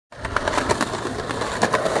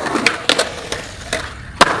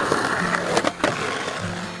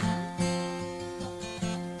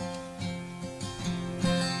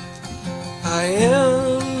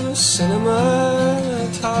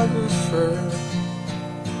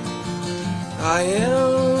I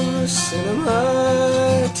am a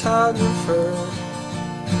cinematographer.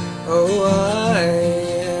 Oh, I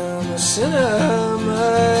am a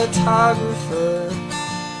cinematographer.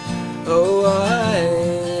 Oh, I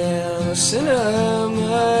am a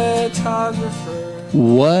cinematographer.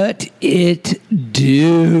 What it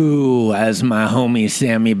do, as my homie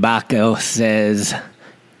Sammy Baco says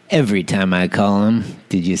every time I call him.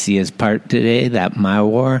 Did you see his part today, that My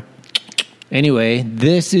War? Anyway,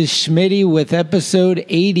 this is Schmitty with episode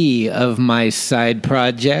 80 of my side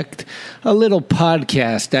project, a little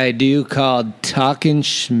podcast I do called Talkin'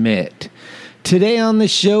 Schmidt. Today on the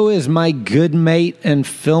show is my good mate and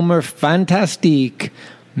filmer fantastique,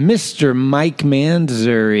 Mr. Mike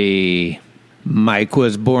Manzuri. Mike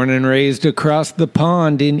was born and raised across the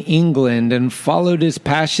pond in England and followed his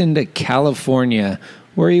passion to California,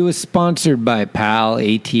 where he was sponsored by PAL,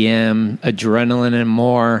 ATM, Adrenaline, and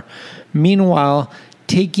more. Meanwhile,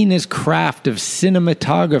 taking his craft of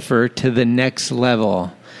cinematographer to the next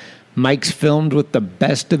level. Mike's filmed with the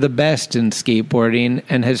best of the best in skateboarding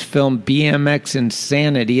and has filmed BMX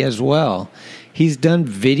Insanity as well. He's done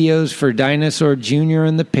videos for Dinosaur Jr.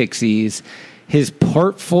 and the Pixies. His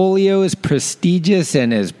portfolio is prestigious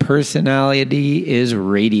and his personality is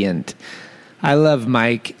radiant. I love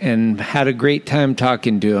Mike and had a great time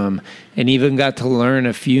talking to him and even got to learn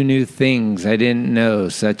a few new things I didn't know,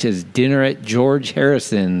 such as dinner at George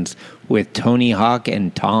Harrison's with Tony Hawk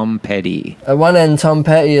and Tom Petty. At one end, Tom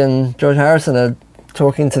Petty and George Harrison are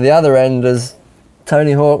talking to the other end as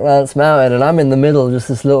Tony Hawk, Lance Mountain, and I'm in the middle, just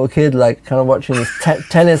this little kid, like, kind of watching this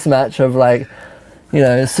tennis match of, like, you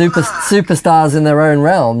know, superstars in their own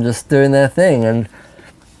realm, just doing their thing. And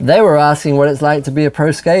they were asking what it's like to be a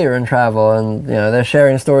pro skater and travel, and, you know, they're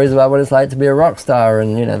sharing stories about what it's like to be a rock star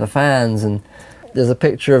and, you know, the fans. And there's a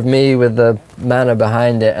picture of me with the manor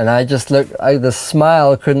behind it, and I just the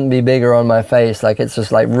smile couldn't be bigger on my face. Like, it's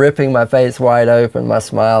just like ripping my face wide open, my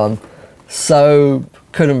smile. And so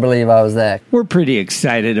couldn't believe I was there. We're pretty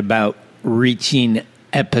excited about reaching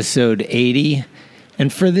episode 80.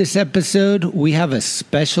 And for this episode, we have a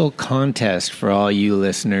special contest for all you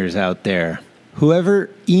listeners out there. Whoever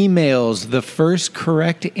emails the first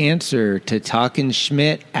correct answer to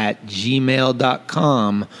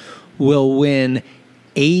talkinschmidt@gmail.com will win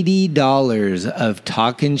 $80 of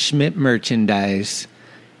Talkin' Schmidt merchandise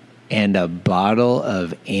and a bottle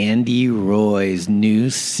of Andy Roy's new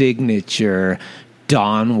signature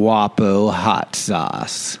Don Wapo hot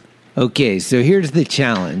sauce. Okay, so here's the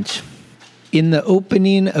challenge. In the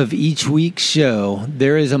opening of each week's show,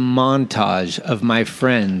 there is a montage of my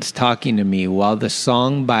friends talking to me while the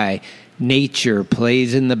song by Nature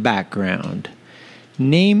plays in the background.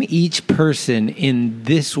 Name each person in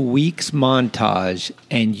this week's montage,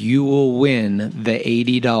 and you will win the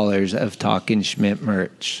 $80 of Talkin' Schmidt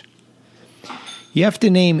merch. You have to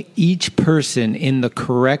name each person in the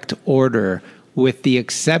correct order, with the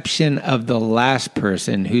exception of the last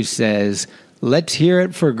person who says, "Let's hear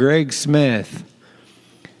it for Greg Smith."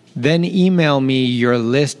 Then email me your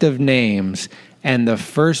list of names, and the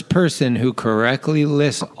first person who correctly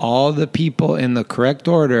lists all the people in the correct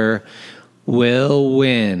order will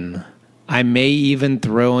win. I may even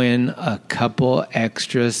throw in a couple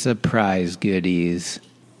extra surprise goodies.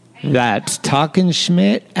 That's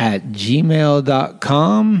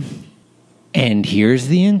talkinschmidt@gmail.com, and here's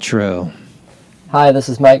the intro. Hi, this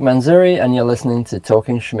is Mike Manzuri, and you're listening to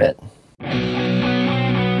Talking Schmidt.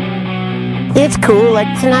 It's cool,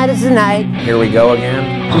 like tonight is the night. Here we go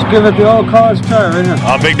again. Just give it the old college try, right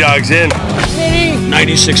now. All big dogs in. Schmitty!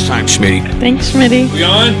 96 times Schmitty. Thanks, Schmitty. We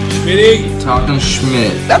on? Schmitty? Talking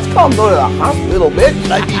Schmidt. That's called go to the hospital,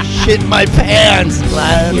 bitch. I'd be shitting my pants.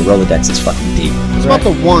 Your Rolodex is fucking deep. It's about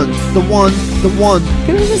the one.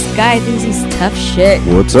 Who is this guy thinks he's tough shit?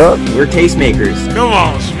 What's up? We're tastemakers. Come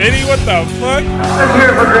on, Schmitty, what the fuck? Let's hear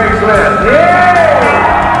it for Greg Smith. Yeah!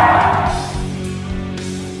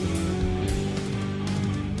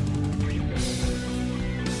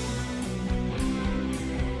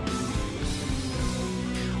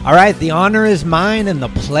 All right, the honor is mine and the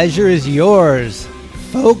pleasure is yours.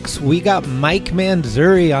 Folks, we got Mike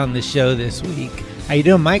Manzuri on the show this week. How you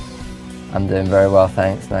doing, Mike? I'm doing very well,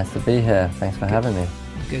 thanks. Nice to be here. Thanks for having me.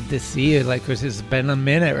 Good to see you. Like, it's been a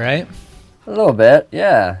minute, right? A little bit,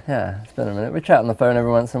 yeah. It's been a minute. We chat on the phone every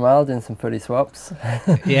once in a while, doing some footy swaps.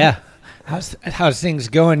 Yeah. How's things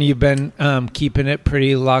going? You been keeping it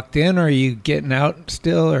pretty locked in, or are you getting out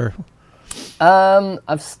still, or?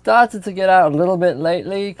 I've started to get out a little bit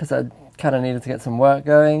lately because I kind of needed to get some work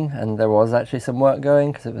going, and there was actually some work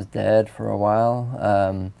going because it was dead for a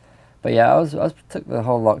while. But yeah, I took the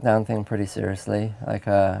whole lockdown thing pretty seriously. Like,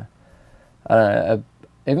 I don't know,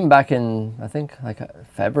 even back in, I think, like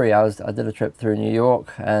February, I did a trip through New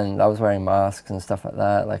York, and I was wearing masks and stuff like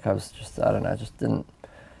that. Like I was just, I don't know, just didn't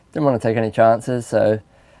want to take any chances. So,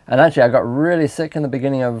 and actually I got really sick in the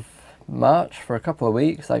beginning of March for a couple of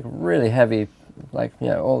weeks, like really heavy, like, you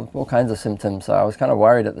know, all kinds of symptoms. So I was kind of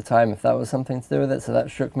worried at the time if that was something to do with it. So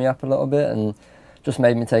that shook me up a little bit and just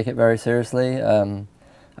made me take it very seriously.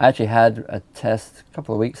 I actually had a test a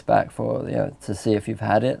couple of weeks back for, you know, to see if you've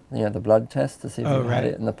had it, you know, the blood test to see if you've had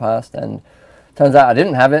it in the past. And turns out I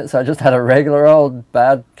didn't have it, so I just had a regular old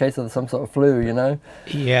bad case of some sort of flu, you know?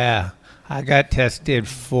 Yeah, I got tested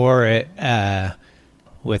for it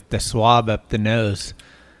with the swab up the nose.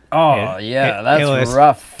 Oh, that's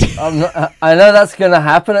rough. I know that's going to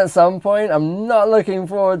happen at some point. I'm not looking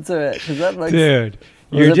forward to it. 'Cause that looks, dude,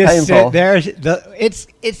 you're just painful? sitting there.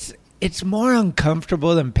 It's more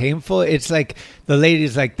uncomfortable than painful. It's like the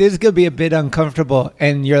lady's like, this is going to be a bit uncomfortable.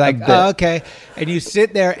 And you're like, oh, okay. And you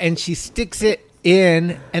sit there and she sticks it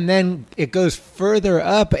in and then it goes further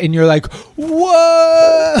up and you're like,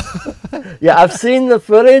 whoa. Yeah, I've seen the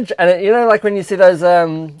footage, and you know, like when you see those,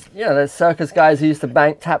 you know, those circus guys who used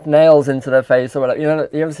to tap nails into their face or whatever. You know,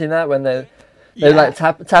 you ever seen that when they like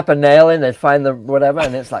tap a nail in, they find the whatever,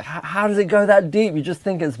 and it's like, how does it go that deep? You just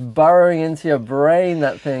think it's burrowing into your brain,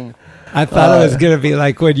 that thing. I thought it was going to be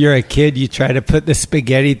like when you're a kid, you try to put the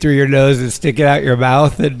spaghetti through your nose and stick it out your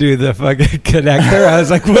mouth and do the fucking connector. I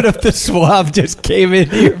was like, what if the swab just came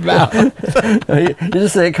into your mouth? You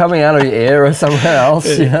just see it coming out of your ear or somewhere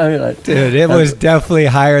else, you know? You're like, dude, it was definitely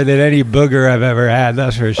higher than any booger I've ever had,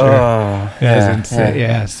 that's for sure.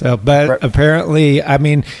 Yeah. So, but apparently, I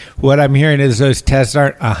mean, what I'm hearing is those tests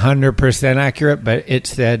aren't 100% accurate, but it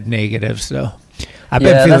said negative. So I've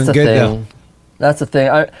been feeling good, though. That's the thing.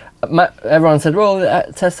 Everyone said, well,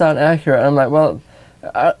 tests aren't accurate. And I'm like, well,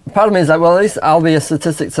 part of me is like, well, at least I'll be a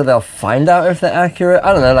statistic so they'll find out if they're accurate.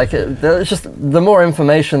 I don't know, like, it's just the more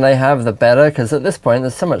information they have, the better, because at this point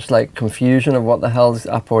there's so much, like, confusion of what the hell's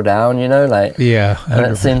up or down, you know? Like, yeah. And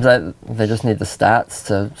it seems like they just need the stats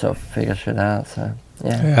to sort of figure shit out, so,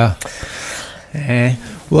 yeah.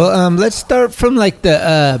 Well, let's start from, like,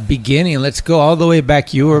 the beginning. Let's go all the way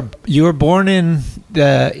back. You were born in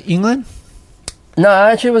England? No,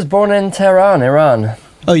 I actually was born in Tehran, Iran.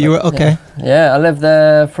 Oh, you were? Okay. Yeah, I lived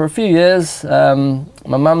there for a few years. My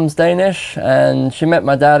mum's Danish, and she met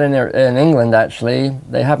my dad in England, actually.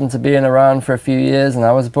 They happened to be in Iran for a few years, and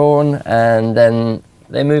I was born. And then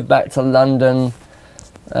they moved back to London,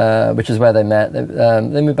 which is where they met.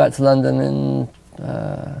 They moved back to London in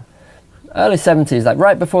early 70s, like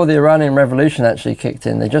right before the Iranian Revolution actually kicked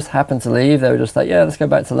in. They just happened to leave. They were just like, yeah, let's go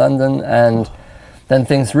back to London. And then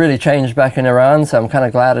things really changed back in Iran, so I'm kind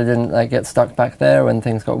of glad I didn't get stuck back there when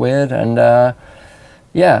things got weird. And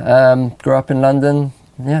grew up in London.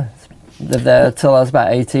 Yeah, lived there till I was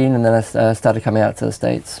about 18, and then I started coming out to the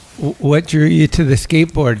States. What drew you to the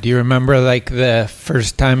skateboard? Do you remember like the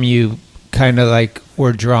first time you kind of like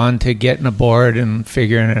were drawn to getting aboard and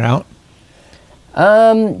figuring it out?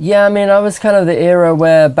 Yeah, I mean, I was kind of the era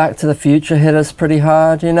where Back to the Future hit us pretty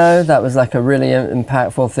hard, you know. That was like a really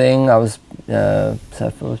impactful thing. I was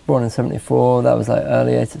born in 74, that was like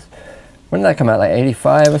early 80s. When did that come out, like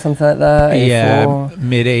 85 or something like that? 84? Yeah,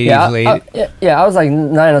 mid-80s, late. I was like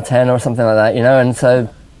 9 or 10 or something like that, you know. And so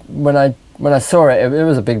when I saw it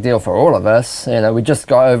was a big deal for all of us. You know, we just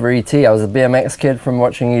got over E.T. I was a BMX kid from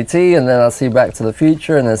watching E.T., and then I'll see Back to the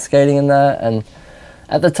Future, and there's skating in that. And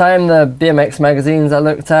at the time, the BMX magazines I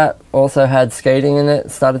looked at also had skating in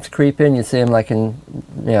it. Started to creep in. You see them like in,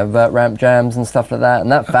 you know, vert ramp jams and stuff like that.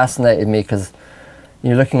 And that fascinated me because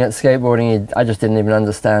you're looking at skateboarding, I just didn't even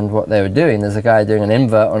understand what they were doing. There's a guy doing an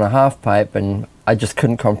invert on a half pipe, and I just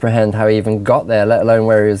couldn't comprehend how he even got there, let alone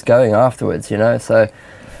where he was going afterwards, you know? So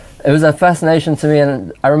it was a fascination to me.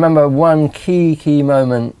 And I remember one key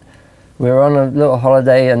moment. We were on a little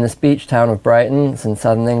holiday in this beach town of Brighton. It's in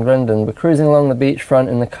southern England, and we're cruising along the beachfront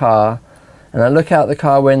in the car, and I look out the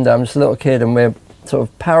car window. I'm just a little kid, and we're sort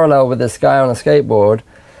of parallel with this guy on a skateboard,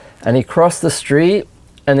 and he crossed the street,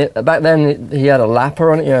 and back then he had a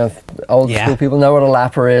lapper on it. You know, old school people know what a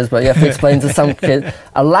lapper is, but you have to explain to some kid.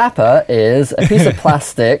 A lapper is a piece of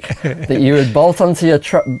plastic that you would bolt onto your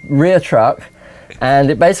rear truck,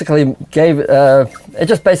 and it basically it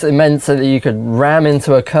just basically meant so that you could ram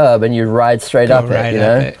into a curb and you'd ride straight up it, you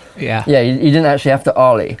know? Yeah. Yeah, you didn't actually have to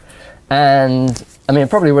ollie. And, I mean, it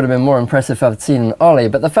probably would have been more impressive if I'd seen an ollie,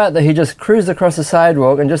 but the fact that he just cruised across the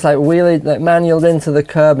sidewalk and just like wheelied, like manualed into the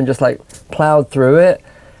curb and just like plowed through it,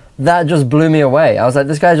 that just blew me away. I was like,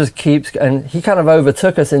 this guy just keeps, and he kind of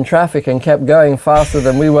overtook us in traffic and kept going faster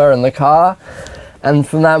than we were in the car. And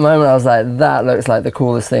from that moment, I was like, that looks like the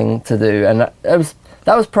coolest thing to do. And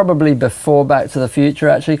that was probably before Back to the Future,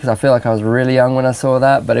 actually, because I feel like I was really young when I saw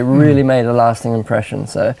that, but it really made a lasting impression.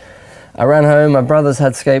 So I ran home. My brothers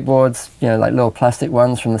had skateboards, you know, like little plastic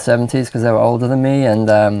ones from the 70s because they were older than me. And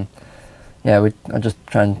I just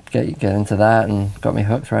try and get into that, and got me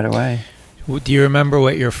hooked right away. Do you remember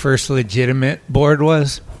what your first legitimate board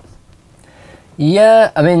was?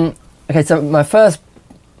 Yeah, I mean, okay, so my first,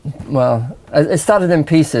 well, it started in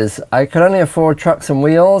pieces. I could only afford trucks and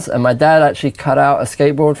wheels, and my dad actually cut out a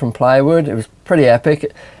skateboard from plywood. It was pretty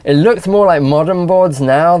epic. It looked more like modern boards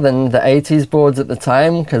now than the 80s boards at the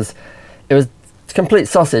time, because it was complete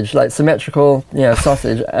sausage, like symmetrical, you know,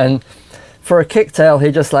 sausage. And for a kicktail,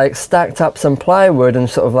 he just like stacked up some plywood and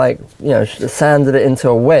sort of like, you know, sanded it into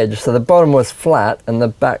a wedge. So the bottom was flat and the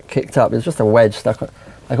back kicked up. It was just a wedge stuck,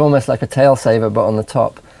 like almost like a tail saver, but on the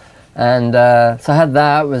top. And so I had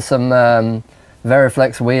that with some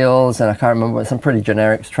Veriflex wheels, and I can't remember, some pretty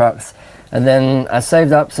generic trucks. And then I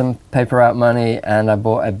saved up some paper route money, and I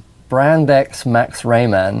bought a Brand X Max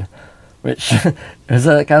Rayman, which is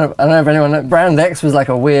a kind of, I don't know if anyone knows, Brand X was like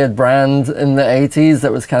a weird brand in the 80s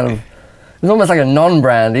that was kind of, it was almost like a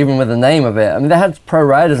non-brand, even with the name of it. I mean, they had pro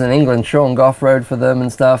riders in England. Sean Goff rode for them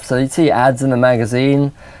and stuff, so you'd see ads in the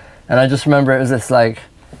magazine. And I just remember it was this like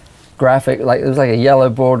graphic, like it was like a yellow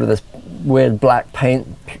board with this weird black paint,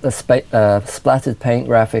 splattered paint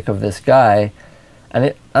graphic of this guy. And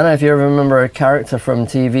I don't know if you ever remember a character from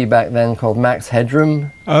TV back then called Max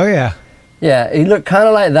Headroom. Oh, yeah. Yeah, he looked kind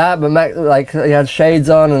of like that, but like he had shades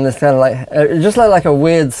on and this kind of like, it just looked like a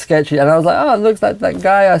weird sketchy, and I was like, oh, it looks like that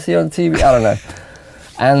guy I see on TV, I don't know.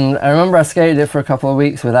 And I remember I skated it for a couple of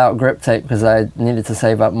weeks without grip tape because I needed to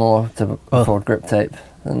save up more to afford grip tape.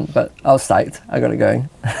 But I was psyched, I got it going.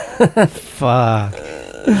 Fuck.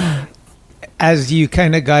 As you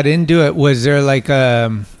kind of got into it, was there like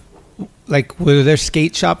were there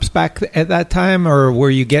skate shops back at that time, or were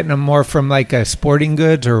you getting them more from like a sporting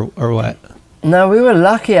goods or what? No, we were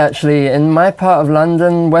lucky actually. In my part of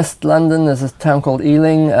London, West London, there's a town called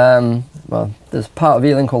Ealing. There's part of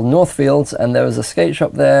Ealing called Northfields, and there was a skate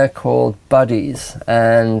shop there called Buddies.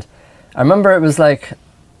 And I remember it was like,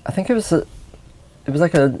 I think it was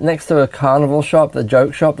like next to a carnival shop, the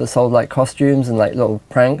joke shop that sold like costumes and like little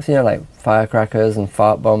pranks, you know, like firecrackers and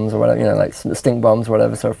fart bombs or whatever, you know, like stink bombs or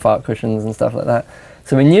whatever, sort of fart cushions and stuff like that.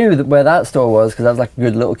 So we knew where that store was because that was like a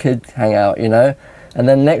good little kid hangout, you know. And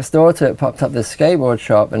then next door to it popped up this skateboard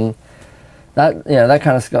shop, and that, you know, that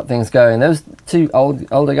kind of got things going. There was two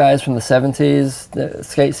older guys from the 70s, the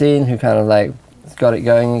skate scene, who kind of like got it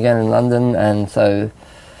going again in London, and so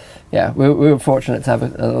yeah, we were fortunate to have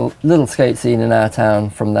a little skate scene in our town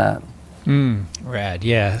from that. Rad,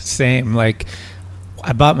 yeah, same. Like,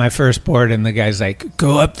 I bought my first board, and the guy's like,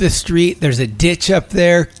 go up the street, there's a ditch up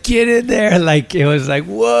there, get in there. Like, it was like,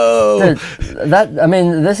 whoa. Dude, I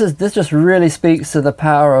mean, this just really speaks to the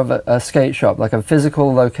power of a skate shop, like a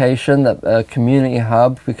physical location, a community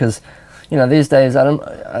hub, because, you know, these days,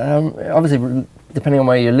 obviously, depending on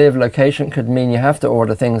where you live, location could mean you have to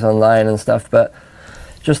order things online and stuff, but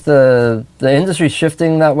just the industry's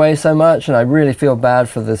shifting that way so much, and I really feel bad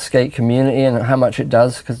for the skate community and how much it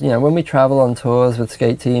does, because, you know, when we travel on tours with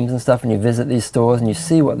skate teams and stuff, and you visit these stores and you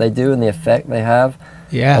see what they do and the effect they have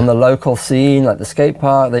on the local scene, like the skate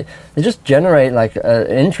park, they just generate like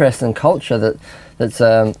interest and culture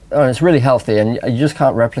it's really healthy, and you just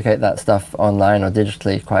can't replicate that stuff online or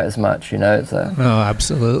digitally quite as much, you know. So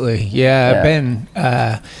absolutely, yeah. I've been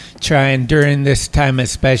trying during this time,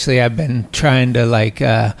 especially. I've been trying to like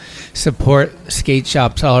support skate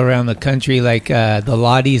shops all around the country. Like the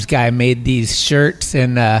Lottie's guy made these shirts,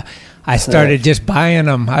 and I started just buying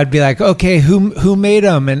them. I'd be like, okay, who made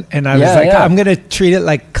them? And I was I'm gonna treat it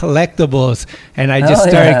like collectibles, and I just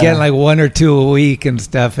started getting like 1 or 2 a week and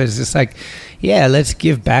stuff. It's just like, yeah, let's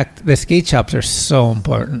give back. The skate shops are so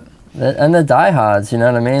important. And the diehards, you know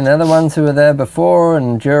what I mean? They're the ones who were there before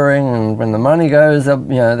and during, and when the money goes,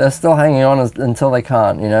 they're still hanging on until they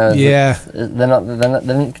can't, you know? Yeah. They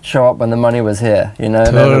didn't show up when the money was here, you know?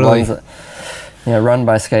 Totally. They're the ones that, you know, run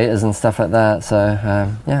by skaters and stuff like that, so,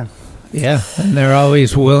 yeah. Yeah, and they're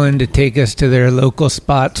always willing to take us to their local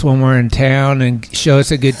spots when we're in town and show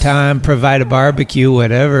us a good time, provide a barbecue,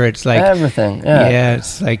 whatever. It's like everything. Yeah, yeah,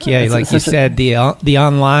 it's like like you said, the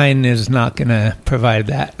online is not going to provide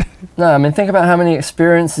that. No, I mean, think about how many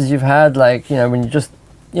experiences you've had, like, you know, when you just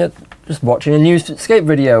watching a new skate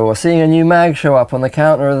video or seeing a new mag show up on the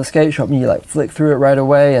counter of the skate shop, and you like flick through it right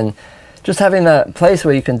away, and just having that place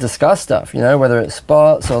where you can discuss stuff, you know, whether it's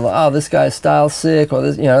spots or like, oh, this guy's style's sick, or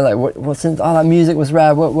this, you know, like what's in, oh, that music was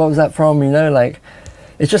rad, what was that from, you know, like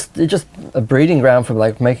it's just a breeding ground for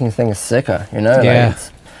like making things sicker, you know. Yeah.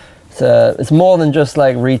 Like it's more than just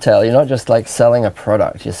like retail. You're not just like selling a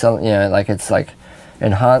product. You're selling, you know, like it's like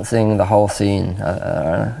enhancing the whole scene.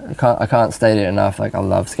 I can't state it enough. Like I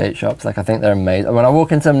love skate shops. Like I think they're amazing. When I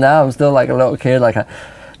walk into them now, I'm still like a little kid. Like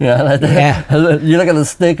you know, like you look at the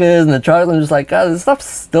stickers and the trucks, and I'm just like, God, this stuff's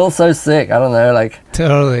still so sick. I don't know, like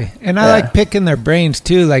totally. And I like picking their brains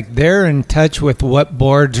too. Like they're in touch with what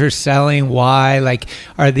boards are selling, why. Like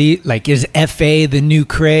is FA the new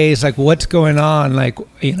craze? Like what's going on? Like,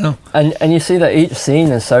 you know. And you see that each scene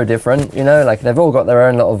is so different. You know, like they've all got their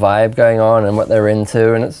own little vibe going on and what they're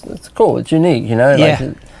into, and it's cool. It's unique. You know,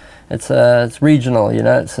 like it's regional. You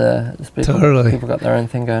know, it's people got their own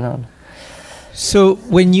thing going on. So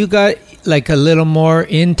when you got like a little more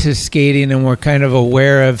into skating and were kind of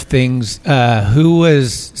aware of things, who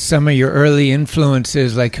was some of your early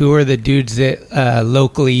influences? Like who are the dudes that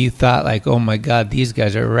locally you thought like, oh my God, these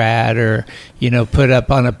guys are rad, or, you know, put up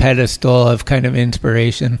on a pedestal of kind of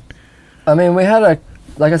inspiration? I mean, we had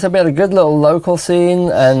like I said, we had a good little local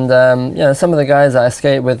scene, and you know, some of the guys that I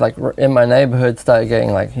skate with, like in my neighborhood, started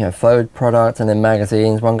getting like, you know, flowed products and in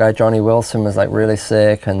magazines. One guy, Johnny Wilson, was like really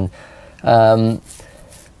sick, and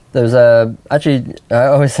there's actually I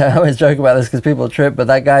always joke about this because people trip, but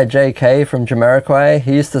that guy JK from Jamiroquai,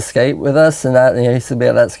 he used to skate with us, and that, you know, he used to be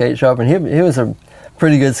at that skate shop, and he was a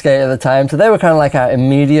pretty good skater at the time. So they were kind of like our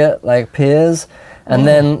immediate like peers. And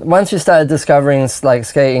then once you started discovering like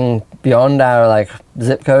skating beyond our like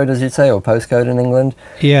zip code, as you'd say, or postcode in England,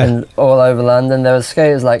 and all over London, there was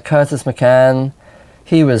skaters like Curtis McCann.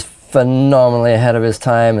 He was phenomenally ahead of his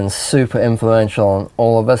time and super influential on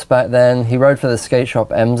all of us back then. He rode for the skate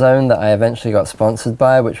shop M Zone that I eventually got sponsored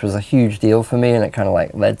by, which was a huge deal for me, and it kind of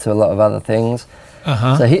like led to a lot of other things.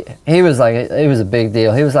 So he was like, it was a big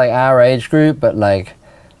deal. He was like our age group, but like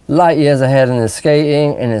light years ahead in his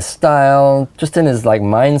skating, in his style, just in his like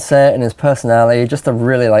mindset and his personality. Just a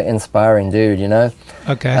really like inspiring dude, you know.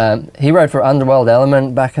 He rode for Underworld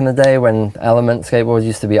Element back in the day when Element skateboards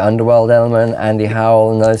used to be Underworld Element. Andy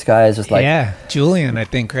Howell and those guys, just like Julian, I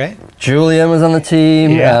think, right? Julian was on the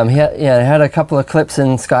team. He had a couple of clips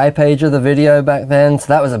in Skypage of the video back then, so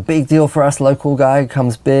that was a big deal for us. Local guy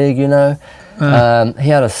comes big, you know. He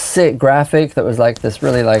had a sick graphic that was like this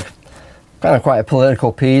really like kind of quite a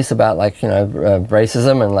political piece about like, you know,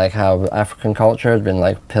 racism and like how African culture had been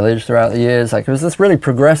like pillaged throughout the years. Like it was this really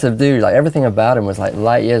progressive dude. Like everything about him was like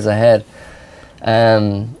light years ahead.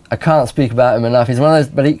 I can't speak about him enough. He's one of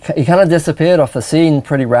those, but he kind of disappeared off the scene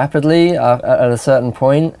pretty rapidly at a certain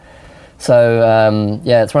point. So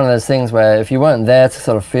it's one of those things where if you weren't there to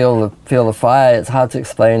sort of feel the fire, it's hard to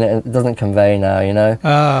explain it. It doesn't convey now, you know.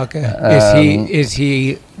 Oh, okay. Is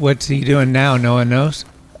he? What's he doing now? No one knows.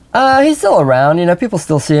 He's still around, you know, people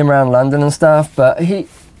still see him around London and stuff, but I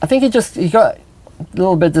think he got a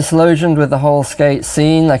little bit disillusioned with the whole skate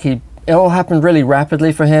scene. Like it all happened really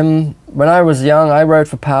rapidly for him. When I was young, I rode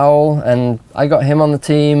for Powell, and I got him on the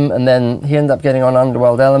team, and then he ended up getting on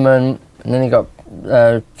Underworld Element, and then he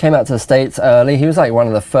came out to the States early. He was like one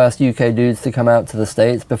of the first UK dudes to come out to the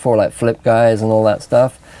States before like Flip Guys and all that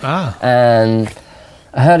stuff. And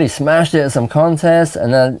I heard he smashed it at some contest,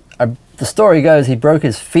 and then the story goes he broke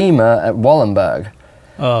his femur at Wallenberg,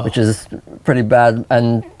 which is pretty bad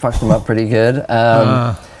and fucked him up pretty good.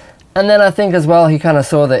 And then I think as well he kind of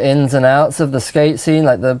saw the ins and outs of the skate scene,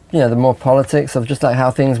 like the more politics of just like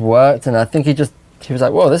how things worked. And I think he was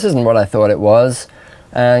like, whoa, this isn't what I thought it was,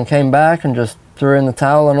 and came back and just threw in the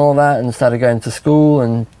towel and all that and started going to school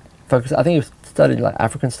and focused. I think he studied like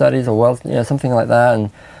African studies or world, you know, something like that.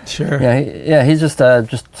 And he's just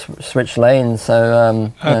switched lanes.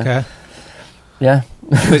 So yeah.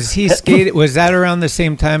 Was he skated? Was that around the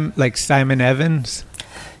same time like Simon Evans?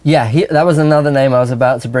 Yeah, that was another name I was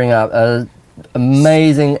about to bring up.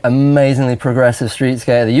 Amazingly progressive street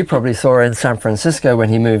skater that you probably saw in San Francisco when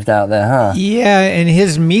he moved out there, huh? Yeah, and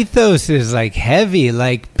his mythos is like heavy.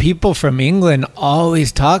 Like people from England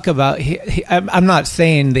always talk about. I'm not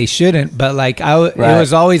saying they shouldn't, but like it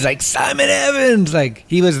was always like Simon Evans. Like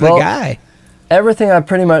he was the guy. Everything I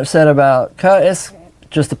pretty much said about Curtis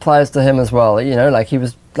just applies to him as well. You know, like he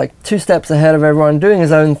was like 2 steps ahead of everyone, doing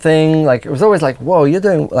his own thing. Like it was always like, whoa, you're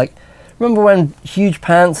doing like. Remember when huge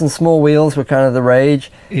pants and small wheels were kind of the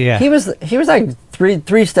rage? Yeah. He was like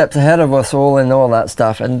three steps ahead of us all in all that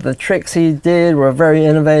stuff, and the tricks he did were very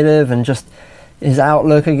innovative, and just his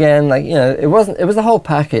outlook again, like, you know, it was the whole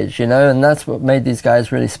package, you know, and that's what made these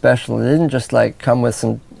guys really special. It didn't just like come with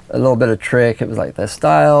a little bit of trick. It was like their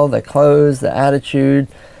style, their clothes, their attitude,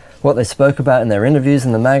 what they spoke about in their interviews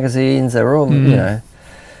in the magazines. They were all, you know,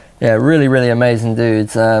 really, really amazing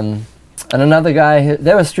dudes. And another guy,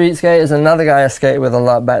 there were street skaters, and another guy I skated with a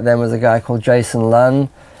lot back then was a guy called Jason Lunn.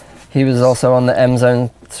 He was also on the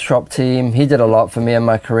M-Zone shop team. He did a lot for me in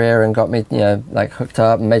my career and got me, like hooked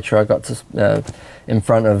up and made sure I got to in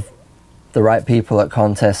front of the right people at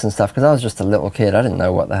contests and stuff, because I was just a little kid. I didn't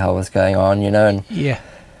know what the hell was going on, and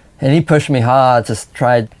he pushed me hard to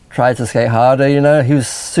try to skate harder. He was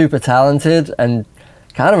super talented and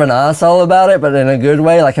kind of an asshole about it, but in a good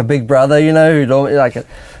way, like a big brother, who'd always, like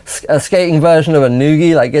a skating version of a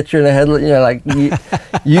noogie, like get you in a head, like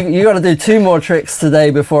you got to do 2 more tricks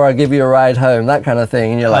today before I give you a ride home, that kind of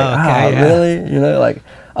thing. And you're like, really? Like,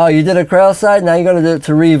 oh, you did a crawl side, now you got to do it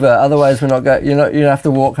to Reva, otherwise we're not going. You have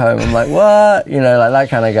to walk home. I'm like, what? Like that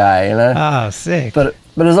kind of guy. Oh, sick. But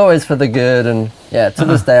it's always for the good, and to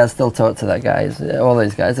this day I still talk to that guy. All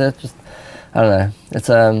these guys, they're just, I don't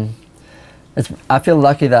know. I feel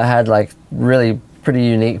lucky that I had like really pretty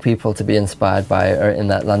unique people to be inspired by in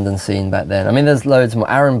that London scene back then. I mean, there's loads more.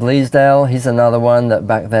 Aaron Bleasdale, he's another one that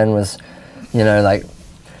back then was, like,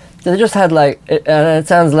 they just had like, and it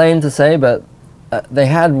sounds lame to say, but they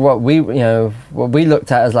had what we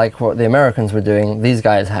looked at as like what the Americans were doing. These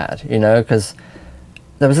guys had, because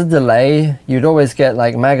there was a delay. You'd always get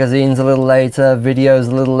like magazines a little later, videos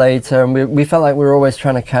a little later, and we felt like we were always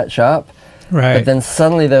trying to catch up. Right. But then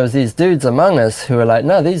suddenly there was these dudes among us who were like,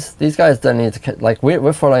 no, these guys don't need to, like,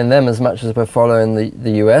 we're following them as much as we're following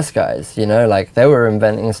the US guys, like they were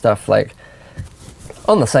inventing stuff like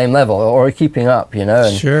on the same level or keeping up,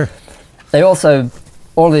 and sure. They also,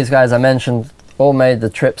 all these guys I mentioned, all made the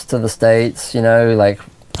trips to the States, like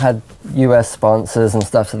had US sponsors and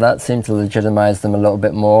stuff, so that seemed to legitimize them a little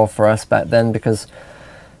bit more for us back then, because,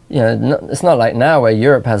 it's not like now where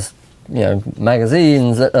Europe has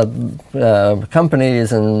magazines,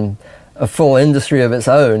 companies, and a full industry of its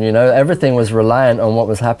own. Everything was reliant on what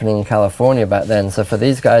was happening in California back then. So for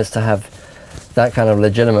these guys to have that kind of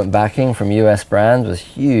legitimate backing from US brands was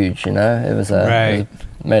huge. It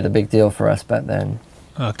made a big deal for us back then.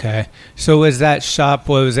 Okay, so was that shop?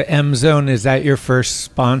 What was it? M-Zone? Is that your first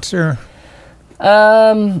sponsor?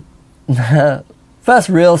 First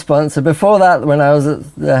real sponsor. Before that, when I was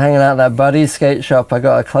hanging out at that Buddy's skate shop, I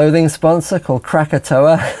got a clothing sponsor called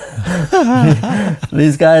Krakatoa.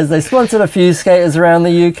 These guys, they sponsored a few skaters around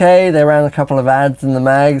the UK. They ran a couple of ads in the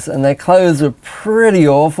mags, and their clothes were pretty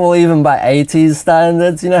awful, even by 80s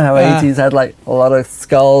standards. How 80s had like a lot of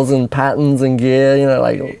skulls and patterns and gear,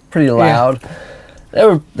 like pretty loud.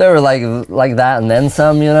 Yeah. They were like that and then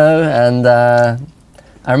some, and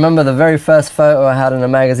I remember the very first photo I had in a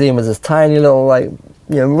magazine was this tiny little, like,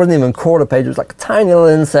 it wasn't even quarter page, it was like a tiny little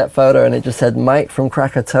inset photo, and it just said Mike from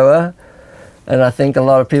Krakatoa. And I think a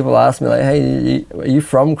lot of people asked me, like, hey, are you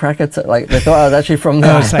from Krakatoa? Like, they thought I was actually from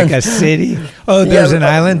the it's like a city? Oh, there's an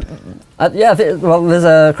island? There's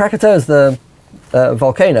a Krakatoa's the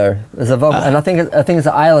volcano. There's a and I think it's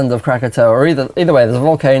the island of Krakatoa, or either way, there's a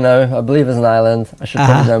volcano. I believe it's an island. I should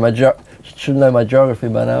probably know my geography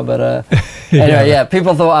by now, but anyway,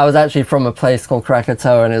 people thought I was actually from a place called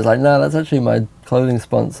Krakatoa, and it was like, no, that's actually my clothing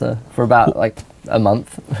sponsor for about like a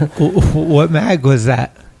month. What mag was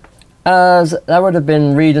that? That would have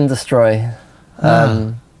been Read and Destroy.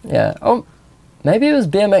 Oh, maybe it was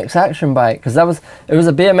BMX Action Bike, because it was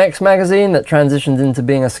a BMX magazine that transitioned into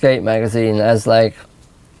being a skate magazine as like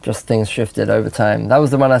just things shifted over time. That was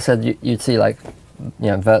the one I said you'd see like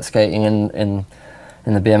vert skating in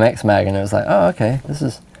the BMX mag, and it was like, oh, okay,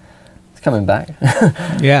 it's coming back.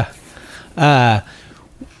 Yeah.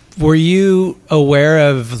 Were you aware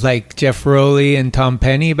of like Jeff Rowley and Tom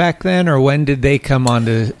Penny back then, or when did they come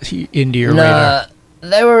into your radar?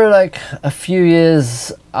 They were like a few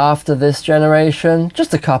years after this generation,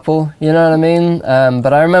 just a couple, you know what I mean?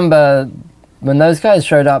 But I remember when those guys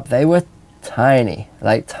showed up, they were tiny,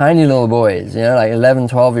 like tiny little boys, like 11,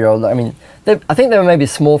 12-year-old. I mean, I think they were maybe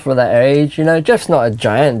small for that age, Jeff's not a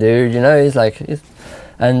giant dude,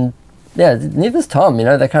 and yeah, neither's Tom,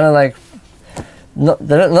 they're kind of like,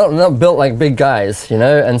 they're not built like big guys,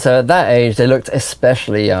 and so at that age, they looked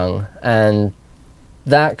especially young, and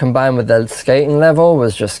that combined with the skating level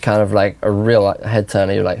was just kind of like a real head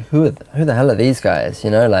turner. You're like, who the hell are these guys?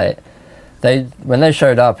 Like when they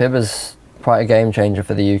showed up, it was quite a game changer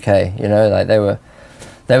for the UK. Like they were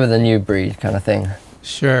the new breed kind of thing.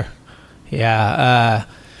 Sure, yeah.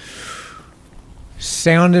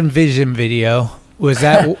 Sound and Vision video, was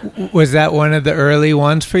that one of the early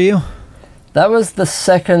ones for you? That was the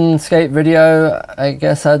second skate video I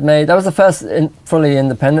guess I'd made. That was the first fully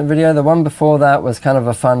independent video. The one before that was kind of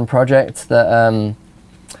a fun project that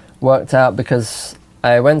worked out because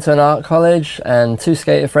I went to an art college, and 2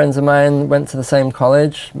 skater friends of mine went to the same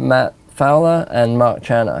college, Matt Fowler and Mark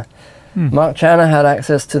Channer. Mark Channer had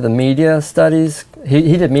access to the media studies.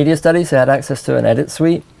 He did media studies, so he had access to an edit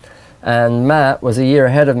suite. And Matt was a year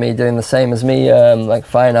ahead of me, doing the same as me, like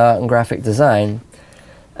fine art and graphic design.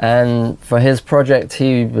 And for his project,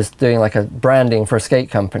 he was doing like a branding for a skate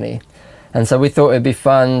company. And so we thought it'd be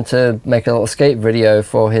fun to make a little skate video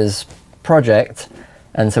for his project.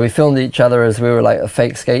 And so we filmed each other as we were like a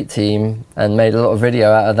fake skate team and made a little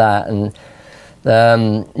video out of that. And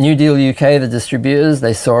New Deal UK, the distributors,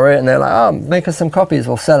 they saw it and they're like, oh, make us some copies,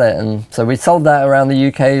 we'll sell it. And so we sold that around the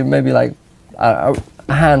UK, maybe like a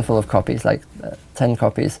handful of copies, like 10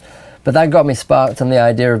 copies. But that got me sparked on the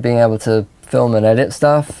idea of being able to film and edit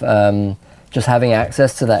stuff, just having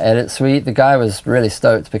access to that edit suite. The guy was really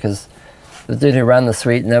stoked because the dude who ran the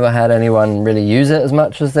suite never had anyone really use it as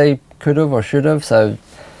much as they could have or should have. So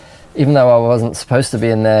even though I wasn't supposed to be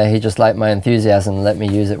in there, he just liked my enthusiasm and let me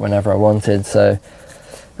use it whenever I wanted. So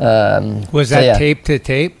was that tape to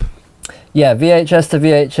tape? Yeah, VHS to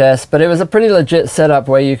VHS, but it was a pretty legit setup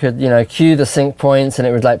where you could, cue the sync points and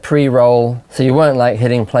it would like pre-roll, so you weren't like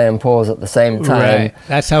hitting play and pause at the same time. Right,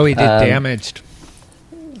 that's how we did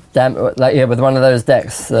Damaged. With one of those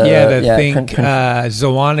decks. Zawanich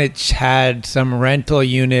had some rental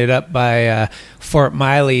unit up by Fort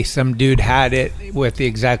Miley. Some dude had it with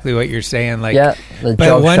exactly what you're saying.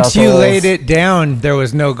 But once you laid it down, there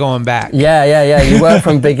was no going back. Yeah. You work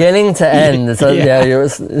from beginning to end. So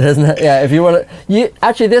if you want to,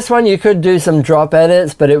 actually this one you could do some drop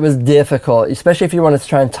edits, but it was difficult, especially if you wanted to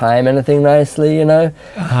try and time anything nicely, But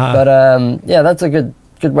that's a good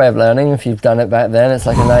way of learning if you've done it back then. It's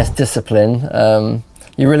like a nice discipline.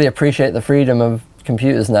 You really appreciate the freedom of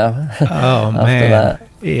computers now. Oh man. That.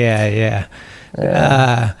 Yeah.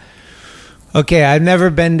 Okay, I've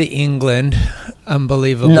never been to England,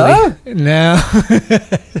 unbelievably. No.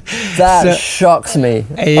 That shocks me.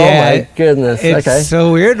 Yeah, oh my goodness. It's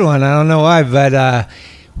a weird one. I don't know why, but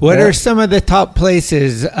what are some of the top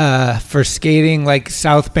places for skating? Like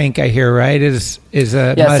South Bank, I hear, right?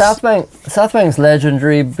 South Bank's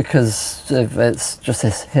legendary because of its just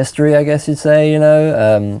its history, I guess you'd say,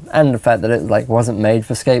 and the fact that it wasn't made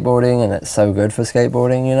for skateboarding and it's so good for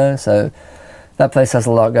skateboarding, So that place has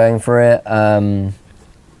a lot going for it.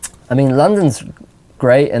 London's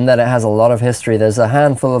great in that it has a lot of history. There's a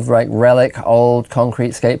handful of relic old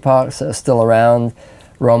concrete skate parks that are still around.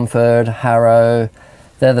 Romford, Harrow.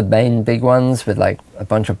 They're the main big ones with a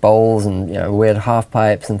bunch of bowls and weird half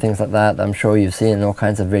pipes and things like that I'm sure you've seen in all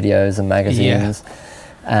kinds of videos and magazines.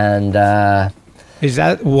 And is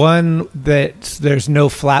that one that there's no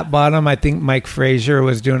flat bottom? I think Mike Frazier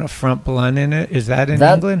was doing a front blunt in it. Is that in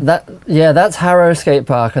England? That's Harrow Skate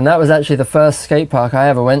Park, and that was actually the first skate park I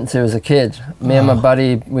ever went to as a kid. Me and my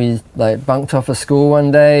buddy, we bunked off of school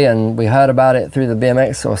one day and we heard about it through the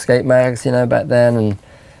BMX or skate mags, back then, and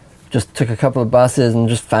just took a couple of buses and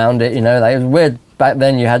just found it, it was weird. Back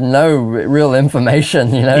then you had no real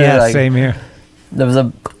information, Yeah, same here. There was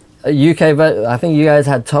a UK, I think you guys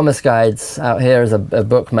had Thomas Guides out here as a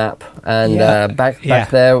book map. And back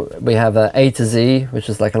there we have A to Z, which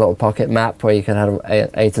is like a little pocket map where you can have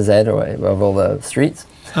A to Z of all the streets.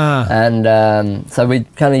 And so we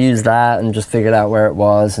kind of used that and just figured out where it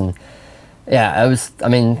was. And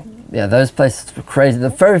those places were crazy. The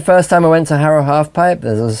very first time I went to Harrow Halfpipe,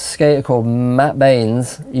 there's a skater called Matt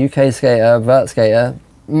Baines, UK skater, vert skater.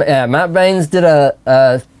 Matt Baines did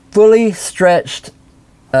a fully stretched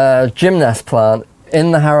gymnast plant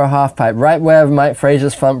in the Harrow Halfpipe, right where Mike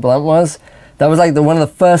Frazier's front blunt was. That was one of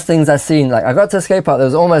the first things I seen. I got to the skate park, there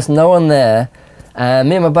was almost no one there. And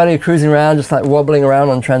me and my buddy were cruising around, just wobbling around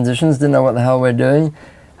on transitions, didn't know what the hell we're doing.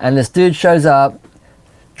 And this dude shows up,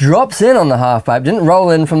 drops in on the half pipe, didn't roll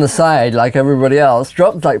in from the side like everybody else,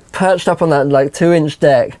 dropped perched up on that 2-inch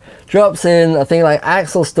deck, drops in, I think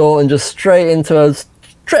axle stall and just straight into a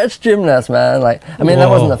stretched gymnast, man. That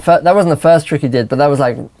wasn't the first trick he did, but that was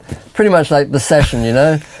pretty much the session,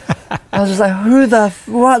 I was just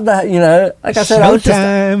what the, like I said, I was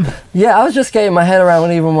just getting my head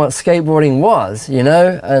around even what skateboarding was,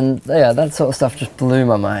 and that sort of stuff just blew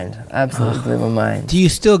my mind. Absolutely blew my mind. Do you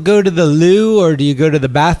still go to the loo or do you go to the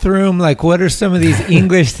bathroom? What are some of these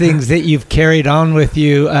English things that you've carried on with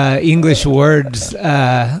you? English words,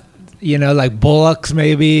 like bullocks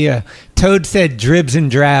maybe. Toad said dribs and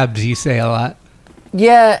drabs, you say a lot.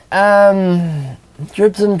 Yeah,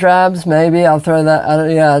 dribs and drabs, maybe. I'll throw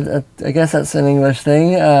that. I guess that's an English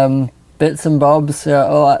thing. Bits and bobs.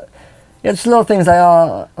 Just little things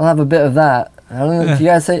I'll have a bit of that. I don't know. Do you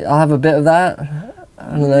guys say I'll have a bit of that?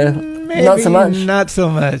 I don't know. Maybe not so much. Not so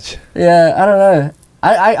much. Yeah, I don't know.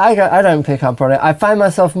 I don't pick up on it. I find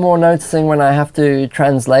myself more noticing when I have to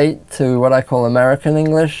translate to what I call American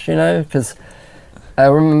English, you know, because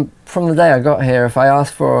from the day I got here, if I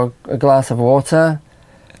ask for a glass of water,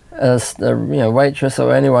 as a waitress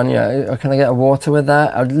or anyone, can I get a water with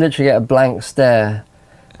that? I'd literally get a blank stare.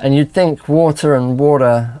 And you'd think water and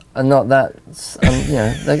water are not that,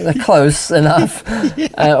 they're close enough.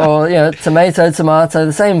 Or, tomato,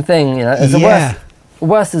 the same thing, It's the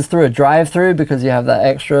worst is through a drive-through because you have that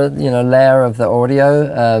extra, layer of the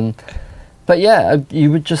audio. But yeah,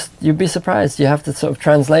 you'd be surprised. You have to sort of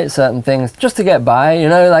translate certain things just to get by,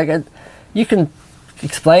 you can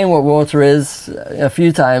explain what water is a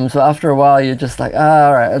few times, but after a while you're just like,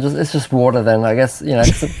 all right, it's just water then, I guess,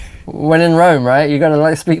 when in Rome, right? You got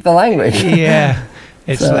to speak the language. Yeah,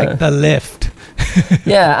 it's like the lift.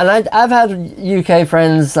 Yeah, and I've had UK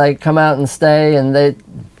friends come out and stay, and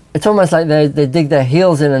it's almost like they dig their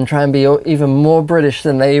heels in and try and be even more British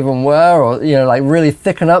than they even were, or really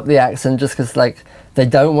thicken up the accent just because they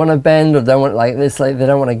don't want to bend or don't want they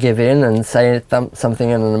don't want to give in and say something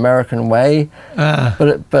in an American way.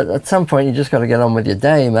 But at some point you just got to get on with your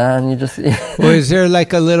day, man. You just Well, is there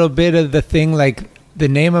a little bit of the thing the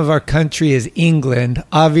name of our country is England.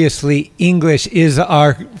 Obviously, English is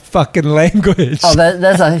our fucking language. Oh,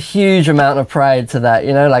 there's a huge amount of pride to that,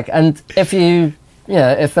 and if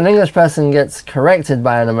if an English person gets corrected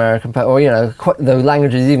by an American person, or, the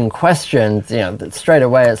language is even questioned, straight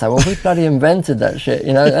away it's like, well, we bloody invented that shit,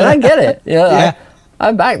 and I get it, Yeah.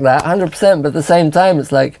 I back that 100%, but at the same time,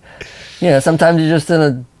 it's sometimes you're just in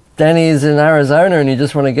a Denny's in Arizona and you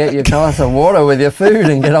just want to get your glass of water with your food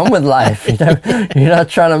and get on with life, You're not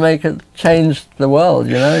trying to make it change the world,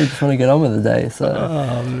 you just want to get on with the day, so.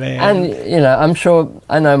 Oh, man. And, I'm sure,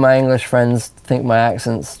 I know my English friends think my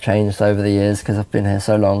accent's changed over the years because I've been here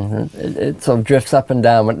so long. And it sort of drifts up and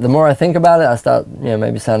down. But the more I think about it, I start,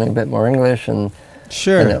 maybe sounding a bit more English and...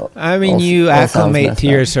 Sure. I mean, you acclimate to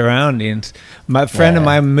your surroundings. My friend of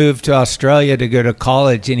mine moved to Australia to go to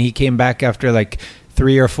college, and he came back after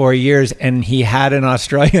 3 or 4 years, and he had an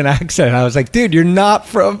Australian accent. I was like, dude, you're not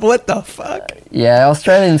from, what the fuck? Yeah,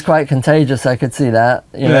 Australian's quite contagious. I could see that.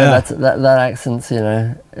 That accent's,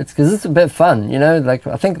 it's because it's a bit fun, I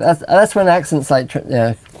think that's when accents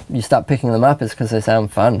you start picking them up is because they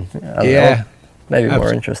sound fun. Yeah. Maybe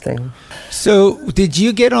more interesting. So, did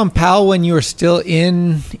you get on PAL when you were still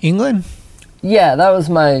in England? Yeah, that was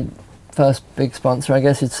my first big sponsor, I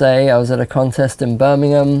guess you'd say. I was at a contest in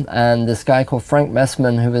Birmingham, and this guy called Frank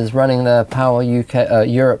Messman, who was running the PAL UK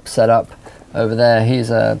Europe setup over there, he's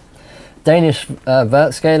a Danish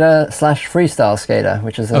vert skater / freestyle skater,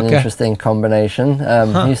 which is an interesting combination.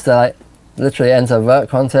 He used to literally enter a vert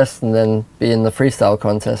contest and then be in the freestyle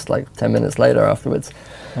contest 10 minutes later afterwards.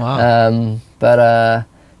 Wow.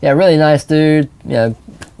 Really nice dude, a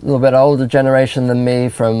little bit older generation than me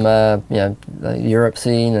from the Europe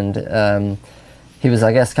scene, and he was,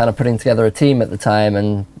 I guess, kind of putting together a team at the time,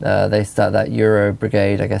 and they started that Euro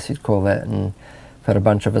Brigade, I guess you'd call it, and put a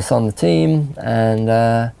bunch of us on the team, and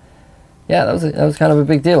that was kind of a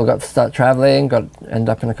big deal. Got to start traveling, end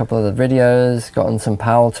up in a couple of the videos, got on some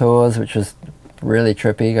PAL tours, which was really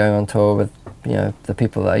trippy, going on tour with the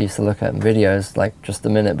people that I used to look at in videos just a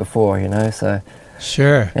minute before, so.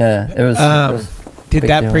 Sure. Yeah, it was did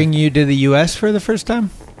that bring you to the US for the first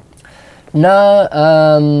time? No,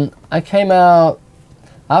 I came out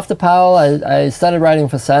after PAL. I started riding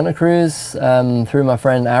for Santa Cruz through my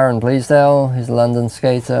friend Aaron Bleasdale, who's a London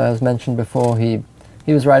skater, as mentioned before. He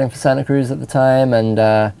was riding for Santa Cruz at the time, and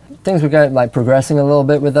things were going progressing a little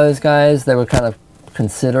bit with those guys. They were kind of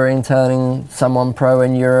considering turning someone pro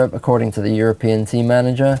in Europe, according to the European team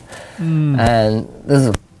manager. And this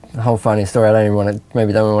is a whole funny story I don't want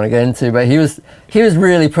to get into, but he was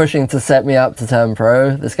really pushing to set me up to turn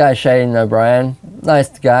pro. This guy Shane O'Brien, nice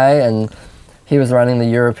guy, and he was running the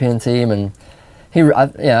European team, and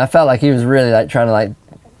I felt like he was really trying to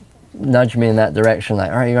nudge me in that direction, all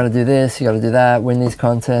right, you got to do this, you got to do that, win these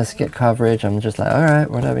contests, get coverage. I'm just all right,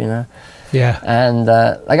 whatever, Yeah. And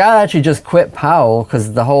I actually just quit PAL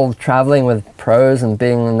because the whole traveling with pros and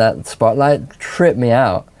being in that spotlight tripped me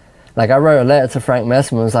out. I wrote a letter to Frank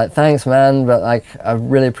Messman and was like, thanks, man, but I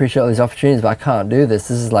really appreciate all these opportunities, but I can't do this.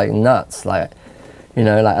 This is nuts. I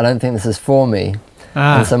don't think this is for me.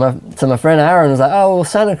 And so my friend Aaron was like, oh, well,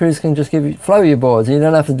 Santa Cruz can just flow you boards. You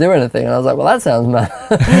don't have to do anything. And I was like, well, that sounds mad.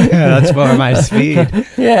 Yeah, that's more my speed.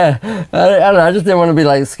 Yeah. I don't know. I just didn't want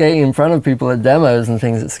to be skating in front of people at demos and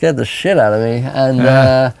things. It scared the shit out of me.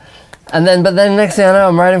 And but then next thing I know,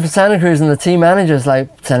 I'm riding for Santa Cruz, and the team manager's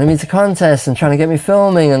sending me to contests and trying to get me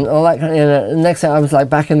filming and all that kind of. Next thing I was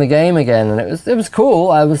back in the game again, and it was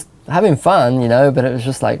cool. I having fun, you know, but it was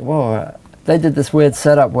just like, whoa. They did this weird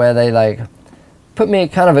setup where they like put me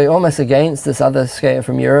kind of almost against this other skater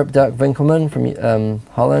from Europe, Dirk Winkelmann from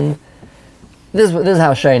Holland. This is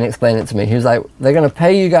how Shane explained it to me. He was like, they're going to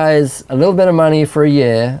pay you guys a little bit of money for a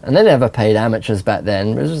year, and they never paid amateurs back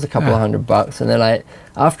then. It was just a couple of $100, and they're like,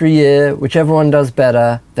 after a year, whichever one does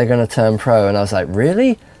better, they're going to turn pro. And I was like,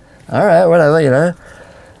 really? All right, whatever, you know.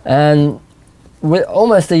 And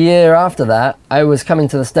almost a year after that, I was coming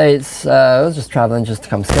to the States. I was just traveling just to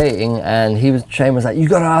come skating, and Shane was like, you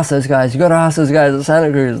got to ask those guys at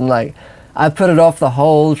Santa Cruz. And like, I put it off the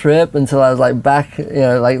whole trip until I was like back, you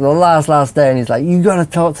know, like the last day, and he's like, you got to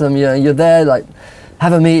talk to them, you know, you're there, like,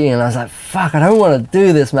 have a meeting. And I was like, fuck, I don't want to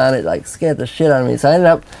do this, man. It like scared the shit out of me. So I ended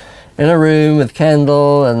up in a room with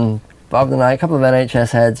Kendall and Bob the Knight, a couple of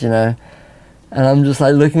NHS heads, you know, and I'm just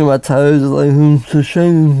like looking at my toes, like, it's a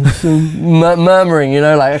shame, murmuring, you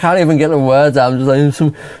know, like I can't even get the words out. I'm just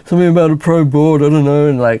like, something about a pro board, I don't know.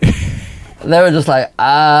 And like, they were just like,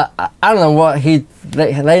 I don't know what they'd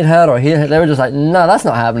heard or they were just like, no, that's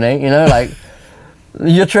not happening, you know, like,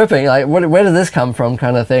 you're tripping, like, where did this come from,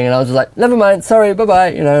 kind of thing. And I was just like, never mind, sorry,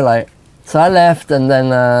 bye-bye, you know, like, so I left, and then,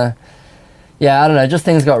 yeah, I don't know, just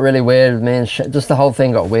things got really weird with me, and just the whole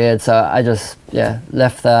thing got weird, so I just, yeah,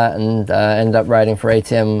 left that, and ended up writing for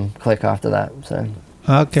ATM Click after that, so.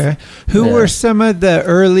 Okay. Who were some of the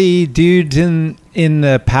early dudes in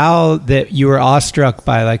the PAL that you were awestruck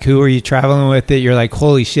by? Like, who were you traveling with that you're like,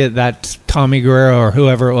 holy shit, that's Tommy Guerrero or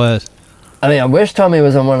whoever it was? I mean, I wish Tommy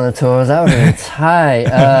was on one of the tours. That would have been tight.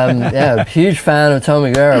 Yeah, huge fan of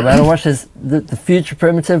Tommy Guerrero. Man, I watched the Future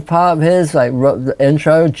Primitive part of his, like, the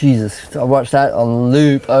intro. Jesus, I watched that on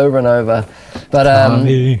loop over and over. But,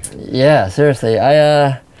 yeah, seriously.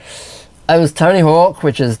 I was Tony Hawk,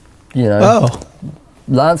 which is, you know... Oh.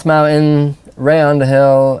 Lance Mountain, Ray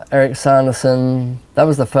Underhill, Eric Sanderson. That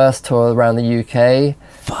was the first tour around the UK.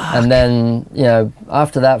 Fuck. And then, you know,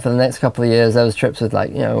 after that, for the next couple of years, there was trips with, like,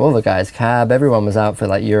 you know, all the guys, Cab, everyone was out for,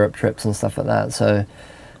 like, Europe trips and stuff like that. So,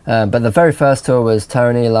 but the very first tour was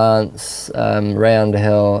Tony, Lance, Ray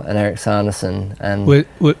Underhill, and Eric Sanderson. And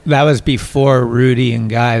that was before Rudy and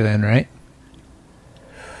Guy then, right?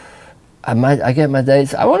 I get my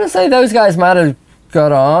dates. I want to say those guys might have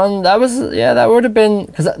got on. That would have been,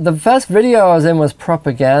 because the first video I was in was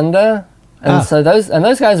Propaganda, and so those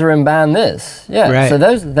guys were in Band This, right. So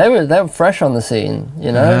they were fresh on the scene,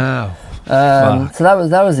 you know. So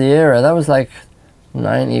that was the era. That was like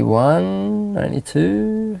 91,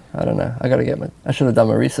 92. I don't know. I should have done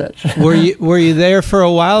my research. Were you there for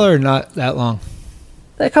a while or not that long?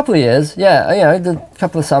 A couple of years, yeah. You know, I did a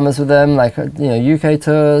couple of summers with them, like, you know, UK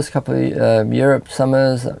tours, a couple of Europe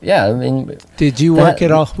summers. Yeah, I mean. Did you work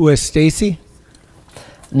at all with Stacy?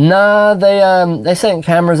 No, they sent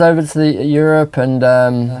cameras over to Europe, and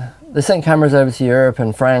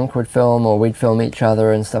Frank would film, or we'd film each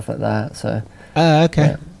other and stuff like that. So.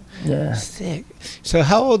 Okay. Yeah. Sick. So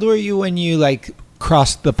how old were you when you like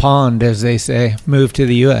crossed the pond, as they say, moved to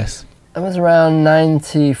the U.S.? I was around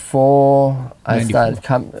 94. I started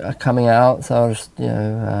coming out, so I was, you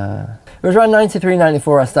know, it was around 93,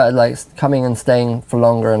 94 I started, like, coming and staying for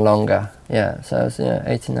longer and longer. Yeah, so I was,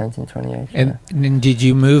 18, 19, 28. And did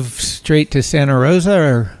you move straight to Santa Rosa,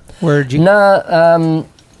 or where did you? No,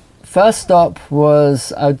 first stop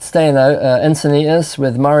was, I would stay in Encinitas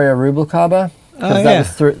with Mario Rubalcaba, because that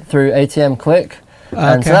was through ATM Click.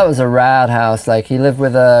 And so that was a rad house. Like, he lived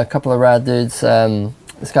with a couple of rad dudes.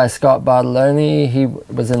 This guy, Scott Bartoloni, he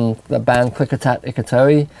was in the band Klickitat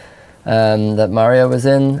Ikatoe that Mario was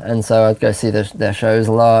in, and so I'd go see their shows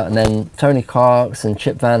a lot. And then Tony Cox and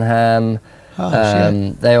Chip Van Ham,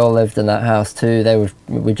 they all lived in that house too.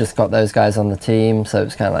 We just got those guys on the team, so it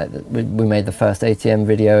was kind of like we made the first ATM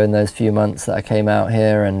video in those few months that I came out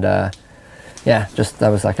here, and that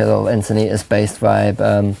was like a little Encinitas-based vibe.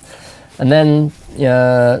 And then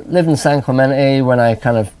lived in San Clemente when I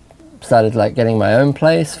kind of started like getting my own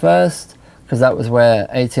place first, because that was where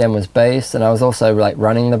ATM was based, and I was also like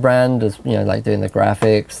running the brand, as you know, like doing the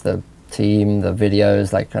graphics, the team, the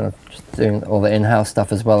videos, like kind of just doing all the in-house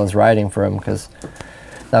stuff as well as writing for them, because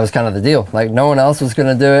that was kind of the deal. Like, no one else was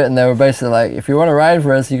going to do it, and they were basically like, if you want to ride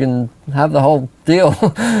for us, you can have the whole deal.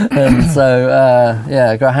 And so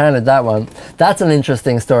I got handed that one. That's an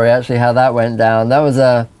interesting story, actually, how that went down. That was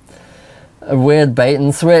a weird bait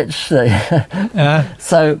and switch.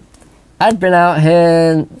 So I'd been out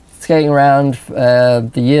here skating around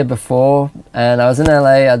the year before, and I was in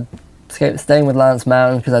LA. I'd staying with Lance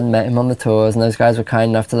Mountain because I'd met him on the tours, and those guys were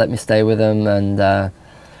kind enough to let me stay with them. And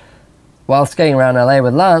while skating around LA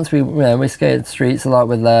with Lance, we skated streets a lot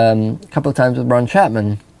with a couple of times with Ron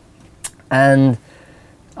Chapman. And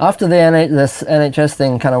after this NHS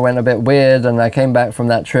thing kind of went a bit weird, and I came back from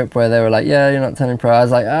that trip where they were like, yeah, you're not turning pro, I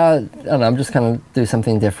was like, I don't know, I'm just going to do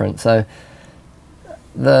something different. So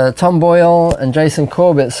the Tom Boyle and Jason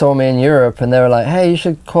Corbett saw me in Europe, and they were like, hey, you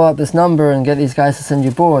should call up this number and get these guys to send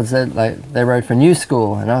you boards. They rode for New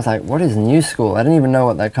School, and I was like, what is New School? I didn't even know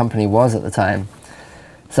what that company was at the time.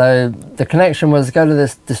 So the connection was go to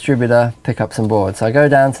this distributor, pick up some boards. So I go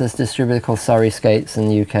down to this distributor called Surrey Skates in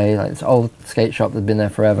the UK, like this old skate shop that's been there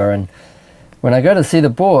forever. And when I go to see the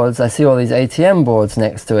boards, I see all these ATM boards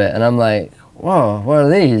next to it, and I'm like, whoa, what are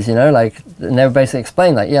these? You know, like, and they basically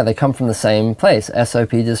explained, like, yeah, they come from the same place.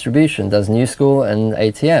 SOP Distribution does New School and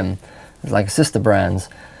ATM. It's like sister brands.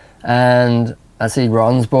 And I see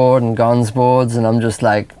Ron's board and Gon's boards, and I'm just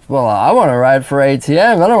like, well, I want to ride for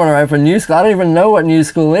ATM. I don't want to ride for New School. I don't even know what New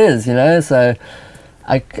School is, you know? So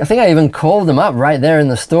I think I even called them up right there in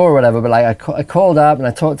the store or whatever, but like I called up and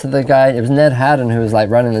I talked to the guy. It was Ned Haddon who was like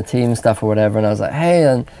running the team stuff or whatever, and I was like, hey,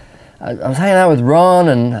 and I was hanging out with Ron,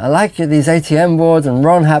 and I like these ATM boards, and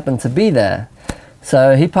Ron happened to be there.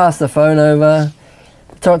 So he passed the phone over,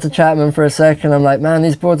 talked to Chapman for a second. I'm like, man,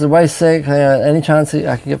 these boards are way sick. Any chance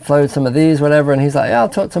I could get flowed some of these, whatever? And he's like, yeah, I'll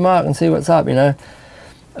talk to Mark and see what's up, you know.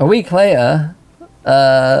 A week later,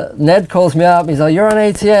 Ned calls me up. He's like, you're on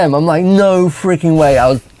ATM. I'm like, no freaking way. I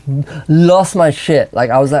was lost my shit. Like,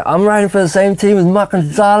 I was like, I'm riding for the same team as Mark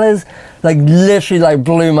Gonzalez. Like, literally, like,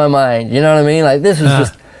 blew my mind. You know what I mean? Like, this was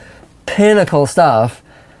just pinnacle stuff.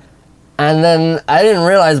 And then I didn't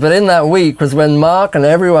realize, but in that week was when Mark and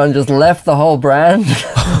everyone just left the whole brand.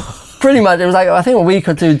 Pretty much, it was like, I think a week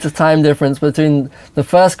or two time difference between the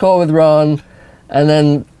first call with Ron, and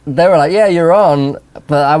then they were like, yeah, you're on,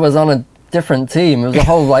 but I was on a different team. It was a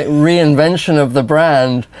whole like reinvention of the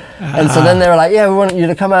brand. And so then they were like, yeah, we want you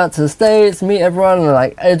to come out to the States, meet everyone, and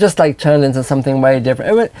like it just like turned into something way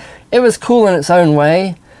different. It was cool in its own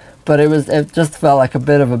way, but it just felt like a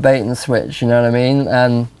bit of a bait and switch, you know what I mean?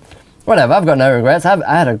 And whatever, I've got no regrets. I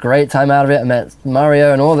had a great time out of it. I met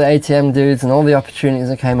Mario and all the ATM dudes and all the opportunities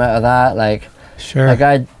that came out of that. Like, sure, that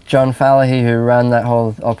guy John Fallahy who ran that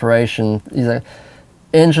whole operation, he's a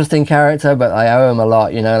interesting character, but I owe him a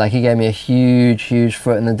lot, you know. Like, he gave me a huge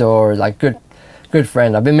foot in the door. Like, good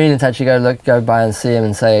friend. I've been meaning to actually go by and see him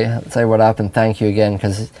and say what up and thank you again,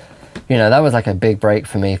 because, you know, that was like a big break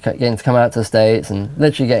for me, getting to come out to the States and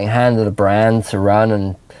literally getting handed a brand to run,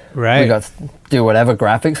 and we got to do whatever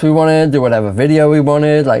graphics we wanted, do whatever video we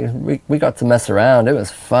wanted. Like, we got to mess around. It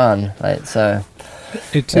was fun. Like, so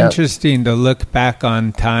it's interesting to look back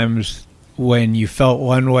on times when you felt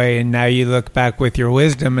one way, and now you look back with your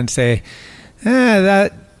wisdom and say,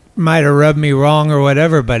 that might have rubbed me wrong or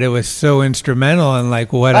whatever, but it was so instrumental in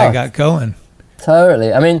like what I got going.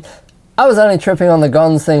 Totally. I mean, I was only tripping on the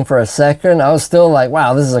Gons thing for a second. I was still like,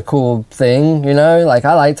 wow, this is a cool thing, you know? Like,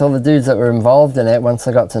 I liked all the dudes that were involved in it once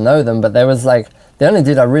I got to know them, but there was like, the only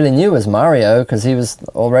dude I really knew was Mario, because he was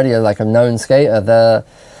already like a known skater. The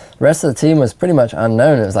rest of the team was pretty much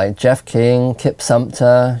unknown. It was like Jeff King, Kip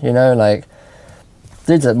Sumter, you know, like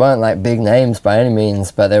dudes that weren't like big names by any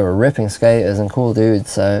means, but they were ripping skaters and cool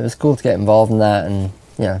dudes. So it was cool to get involved in that, and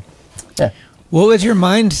yeah. What was your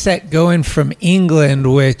mindset going from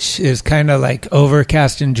England, which is kind of like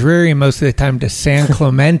overcast and dreary most of the time, to San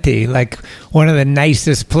Clemente, like one of the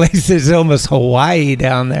nicest places, almost Hawaii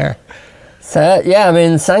down there? So yeah, I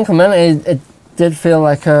mean, San Clemente, it did feel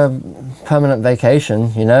like a permanent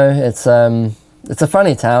vacation, you know. It's a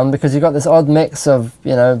funny town because you've got this odd mix of,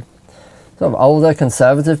 you know, sort of older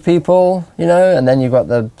conservative people, you know, and then you've got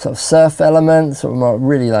the sort of surf element, sort of more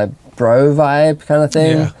really like bro vibe kind of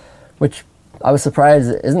thing, which I was surprised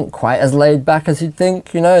it isn't quite as laid back as you'd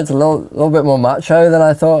think, you know. It's a little bit more macho than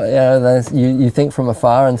I thought, you know, you think from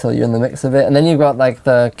afar until you're in the mix of it. And then you've got like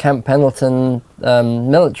the Camp Pendleton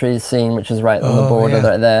military scene, which is right on the border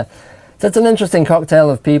right there. So it's an interesting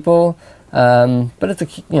cocktail of people, but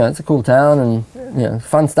it's a cool town, and, you know,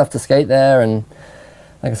 fun stuff to skate there. And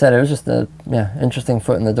like I said, it was just a interesting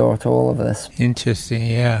foot in the door to all of this. Interesting,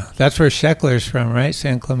 yeah. That's where Sheckler's from, right?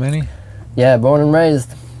 San Clemente? Yeah, born and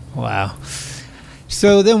raised. Wow.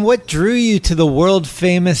 So then what drew you to the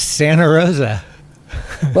world-famous Santa Rosa?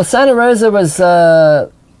 Well, Santa Rosa was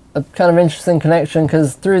a kind of interesting connection,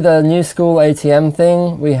 because through the New School ATM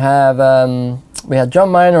thing, we had John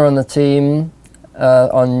Miner on the team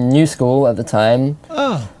on New School at the time.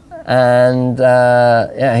 Oh. And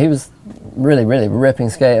he was really, really ripping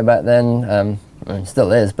skater back then. I mean,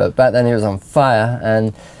 still is, but back then he was on fire.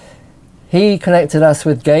 And he connected us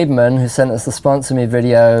with Gabeman, who sent us the Sponsor Me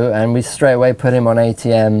video, and we straight away put him on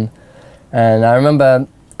ATM. And I remember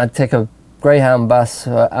I'd take a Greyhound bus.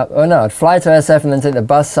 I'd fly to SF and then take the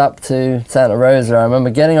bus up to Santa Rosa. I remember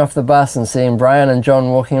getting off the bus and seeing Brian and John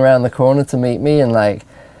walking around the corner to meet me, and like,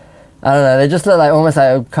 I don't know, they just looked like almost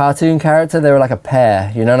like a cartoon character. They were like a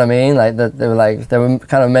pair, you know what I mean? Like they were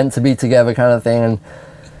kind of meant to be together, kind of thing. And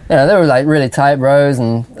you know, they were like really tight bros,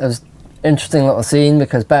 and it was interesting little scene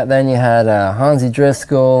because back then you had Hansi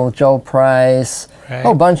Driscoll, Joel Price, a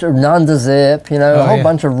whole bunch of Nanda Zip, you know, a whole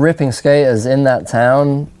bunch of ripping skaters in that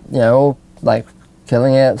town, you know, all like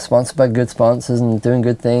killing it, sponsored by good sponsors and doing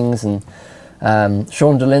good things. And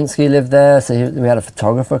Sean Dolinsky lived there, so we had a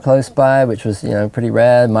photographer close by, which was, you know, pretty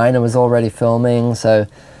rare. Miner was already filming, so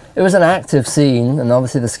it was an active scene. And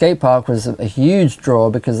obviously the skate park was a huge draw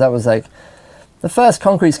because that was like the first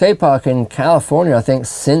concrete skate park in California, I think,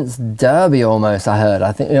 since Derby almost. I heard.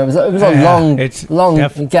 I think it was a long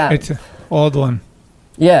gap. It's an old one.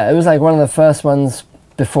 Yeah, it was like one of the first ones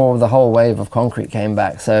before the whole wave of concrete came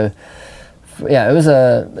back. So yeah, it was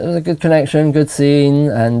a good connection, good scene,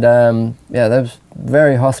 and yeah, there was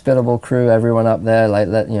very hospitable crew. Everyone up there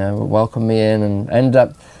welcomed me in, and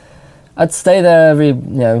I'd stay there every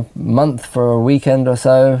month for a weekend or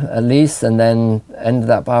so at least, and then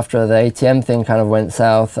ended up after the ATM thing kind of went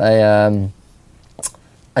south. I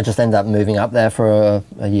just ended up moving up there for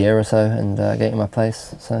a year or so and getting my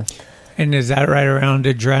place. So. And is that right around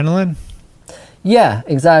Adrenaline? Yeah,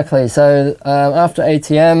 exactly. So after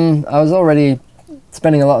ATM, I was already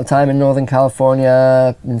spending a lot of time in Northern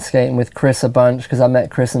California and skating with Chris a bunch because I met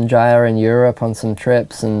Chris and Jaya in Europe on some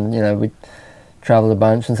trips, and we traveled a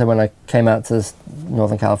bunch. And so when I came out to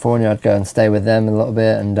Northern California, I'd go and stay with them a little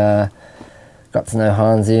bit, and got to know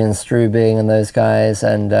Hansi and Strubing and those guys.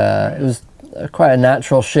 And it was quite a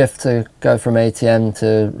natural shift to go from ATM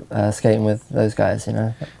to skating with those guys,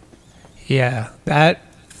 Yeah, that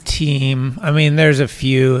team, I mean, there's a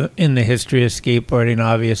few in the history of skateboarding,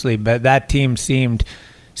 obviously, but that team seemed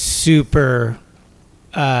super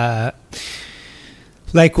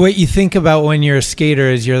like what you think about when you're a skater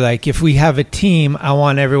is you're like, if we have a team, I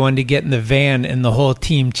want everyone to get in the van and the whole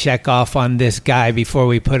team check off on this guy before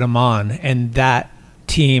we put him on. And that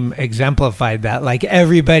team exemplified that. Like,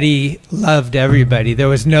 everybody loved everybody. There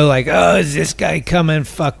was no like, oh, is this guy coming?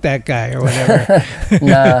 Fuck that guy or whatever.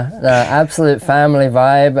 no, absolute family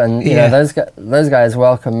vibe. And you know, those guys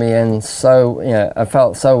welcomed me in so, I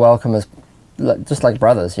felt so welcome as just like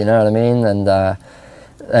brothers, you know what I mean?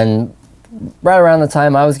 And right around the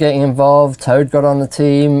time I was getting involved, Toad got on the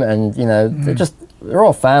team, and they're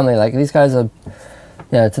all family. Like, these guys are,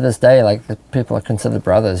 to this day, like, the people are considered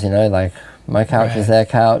brothers. Like, my couch is their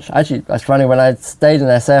couch. Actually, that's funny. When I stayed in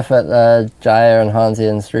SF at Jaya and Hansi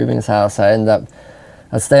and Strubing's house, I'd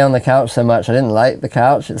stay on the couch so much I didn't like the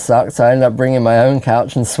couch. It sucked, so I ended up bringing my own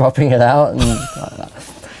couch and swapping it out. And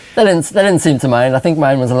they didn't seem to mind. I think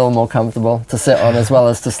mine was a little more comfortable to sit on as well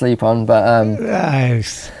as to sleep on. But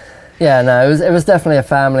nice. Yeah, no, it was definitely a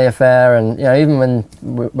family affair, and even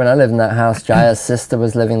when I lived in that house, Jaya's sister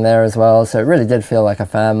was living there as well, so it really did feel like a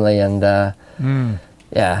family. And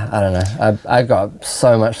yeah, I don't know, I got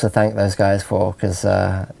so much to thank those guys for, because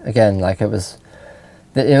again, like, it was,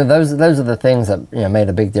 those are the things that made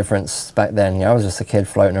a big difference back then. I was just a kid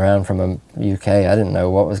floating around from the UK. I didn't know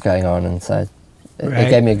what was going on, and so it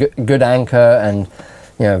gave me a good anchor, and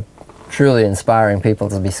truly inspiring people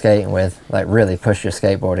to be skating with, like, really push your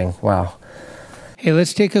skateboarding. Wow. Hey,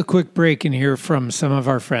 let's take a quick break and hear from some of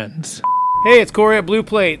our friends. Hey, it's Corey at Blue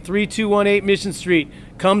Plate, 3218 Mission Street.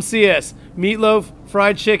 Come see us. Meatloaf,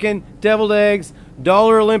 fried chicken, deviled eggs,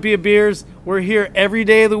 Dollar Olympia beers. We're here every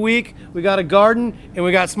day of the week. We got a garden, and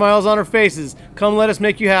we got smiles on our faces. Come let us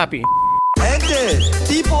make you happy. Gente,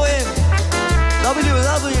 tipo en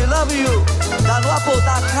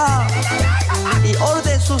www.danguapo.com y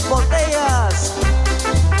orden sus botellas.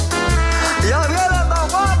 ¡Ya viene Don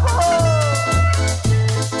Guapo!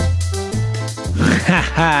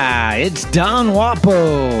 Haha, it's Don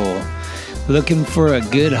Wapo. Looking for a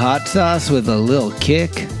good hot sauce with a little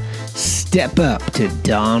kick? Step up to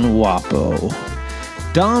Don Wapo.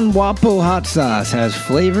 Don Wapo hot sauce has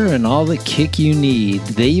flavor and all the kick you need.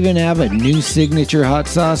 They even have a new signature hot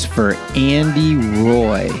sauce for Andy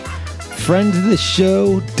Roy. Friends of the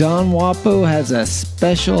show, Don Wapo has a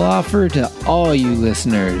special offer to all you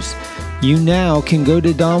listeners. You now can go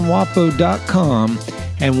to donwapo.com,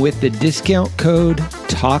 and with the discount code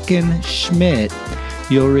TalkinSchmidt,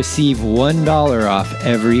 you'll receive $1 off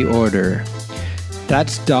every order.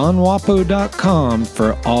 That's donwapo.com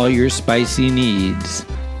for all your spicy needs.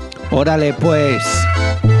 Órale pues.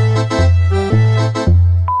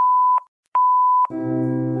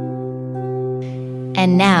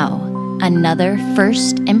 And now, another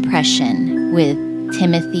first impression with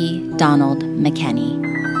Timothy Donald McKenney.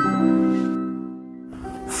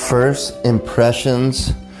 First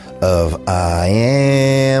impressions of I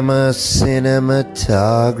am a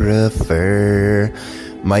cinematographer.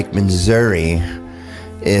 Mike Manzuri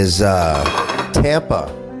is Tampa.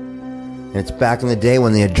 And it's back in the day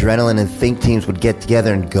when the Adrenaline and Think teams would get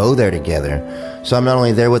together and go there together. So I'm not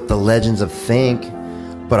only there with the legends of Think,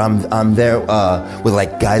 but I'm there with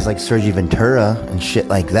like guys like Sergi Ventura and shit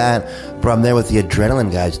like that. But I'm there with the Adrenaline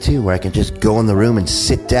guys too, where I can just go in the room and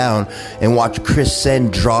sit down and watch Chris Sen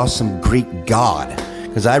draw some Greek god.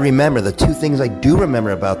 Because I remember the two things I do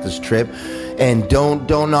remember about this trip, and don't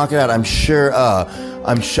knock it out. I'm sure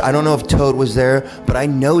I don't know if Toad was there, but I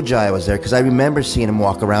know Jaya was there because I remember seeing him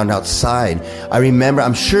walk around outside.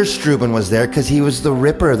 I'm sure Struben was there because he was the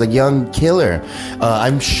Ripper, the young killer.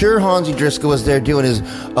 I'm sure Hansi Driscoll was there doing his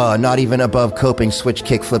not even above coping switch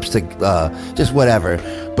kick flips to just whatever.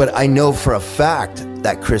 But I know for a fact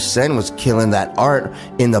that Chris Sen was killing that art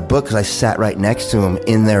in the book because I sat right next to him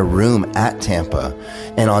in their room at Tampa.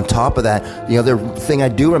 And on top of that, the other thing I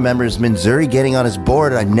do remember is Manzuri getting on his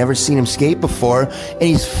board. I'd never seen him skate before, and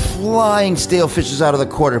he's flying stale fishes out of the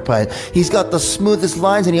quarter pipe. He's got the smoothest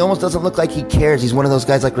lines, and he almost doesn't look like he cares. He's one of those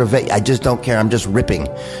guys like Reve. I just don't care. I'm just ripping.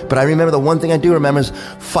 But I remember the one thing I do remember is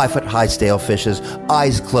 5 foot high stale fishes,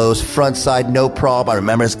 eyes closed, front side, no problem. I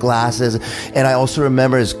remember his glasses, and I also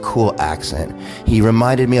remember his cool accent. He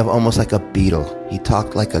reminded me of almost like a Beatle. He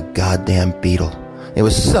talked like a goddamn Beatle. It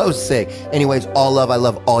was so sick. Anyways, all love. I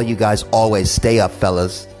love all you guys. Always stay up,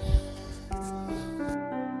 fellas.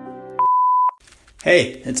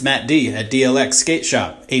 Hey, it's Matt D at DLX Skate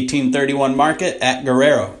Shop, 1831 Market at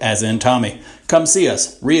Guerrero, as in Tommy. Come see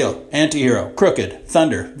us. Real, Antihero, Crooked,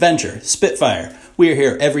 Thunder, Venture, Spitfire. We are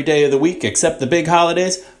here every day of the week except the big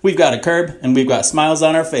holidays. We've got a curb and we've got smiles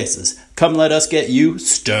on our faces. Come let us get you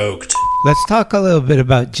stoked. Let's talk a little bit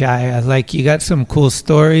about Jaya. Like, you got some cool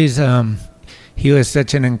stories. He was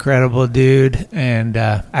such an incredible dude. And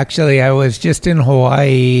actually, I was just in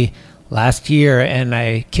Hawaii last year, and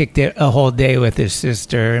I kicked it a whole day with his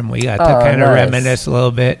sister, and we got to kind of reminisce a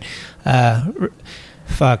little bit.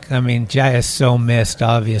 Jaya's so missed,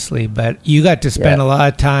 obviously, but you got to spend a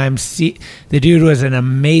lot of time. The dude was an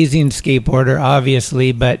amazing skateboarder,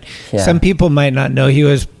 obviously, but some people might not know he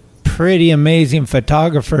was pretty amazing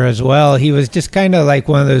photographer as well. He was just kind of like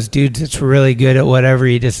one of those dudes that's really good at whatever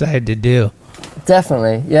he decided to do.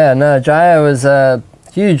 Definitely. Yeah, no, Jaya was a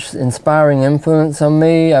huge inspiring influence on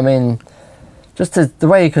me. I mean, just the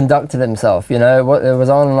way he conducted himself, you know, it was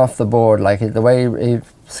on and off the board. Like, the way he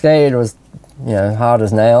skated was, you know, hard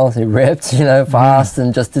as nails. He ripped, you know, fast,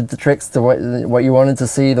 and just did the tricks to what you wanted to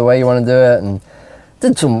see, the way you want to do it, and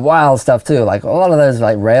did some wild stuff too. Like, a lot of those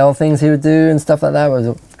like rail things he would do and stuff like that was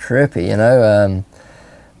trippy, you know.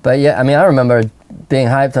 But yeah, I mean, I remember being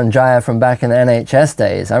hyped on Jaya from back in the NHS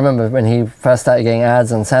days. I remember when he first started getting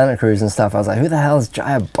ads on Santa Cruz and stuff. I was like, who the hell is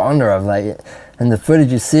Jaya Bondurov? Like, and the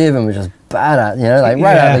footage you see of him was just badass, you know, like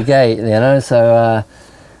right out of the gate, you know. So I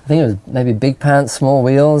think it was maybe Big Pants, Small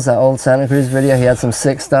Wheels, that old Santa Cruz video. He had some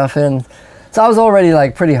sick stuff in. So I was already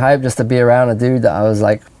like pretty hyped just to be around a dude that I was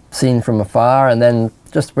like seen from afar. And then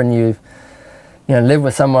just when you know, live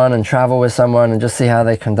with someone and travel with someone and just see how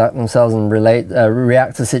they conduct themselves and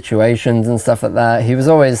react to situations and stuff like that. He was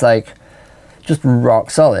always like just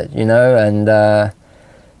rock solid, you know. And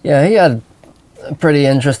yeah, he had a pretty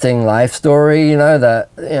interesting life story, you know, that,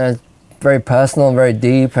 you know, very personal and very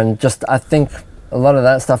deep, and just I think a lot of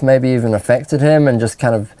that stuff maybe even affected him, and just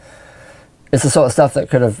kind of, it's the sort of stuff that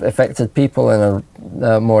could have affected people in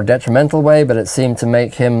a more detrimental way, but it seemed to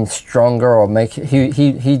make him stronger, or make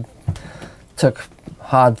he took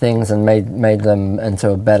hard things and made them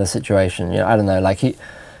into a better situation. You know, I don't know, like he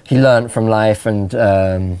learned from life, and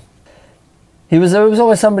he was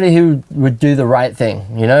always somebody who would do the right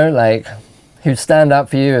thing, you know, like he would stand up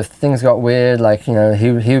for you if things got weird. Like, you know,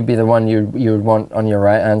 he would be the one you would want on your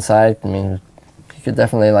right hand side. I mean, he could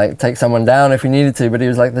definitely like take someone down if he needed to, but he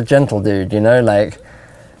was like the gentle dude, you know, like,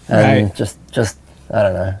 and right. just I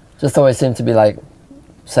don't know, just always seemed to be like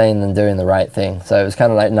saying and doing the right thing. So it was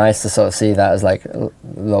kind of like nice to sort of see that as like a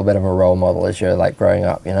little bit of a role model as you're like growing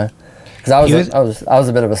up, you know. Because I was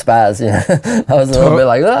a bit of a spaz, you know. I was a little bit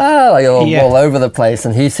like all over the place,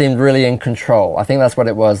 and he seemed really in control. I think that's what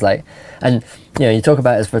it was like. And you know, you talk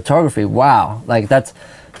about his photography. Wow, like that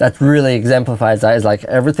really exemplifies that. Is like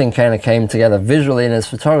everything kind of came together visually in his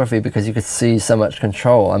photography because you could see so much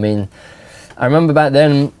control. I mean, I remember back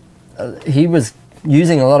then he was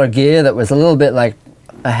using a lot of gear that was a little bit like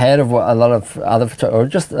ahead of what a lot of other photographers, or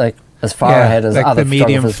just like as far ahead as like other the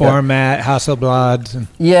medium photographers format, Hasselblads.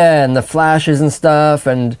 And the flashes and stuff.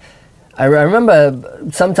 And I remember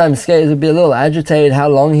sometimes skaters would be a little agitated how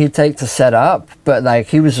long he'd take to set up, but like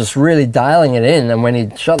he was just really dialing it in, and when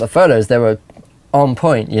he shot the photos, they were on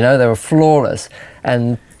point, you know, they were flawless,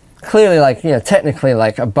 and clearly, like, you know, technically,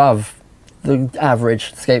 like, above the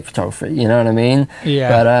average skate photographer, you know what I mean? Yeah.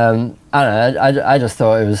 But, I don't know, I just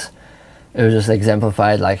thought it was just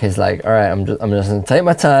exemplified, like, his, like, all right, I'm just gonna take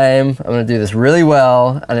my time, I'm gonna do this really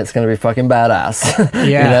well, and it's gonna be fucking badass.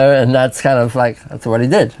 Yeah. You know, and that's kind of, like, that's what he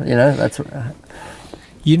did, you know, that's...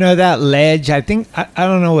 You know that ledge? I think, I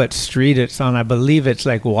don't know what street it's on. I believe it's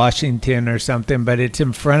like Washington or something, but it's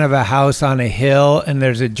in front of a house on a hill, and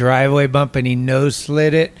there's a driveway bump, and he nose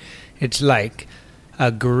slid it. It's like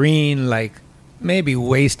a green, like maybe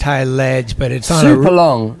waist-high ledge, but it's on super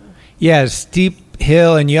long. Yeah, steep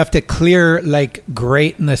hill, and you have to clear, like,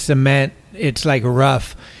 grate in the cement. It's like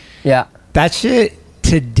rough. Yeah. That shit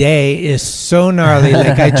today is so gnarly.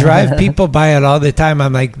 Like, I drive people by it all the time.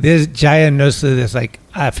 I'm like, this giant nose slid is like,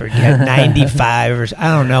 I forget, 95 or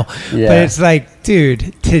I don't know. Yeah. But it's like,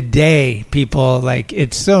 dude, today people, like,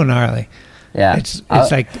 it's so gnarly. Yeah. It's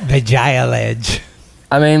like the Jaya ledge.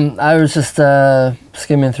 I mean, I was just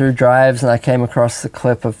skimming through drives, and I came across the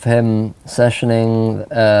clip of him sessioning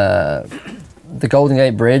the Golden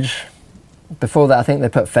Gate Bridge. Before that, I think they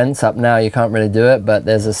put fence up. Now you can't really do it, but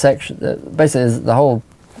there's a section, basically there's the whole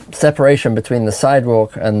separation between the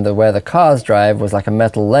sidewalk and where the cars drive was like a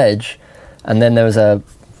metal ledge, and then there was a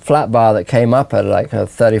flat bar that came up at like a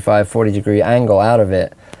 35-40 degree angle out of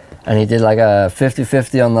it, and he did like a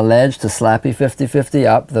 50-50 on the ledge to slappy 50-50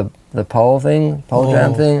 up the pole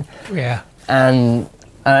jam thing. Yeah. And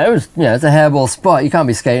it was, you know, it's a hairball spot. You can't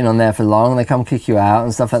be skating on there for long. They come kick you out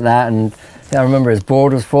and stuff like that. And yeah, I remember his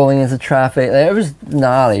board was falling into traffic. It was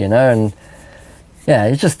gnarly, you know. And yeah,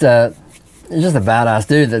 he's just a badass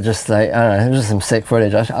dude that just, like, I don't know, it was just some sick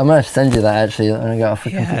footage. I'm gonna send you that actually. I'm gonna go off.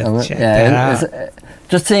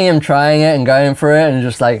 Just seeing him trying it and going for it, and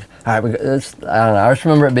just like, all right, I don't know. I just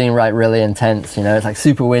remember it being like really intense. You know, it's like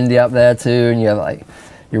super windy up there too, and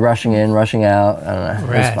you're rushing in, rushing out. I don't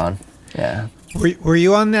know. It was fun. Yeah. Were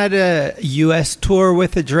you on that U.S. tour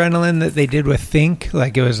with Adrenaline that they did with Think?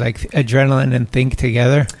 Like, it was like Adrenaline and Think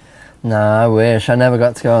together? No, I wish. I never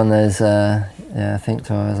got to go on those Think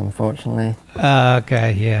tours, unfortunately.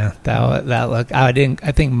 Okay, yeah. That look. I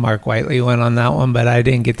think Mark Whiteley went on that one, but I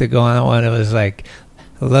didn't get to go on that one. It was like,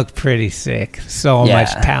 it looked pretty sick. So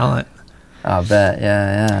much talent. I bet,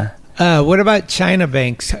 yeah. What about China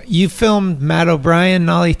Banks? You filmed Matt O'Brien,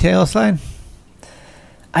 Nollie Tailslide?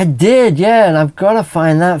 I did, yeah, and I've got to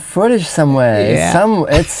find that footage somewhere. Yeah.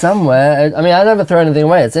 It's somewhere. I mean, I never throw anything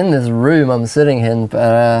away. It's in this room I'm sitting in,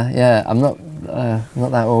 but yeah, I'm not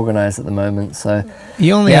that organized at the moment. So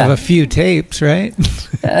you only have a few tapes, right?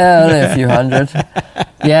 Yeah, only a few hundred.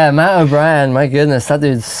 Yeah, Matt O'Brien, my goodness, that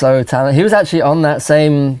dude's so talented. He was actually on that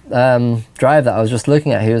same drive that I was just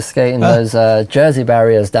looking at. He was skating those Jersey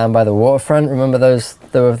barriers down by the waterfront. Remember those?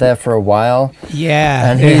 They were there for a while.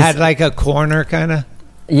 Yeah, and it had like a corner kind of.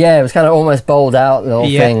 Yeah, it was kind of almost bowled out, the whole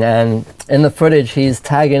thing. And in the footage, he's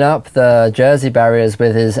tagging up the Jersey barriers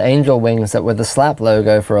with his angel wings that were the Slap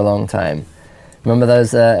logo for a long time. Remember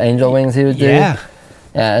those angel wings he would do? Yeah.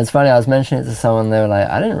 Yeah, it's funny. I was mentioning it to someone. They were like,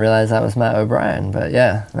 I didn't realize that was Matt O'Brien. But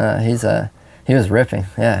yeah, he was ripping.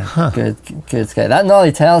 Yeah, good skate. That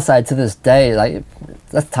Nollie Tailslide to this day, like,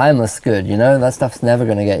 that's timeless good, you know? That stuff's never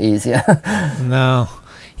going to get easier. No.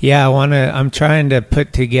 Yeah, I'm trying to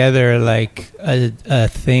put together like a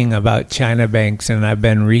thing about China Banks, and I've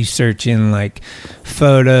been researching like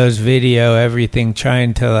photos, video, everything,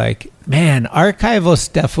 trying to like, man, archival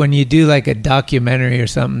stuff when you do like a documentary or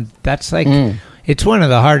something, that's like, it's one of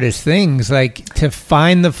the hardest things, like to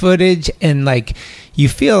find the footage, and like you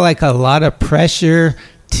feel like a lot of pressure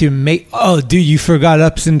to make, dude, you forgot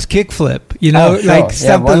Upson's kickflip, you know, like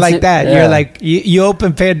something like that. You're like, you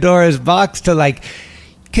open Pandora's box to like,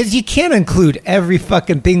 because you can't include every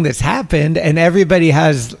fucking thing that's happened, and everybody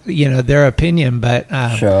has, you know, their opinion. But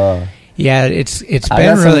sure, yeah, it's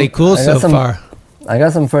been really cool so far. I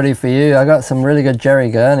got some footage for you. I got some really good Jerry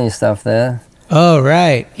Gurney stuff there. Oh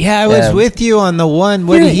right, yeah, I was with you on the one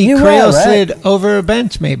where he cradle slid over a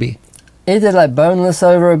bench, maybe. He did like boneless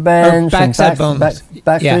over a bench, backside boneless,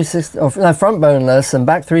 back 360, or no, front boneless and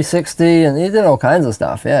back 360, and he did all kinds of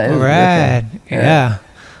stuff. Yeah, it was rad. Yeah.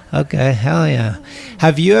 Okay, hell yeah.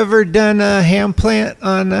 Have you ever done a hand plant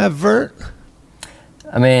on Vert?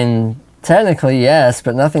 I mean, technically yes,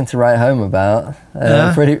 but nothing to write home about.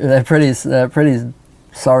 They're pretty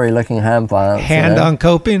sorry looking hand plants. Hand on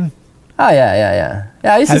coping? Oh yeah.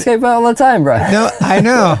 Yeah, I used to skateboard all the time, bro. No, I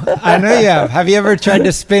know you have. Have you ever tried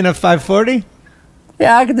to spin a 540?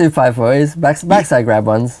 Yeah, I could do 540s, backside grab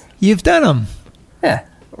ones. You've done them. Yeah.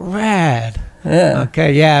 Rad. Yeah.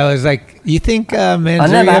 Okay. Yeah. I was like, you think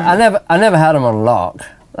Manzuri? I never had them on lock.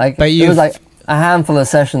 Like, But it was like a handful of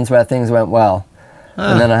sessions where things went well,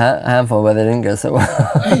 and then a handful where they didn't go so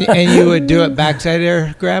well. and you would do it backside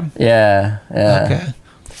air grab? Yeah. Okay.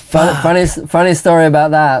 Funny story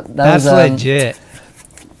about that. That's was, legit.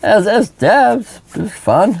 It was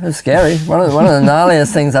fun. It was scary. One of the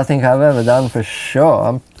gnarliest things I think I've ever done for sure.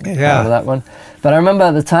 I'm proud of that one. But I remember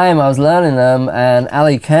at the time I was learning them, and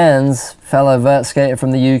Ali Cairns, fellow vert skater from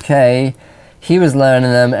the UK, he was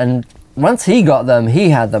learning them, and once he got them, he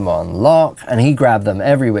had them on lock, and he grabbed them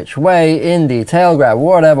every which way, indie, tail grab,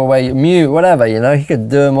 whatever way, mute, whatever, you know, he could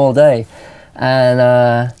do them all day. And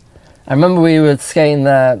I remember we were skating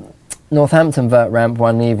the Northampton vert ramp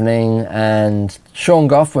one evening, and Sean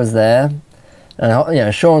Goff was there, and you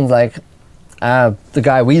know, Sean's like the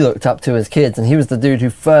guy we looked up to as kids, and he was the dude who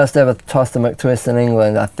first ever tossed a McTwist in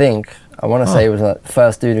England. I want to say he was the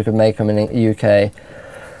first dude who could make them in the UK,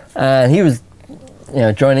 and he was, you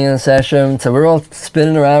know, joining in the session. So we're all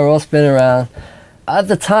spinning around. At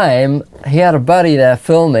the time, he had a buddy there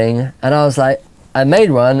filming, and I was like, I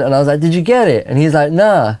made one, and I was like, did you get it? And he's like,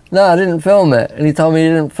 no, I didn't film it. And he told me he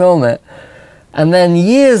didn't film it. And then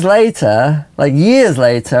years later,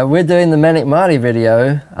 we're doing the Manic Marty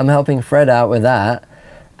video. I'm helping Fred out with that.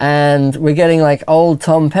 And we're getting like old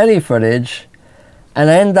Tom Petty footage. And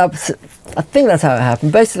I think that's how it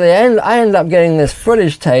happened. Basically, I end up getting this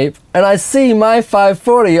footage tape, and I see my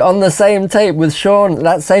 540 on the same tape with Sean,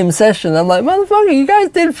 that same session. I'm like, motherfucker, you guys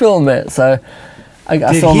did film it. So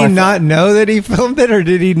did he not know that he filmed it, or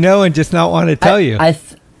did he know and just not want to tell you?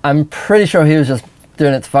 I'm pretty sure he was just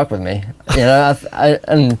doing it to fuck with me. You know,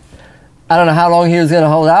 and I don't know how long he was going to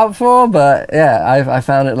hold out for, but yeah, I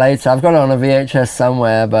found it later. I've got it on a VHS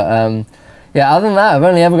somewhere, but yeah, other than that, I've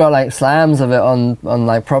only ever got like slams of it on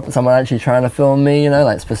like someone actually trying to film me, you know,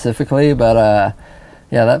 like specifically, but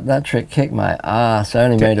yeah, that trick kicked my ass. I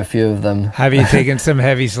only made a few of them. Have you taken some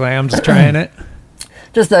heavy slams trying it?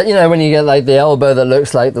 Just that, you know, when you get like the elbow that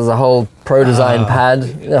looks like there's a whole Pro Design pad,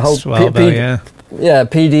 the whole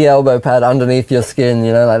PD elbow pad underneath your skin,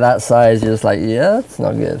 you know, like that size, you're just like, yeah, that's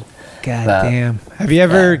not good. God damn. Have you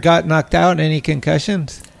ever got knocked out? Any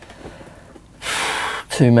concussions?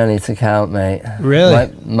 Too many to count, mate.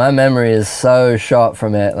 Really? My memory is so shot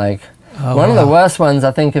from it. Like, one of the worst ones,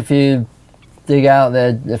 I think, if you dig out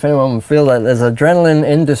there, if anyone would feel that, there's an Adrenaline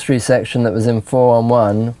Industry section that was in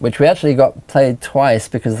 4-on-1, which we actually got played twice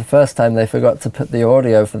because the first time they forgot to put the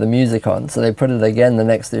audio for the music on, so they put it again the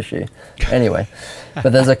next issue. Anyway,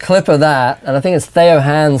 but there's a clip of that, and I think it's Theo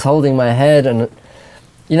Hands holding my head, and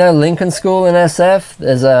you know Lincoln School in SF,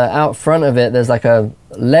 there's out front of it, there's like a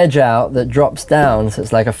ledge out that drops down, so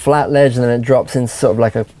it's like a flat ledge and then it drops into sort of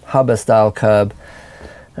like a Hubba style curb.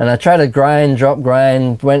 And I tried to drop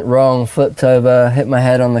grind, went wrong, flipped over, hit my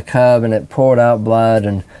head on the curb, and it poured out blood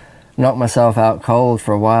and knocked myself out cold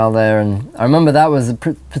for a while there. And I remember that was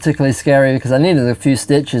particularly scary because I needed a few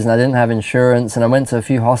stitches and I didn't have insurance, and I went to a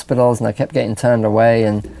few hospitals and I kept getting turned away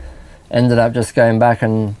and ended up just going back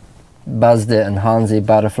and buzzed it, and Hansi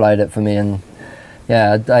butterflied it for me. And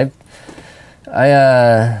yeah,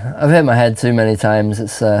 I've hit my head too many times.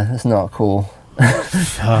 It's not cool.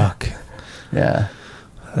 Fuck. Yeah.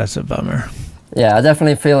 That's a bummer. Yeah, I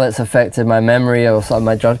definitely feel it's affected my memory or some of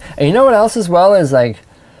my judgment. And you know what else as well is like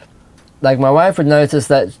my wife would notice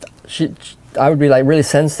that I would be like really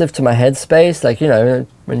sensitive to my headspace. Like, you know,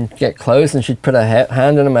 when you get close and she'd put her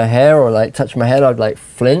hand under my hair or like touch my head, I'd like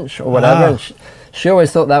flinch or whatever. And she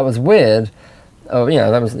always thought that was weird. Oh, you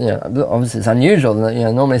know, that was, you know, obviously it's unusual. You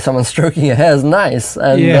know, normally someone stroking your hair is nice.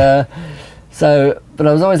 And so, but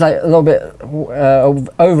I was always like a little bit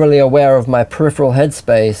overly aware of my peripheral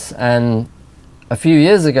headspace. And a few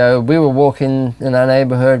years ago, we were walking in our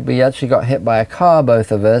neighborhood. We actually got hit by a car,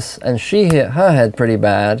 both of us, and she hit her head pretty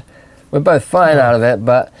bad. We're both fine out of it,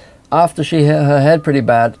 but after she hit her head pretty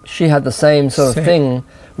bad, she had the same sort of thing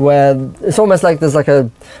where it's almost like there's like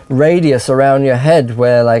a radius around your head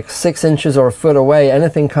where like 6 inches or a foot away,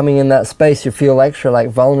 anything coming in that space, you feel extra like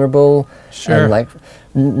vulnerable and like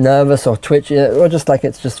nervous or twitchy, or just like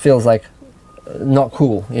it just feels like not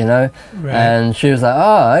cool, you know. And she was like,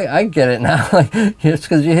 oh, I get it now. Like, it's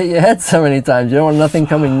because you hit your head so many times, you don't want nothing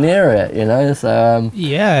coming near it, you know. So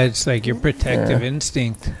yeah, it's like your protective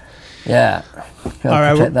instinct. Yeah,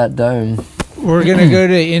 gotta protect that dome. We're gonna go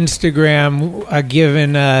to Instagram. I've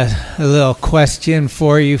given a little question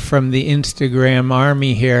for you from the Instagram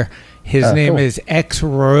army here. His name is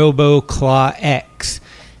XRoboClawX.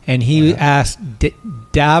 and he asked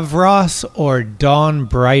Davros or Don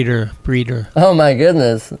Breeder. Oh my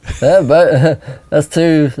goodness. Yeah, but that's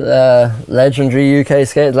two legendary UK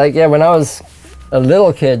skaters. Like, yeah, when I was a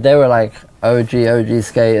little kid, they were like OG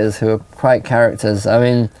skaters who were quite characters. I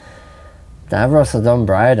mean, Davros or Don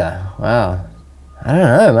Breeder. Wow. I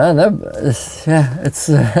don't know, man.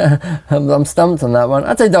 I'm stumped on that one.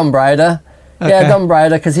 I'd say Don Breeder. Okay. Yeah, Don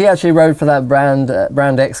Breeder, because he actually rode for that Brand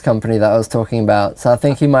X company that I was talking about. So I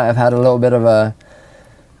think he might have had a little bit of a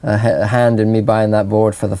hand in me buying that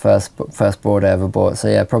board for the first board I ever bought. So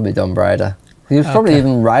yeah, probably Don Breeder. He was probably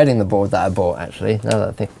even riding the board that I bought, actually, now that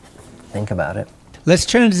I think about it. Let's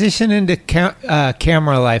transition into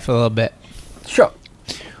camera life a little bit. Sure.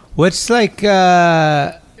 What's like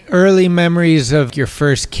early memories of your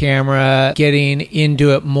first camera, getting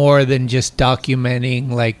into it more than just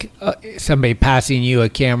documenting, like somebody passing you a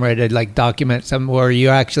camera to like document something, where you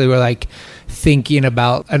actually were like thinking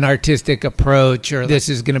about an artistic approach, or this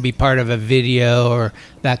is going to be part of a video, or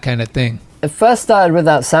that kind of thing? It first started with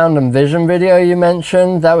that Sound and Vision video you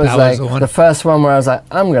mentioned. That was the first one where I was like,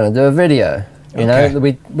 I'm going to do a video. You know,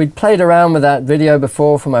 we'd played around with that video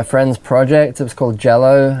before for my friend's project. It was called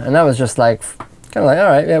Jello, and that was just like, kind of like, all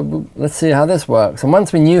right, yeah, let's see how this works. And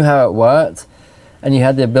once we knew how it worked, and you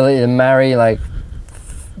had the ability to marry like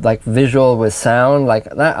visual with sound, like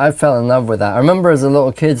that, I fell in love with that. I remember as a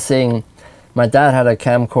little kid seeing, my dad had a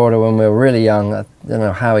camcorder when we were really young. I don't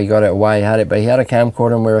know how he got it or why he had it, but he had a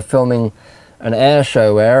camcorder, and we were filming an air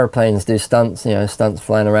show where airplanes do stunts, you know, stunts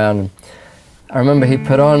flying around. And I remember he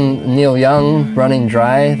put on Neil Young, Running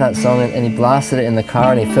Dry, that song, and he blasted it in the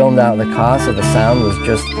car, and he filmed out of the car, so the sound was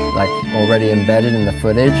just like already embedded in the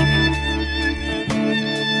footage.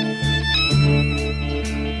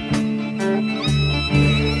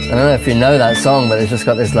 I don't know if you know that song, but it's just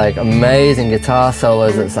got this like amazing guitar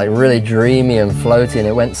solos that's like really dreamy and floaty, and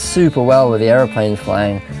it went super well with the airplanes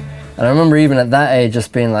flying. And I remember even at that age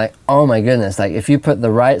just being like, oh my goodness, like if you put the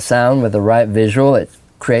right sound with the right visual, it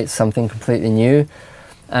creates something completely new.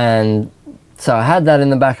 And so I had that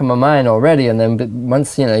in the back of my mind already, and then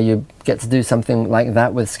once, you know, you get to do something like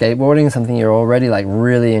that with skateboarding, something you're already like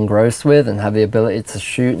really engrossed with and have the ability to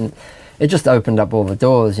shoot, and it just opened up all the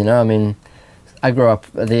doors, you know. I mean, I grew up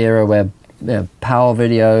at the era where, you know, Powell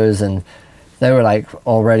videos, and they were like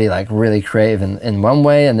already like really creative in one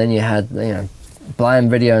way, and then you had, you know, Blind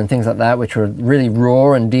Video and things like that, which were really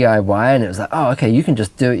raw and DIY, and it was like, oh, okay, you can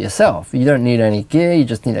just do it yourself. You don't need any gear, you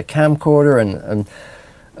just need a camcorder and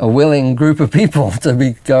a willing group of people to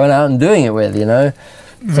be going out and doing it with, you know.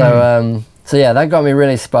 So yeah, that got me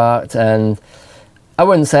really sparked, and I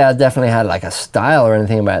wouldn't say I definitely had like a style or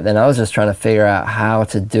anything about it then. I was just trying to figure out how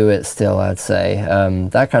to do it still, I'd say.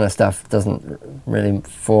 That kind of stuff doesn't really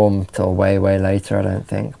form till way later, I don't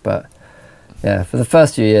think, but yeah, for the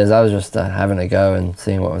first few years, I was just having a go and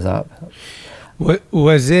seeing what was up.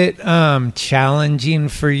 Was it challenging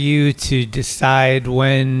for you to decide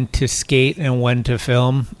when to skate and when to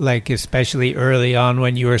film? Like, especially early on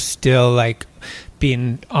when you were still like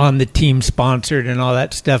being on the team sponsored and all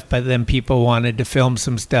that stuff, but then people wanted to film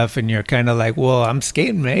some stuff and you're kind of like, well, I'm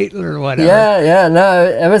skating, mate, or whatever. Yeah, no,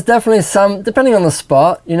 it was definitely some, depending on the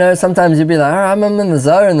spot, you know, sometimes you'd be like, all right, I'm in the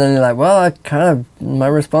zone, and then you're like, well, my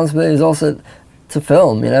responsibility is also to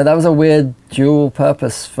film, you know. That was a weird dual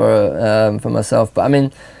purpose for myself, but I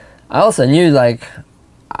mean, I also knew like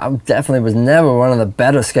I definitely was never one of the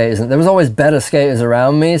better skaters, and there was always better skaters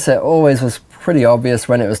around me, so it always was pretty obvious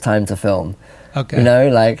when it was time to film. Okay. You know,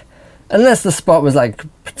 like, unless the spot was like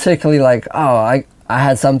particularly like, oh, I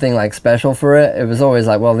had something like special for it, it was always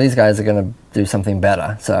like, well, these guys are going to do something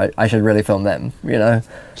better, so I should really film them, you know.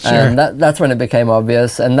 Sure. And that's when it became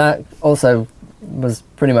obvious, and that also was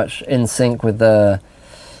pretty much in sync with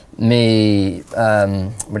me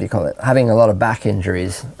having a lot of back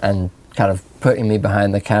injuries and kind of putting me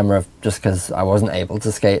behind the camera just because I wasn't able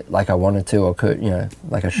to skate like I wanted to or could, you know,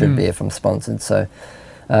 like I should be if I'm sponsored. So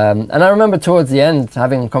and I remember towards the end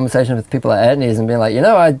having conversations with people at Etnies and being like, you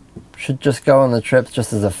know, I should just go on the trips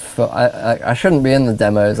just as I shouldn't be in the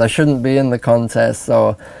demos, I shouldn't be in the contests,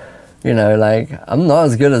 or, you know, like, I'm not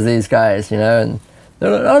as good as these guys, you know. And they're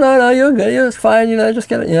like, oh, no, you're good, it's fine, you know, just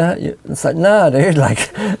get it, you know. It's like, nah, dude,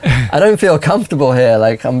 like, I don't feel comfortable here,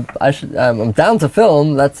 like, I'm down to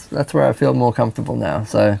film, that's where I feel more comfortable now.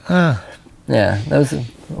 So yeah, that was a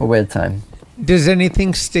weird time. Does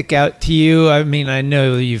anything stick out to you? I mean, I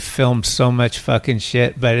know you've filmed so much fucking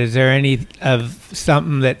shit, but is there any of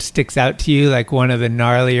something that sticks out to you, like one of the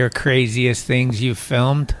gnarlier, craziest things you've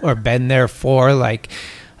filmed or been there for? Like,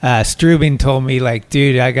 Strubing told me, like,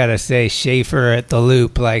 dude, I gotta say, Schaefer at the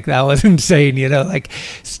Loop, like, that was insane, you know, like,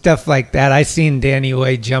 stuff like that. I seen Danny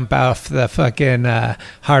Way jump off the fucking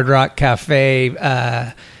Hard Rock Cafe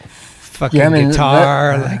fucking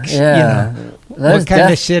guitar, you know. What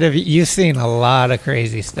kind of shit have you've seen? A lot of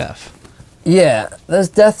crazy stuff. Yeah, there's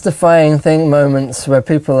death-defying moments where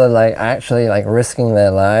people are like actually like risking their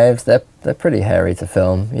lives. They're pretty hairy to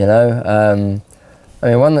film, you know. I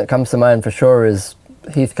mean, one that comes to mind for sure is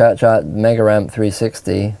Heath Kirchart Mega Ramp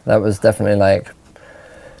 360. That was definitely like,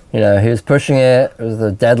 you know, he was pushing it. It was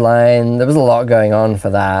the deadline. There was a lot going on for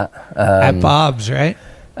that. At Bob's, right?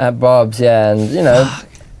 At Bob's, yeah, and you know,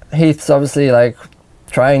 Heath's obviously like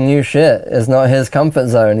trying new shit. It's not his comfort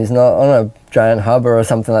zone. He's not on a giant hubber or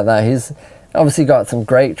something like that. He's obviously got some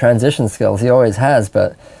great transition skills. He always has,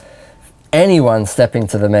 but anyone stepping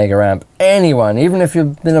to the mega ramp, anyone, even if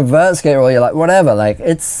you've been a vert skater or you're like, whatever, like,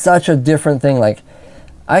 it's such a different thing. Like,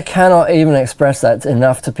 I cannot even express that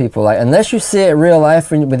enough to people. Like, unless you see it in real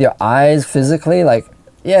life with your eyes physically, like,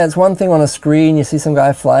 yeah, it's one thing on a screen, you see some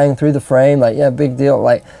guy flying through the frame, like, yeah, big deal.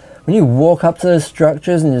 Like, when you walk up to those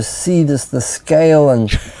structures and you see the scale and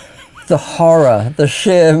the horror, the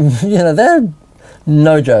sheer, you know, they're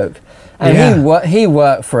no joke. And he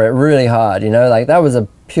worked for it really hard, you know, like that was a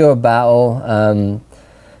pure battle.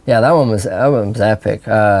 Yeah, that one was epic.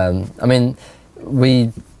 I mean,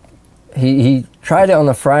 he tried it on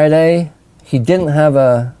the Friday. He didn't have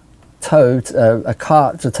a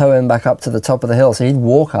cart to tow him back up to the top of the hill, so he'd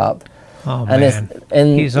walk up. Oh, man.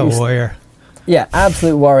 He's a warrior. Yeah,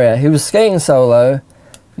 absolute warrior. He was skating solo.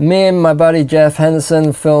 Me and my buddy Jeff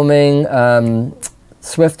Henderson filming.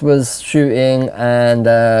 Swift was shooting, and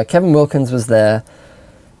Kevin Wilkins was there.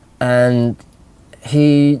 And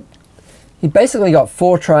he basically got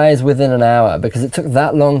 4 tries within an hour because it took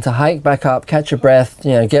that long to hike back up, catch your breath,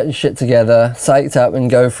 you know, get your shit together, psyched up, and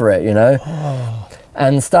go for it, you know. Oh.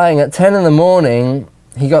 And starting at 10 in the morning,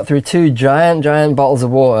 he got through 2 giant bottles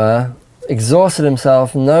of water, exhausted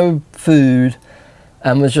himself, no food,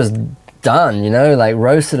 and was just done, you know, like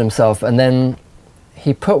roasted himself. And then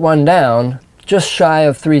he put one down just shy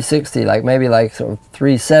of 360, like maybe like sort of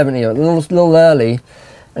 370 or a little early,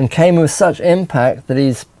 and came with such impact that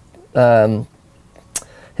his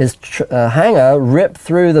hanger ripped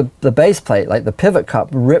through the base plate, like the pivot cup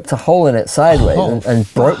ripped a hole in it sideways and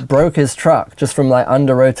broke his truck just from like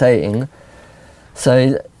under rotating.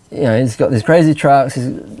 So, you know, he's got these crazy trucks.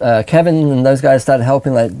 Kevin and those guys started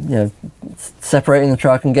helping, like, you know, separating the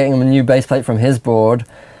truck and getting him a new base plate from his board.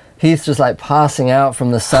 He's just like passing out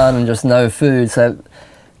from the sun and just no food. So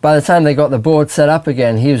by the time they got the board set up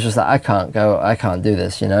again, he was just like, I can't do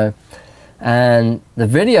this, you know. And the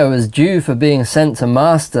video was due for being sent to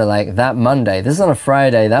master like that Monday. This is on a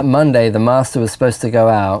Friday. That Monday, the master was supposed to go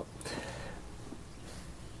out.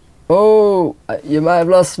 Oh, you might have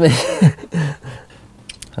lost me.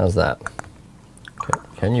 How's that?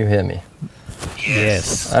 Can you hear me?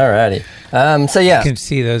 Yes. Alrighty. So yeah. You can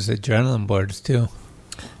see those adrenaline boards too.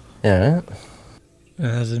 Yeah.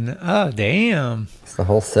 Oh, damn. It's the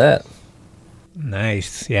whole set.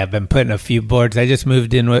 Nice. Yeah, I've been putting a few boards. I just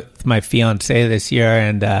moved in with my fiance this year,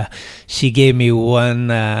 and she gave me one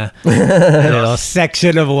little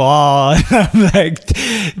section of wall. I'm like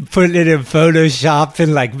putting it in Photoshop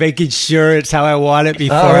and like making sure it's how I want it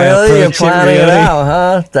before I approach You're planning it out,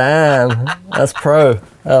 huh? Damn, that's pro.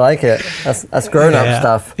 I like it. That's grown up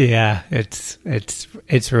stuff. Yeah,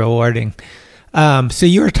 it's rewarding. So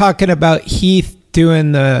you were talking about Heath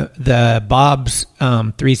doing the Bob's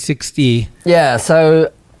 360. Yeah,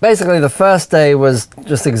 so basically the first day was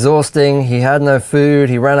just exhausting. He had no food.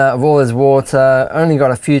 He ran out of all his water. Only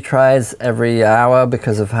got a few tries every hour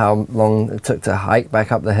because of how long it took to hike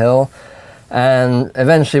back up the hill. And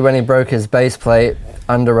eventually when he broke his base plate,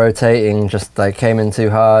 under rotating, just like came in too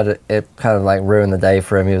hard, it kind of like ruined the day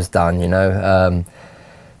for him. He was done, you know.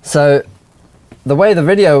 So the way the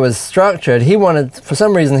video was structured, for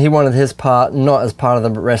some reason he wanted his part not as part of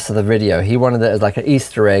the rest of the video. He wanted it as like an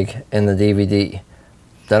Easter egg in the DVD.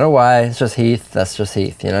 Don't know why, it's just Heath, that's just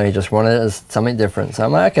Heath, you know, he just wanted it as something different. So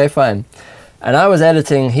I'm like, okay, fine. And I was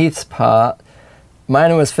editing Heath's part.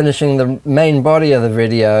 Mine was finishing the main body of the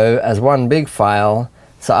video as one big file.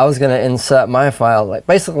 So I was going to insert my file. Like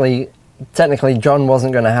basically, technically, John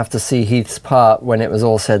wasn't going to have to see Heath's part when it was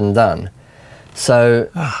all said and done. So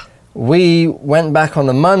we went back on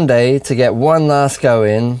the Monday to get one last go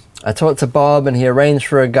in. I talked to Bob and he arranged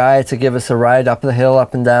for a guy to give us a ride up the hill,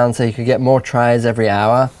 up and down, so he could get more tries every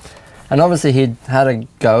hour. And obviously he'd had a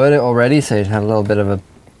go at it already, so he'd had a little bit of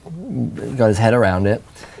got his head around it.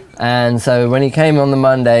 And so when he came on the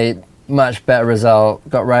Monday, much better result,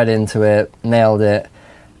 got right into it, nailed it.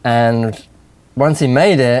 And once he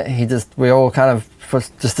made it, we all kind of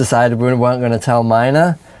just decided we weren't going to tell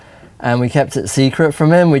Miner, and we kept it secret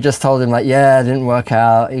from him. We just told him like, yeah, it didn't work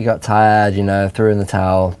out. He got tired, threw in the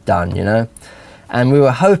towel, done, And we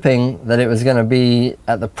were hoping that it was going to be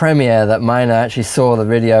at the premiere that Miner actually saw the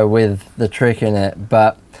video with the trick in it,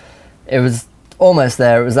 but it was almost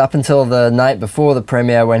there. It was up until the night before the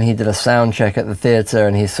premiere when he did a sound check at the theater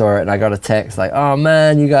and he saw it, and I got a text like, oh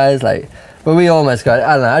man, you guys, but we almost got it.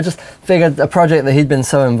 I don't know, I just figured a project that he'd been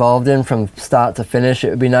so involved in from start to finish, it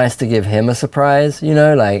would be nice to give him a surprise,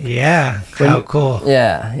 Yeah, how cool.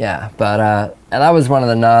 Yeah, but and that was one of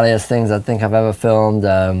the gnarliest things I think I've ever filmed.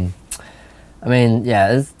 I mean,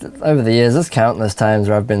 yeah, over the years, there's countless times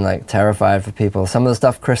where I've been terrified for people. Some of the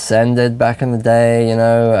stuff Chris Sen did back in the day,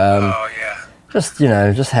 just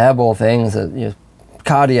hairball things that,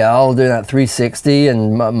 Cardiel doing that 360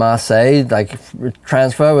 and Marseille,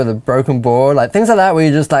 transfer with a broken board, things like that where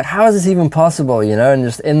you're just how is this even possible, and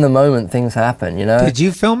just in the moment things happen, Did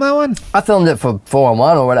you film that one? I filmed it for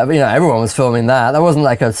 4-on-1 or whatever, everyone was filming that. That wasn't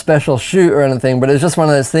a special shoot or anything, but it's just one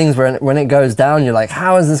of those things where when it goes down, you're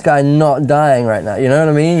how is this guy not dying right now? You know what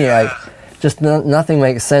I mean? You're just nothing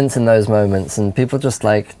makes sense in those moments, and people just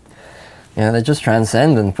they just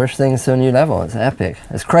transcend and push things to a new level. It's epic.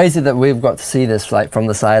 It's crazy that we've got to see this from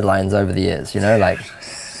the sidelines over the years,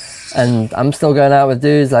 and I'm still going out with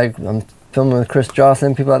dudes, I'm filming with Chris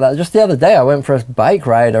Jocelyn, people like that. Just the other day I went for a bike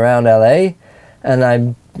ride around LA, and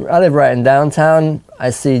I live right in downtown. I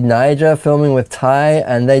see Niger filming with Ty,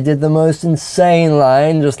 and they did the most insane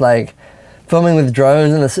line, just filming with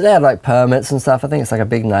drones, and they had permits and stuff. I think it's a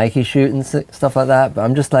big Nike shoot and stuff like that, but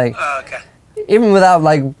I'm just even without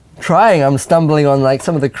trying, I'm stumbling on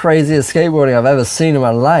some of the craziest skateboarding I've ever seen in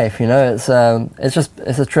my life. It's a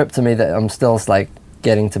trip to me that I'm still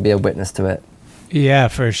getting to be a witness to it. Yeah,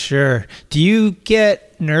 for sure. Do you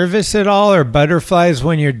get nervous at all or butterflies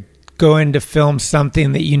when you're going to film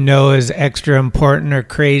something that is extra important or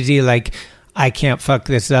crazy, I can't fuck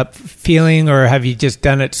this up feeling, or have you just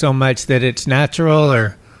done it so much that it's natural?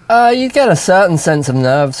 Or you get a certain sense of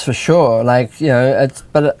nerves for sure,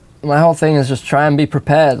 but my whole thing is just try and be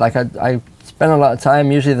prepared. I spend a lot of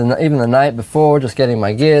time, usually even the night before, just getting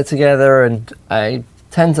my gear together, and I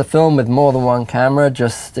tend to film with more than one camera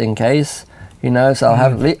just in case, so I'll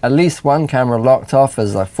have at least one camera locked off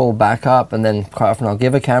as full backup, and then quite often I'll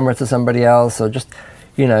give a camera to somebody else, or just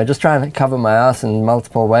try and cover my ass in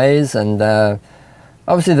multiple ways. And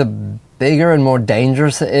obviously the bigger and more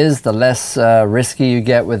dangerous it is, the less risky you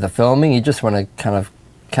get with the filming. You just want to kind of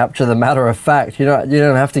capture the matter of fact. You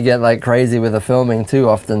don't have to get crazy with the filming too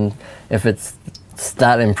often if it's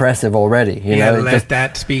that impressive already. Let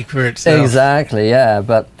that speak for itself. Exactly, yeah.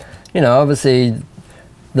 But obviously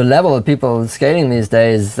the level of people skating these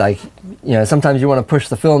days, sometimes you want to push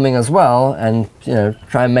the filming as well, and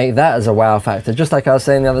try and make that as a wow factor. Just like I was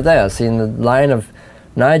saying the other day, I was seeing the line of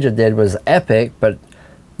Niger did was epic, but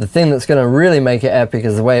the thing that's going to really make it epic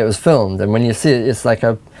is the way it was filmed. And when you see it, it's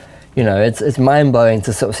it's mind-blowing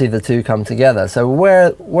to sort of see the two come together. So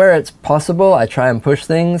where it's possible, I try and push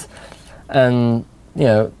things, and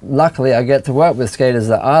luckily I get to work with skaters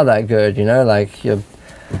that are that good.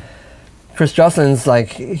 Chris Jocelyn's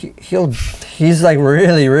he's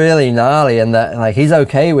really, really gnarly, and that he's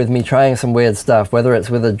okay with me trying some weird stuff, whether it's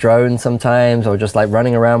with a drone sometimes or just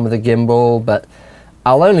running around with a gimbal. But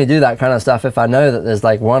I'll only do that kind of stuff if I know that there's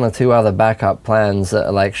one or two other backup plans that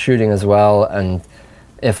are shooting as well, and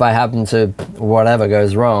if I happen to, whatever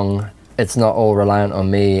goes wrong, it's not all reliant on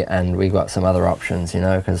me, and we've got some other options,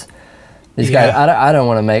 because these guys, I don't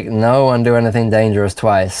want to make no one do anything dangerous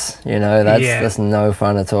twice, that's no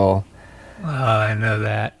fun at all. Oh, I know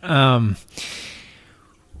that.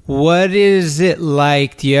 What is it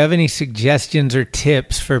like? Do you have any suggestions or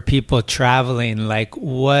tips for people traveling?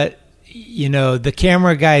 The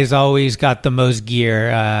camera guy's always got the most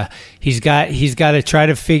gear. He's got to try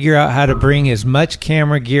to figure out how to bring as much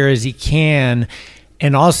camera gear as he can,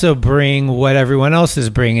 and also bring what everyone else is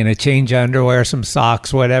bringing, a change of underwear, some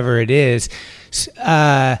socks, whatever it is.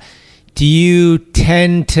 Do you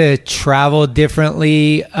tend to travel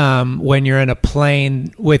differently when you're in a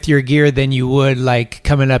plane with your gear than you would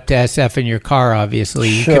coming up to SF in your car? Obviously,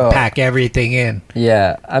 you can pack everything in.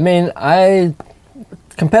 Yeah, I mean,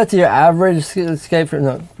 compared to your average skate,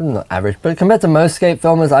 not average, but compared to most skate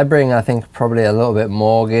filmers, I bring, I think, probably a little bit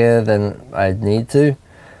more gear than I need to.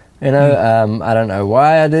 I don't know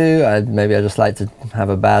why I do. Maybe I just like to have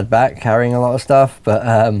a bad back carrying a lot of stuff. But,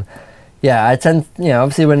 yeah, I tend,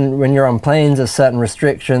 obviously when you're on planes, there's certain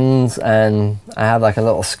restrictions, and I have like a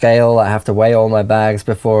little scale. I have to weigh all my bags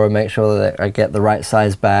before and make sure that I get the right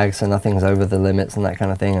size bag so nothing's over the limits and that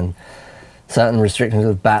kind of thing, and certain restrictions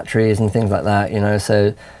with batteries and things like that,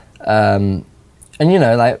 so, and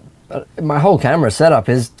like my whole camera setup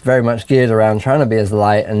is very much geared around trying to be as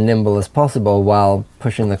light and nimble as possible while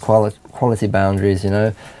pushing the quality boundaries,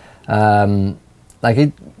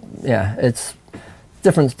 it's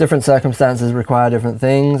different circumstances require different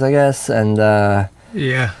things, I guess, and I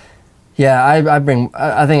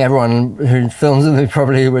think everyone who films with me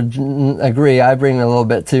probably would agree. I bring a little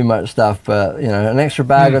bit too much stuff, but an extra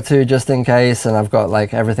bag or two just in case, and I've got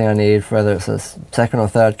like everything I need, whether it's a second or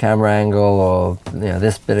third camera angle, or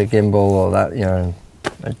this bit of gimbal, or that,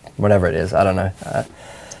 whatever it is. I don't know.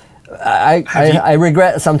 I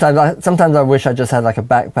regret sometimes. Sometimes I wish I just had like a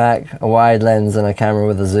backpack, a wide lens, and a camera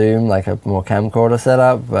with a zoom, like a more camcorder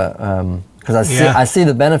setup. But because I see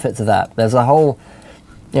the benefits of that. There's a whole,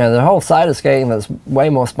 the whole side of skating that's way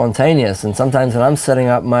more spontaneous. And sometimes when I'm setting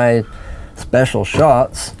up my special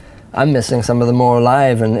shots, I'm missing some of the more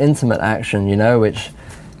live and intimate action. If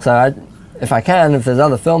there's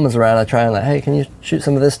other filmers around, I try and like, hey, can you shoot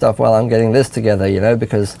some of this stuff while I'm getting this together?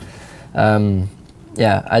 Because.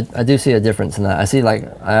 I do see a difference in that.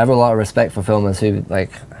 I have a lot of respect for filmers who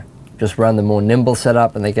like just run the more nimble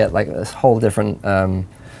setup, and they get like this whole different, they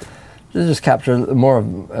just capture more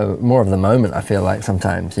of the moment, I feel like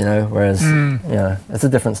sometimes, whereas, it's a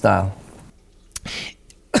different style.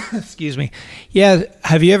 Excuse me. Yeah.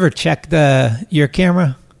 Have you ever checked your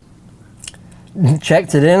camera?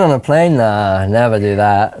 Checked it in on a plane? Nah, never do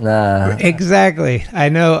that. Nah. Exactly. I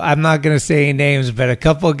know I'm not going to say any names, but a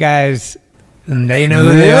couple guys, and they know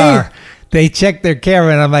who they are. They check their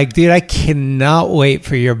camera, and I'm like, dude, I cannot wait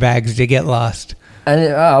for your bags to get lost.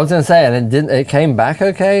 And I was going to say, and it came back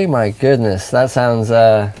okay? My goodness, that sounds...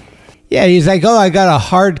 Yeah, he's like, oh, I got a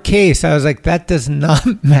hard case. I was like, that does not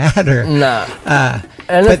matter. Nah.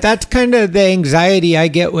 But that's kind of the anxiety I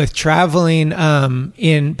get with traveling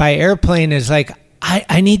by airplane is like,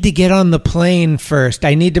 I need to get on the plane first.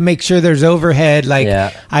 I need to make sure there's overhead. Like,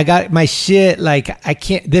 I got my shit. Like, I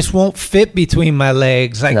can't, this won't fit between my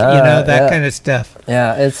legs. Like, that kind of stuff.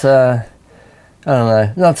 Yeah, it's, I don't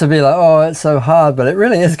know. Not to be like, oh, it's so hard, but it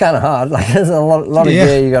really is kind of hard. Like, there's a lot of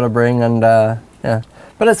gear you got to bring, and,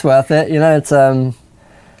 But it's worth it. It's,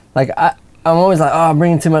 like, I'm always like, oh, I'm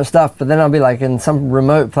bringing too much stuff, but then I'll be like in some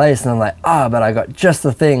remote place, and I'm like, but I got just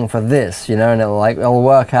the thing for this, and it'll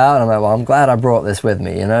work out, and I'm like, well, I'm glad I brought this with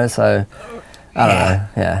me, so I don't know.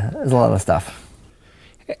 Yeah, there's a lot of stuff.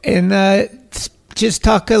 And just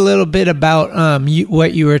talk a little bit about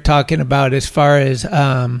what you were talking about as far as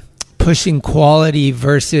pushing quality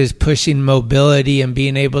versus pushing mobility and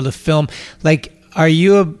being able to film. Like,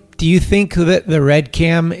 do you think that the Red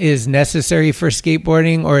Cam is necessary for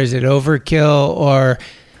skateboarding, or is it overkill, or,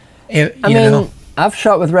 I've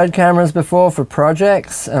shot with Red cameras before for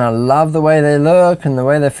projects, and I love the way they look and the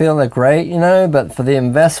way they feel. They're great, but for the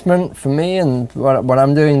investment, for me and what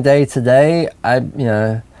I'm doing day to day,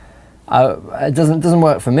 it doesn't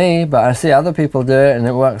work for me, but I see other people do it and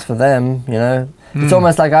it works for them, It's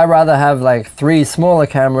almost like I'd rather have like 3 smaller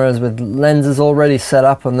cameras with lenses already set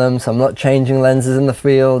up on them, so I'm not changing lenses in the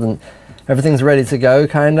field and everything's ready to go,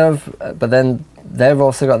 kind of. But then they've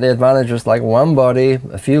also got the advantage of like one body,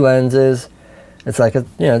 a few lenses. It's like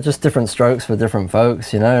just different strokes for different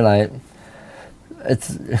folks, like it's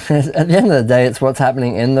at the end of the day, it's what's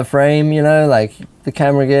happening in the frame, like the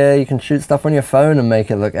camera gear. You can shoot stuff on your phone and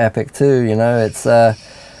make it look epic too,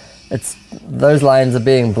 It's those lines are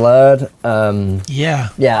being blurred. Yeah,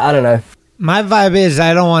 I don't know. My vibe is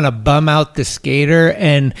I don't want to bum out the skater,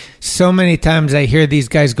 and so many times I hear these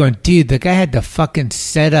guys going, dude, the guy had to fucking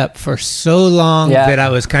set up for so long that I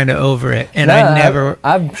was kind of over it, and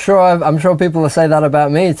I'm sure people will say that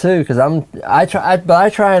about me too, because I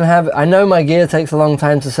try and have. I know my gear takes a long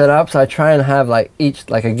time to set up, so I try and have like a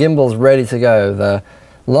gimbal's ready to go. The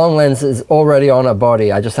long lens is already on a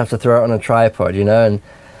body. I just have to throw it on a tripod, and.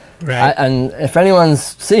 Right. And if anyone's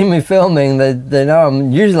seen me filming, they know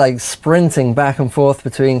I'm usually like sprinting back and forth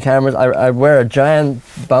between cameras. I wear a giant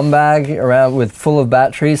bum bag around full of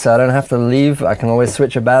batteries, so I don't have to leave. I can always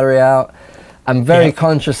switch a battery out. I'm very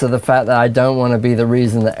conscious of the fact that I don't want to be the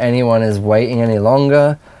reason that anyone is waiting any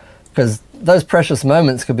longer, because those precious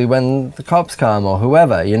moments could be when the cops come or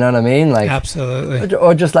whoever, you know what I mean? Like, absolutely.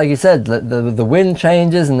 Or just like you said, the wind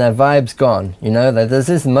changes and their vibe's gone. There's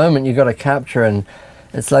this moment you got to capture, and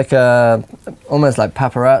it's like almost like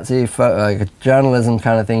paparazzi, like a journalism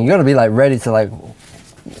kind of thing. You got to be like ready to like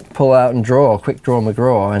pull out and quick draw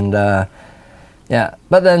McGraw, and Yeah,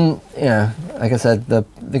 but then, you know, like I said, the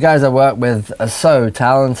guys I work with are so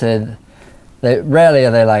talented. Rarely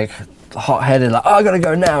are they like hot-headed, like, oh, I gotta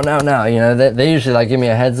go now. You know, they usually like give me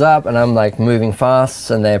a heads up, and I'm like moving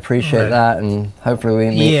fast, and they appreciate that, and hopefully we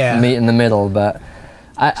meet in the middle. But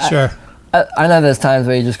I know there's times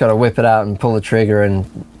where you just gotta whip it out and pull the trigger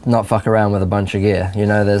and not fuck around with a bunch of gear. You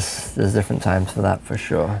know, there's different times for that, for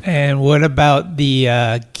sure. And what about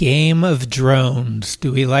the game of drones?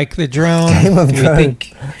 Do we like the drone? Game of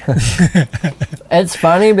drones. It's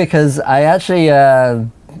funny because I actually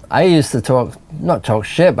I used to not talk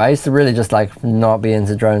shit, but I used to really just like not be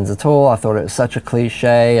into drones at all. I thought it was such a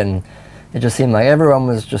cliche, and it just seemed like everyone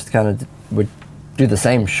was just kind of would do the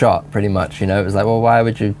same shot pretty much. You know, it was like, well, why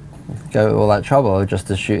would you go all that trouble just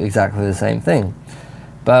to shoot exactly the same thing?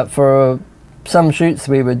 But for some shoots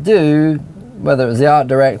we would do, whether it was the art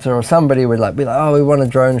director or somebody would like be like, oh, we want a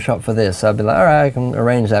drone shot for this. So I'd be like, all right, I can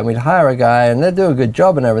arrange that. And we'd hire a guy, and they'd do a good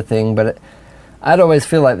job and everything. But I'd always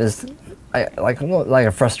feel like this, like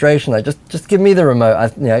a frustration. Like just give me the remote.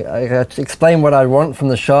 I explain what I want from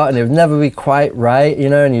the shot, and it would never be quite right, you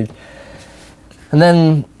know. And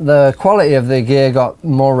then the quality of the gear got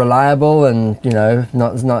more reliable, and you know,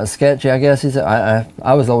 not as sketchy, I guess.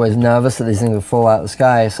 I was always nervous that these things would fall out of the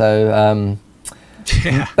sky. So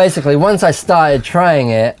basically, once I started trying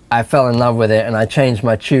it, I fell in love with it, and I changed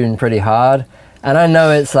my tune pretty hard. And I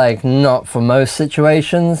know it's like not for most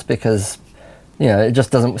situations, because you know, it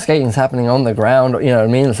just doesn't. Skating's happening on the ground. You know what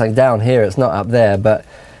I mean? It's like down here. It's not up there. But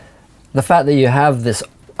the fact that you have this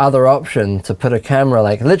other option to put a camera,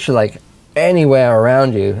 like literally, like anywhere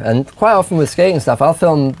around you, and quite often with skating stuff, I'll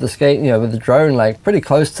film the skate, you know, with the drone like pretty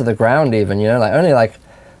close to the ground, even, you know, like only like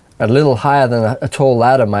a little higher than a tall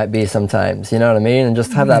ladder might be sometimes, you know what I mean, and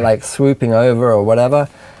just have that like swooping over or whatever.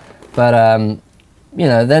 But you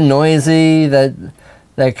know, they're noisy, they're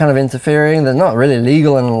kind of interfering, they're not really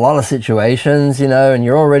legal in a lot of situations, you know, and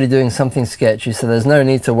you're already doing something sketchy, so there's no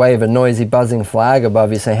need to wave a noisy buzzing flag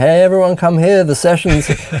above you saying, hey, everyone come here, the session's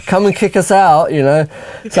come and kick us out, you know.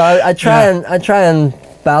 So I try and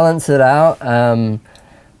balance it out.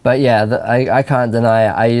 But yeah, I can't deny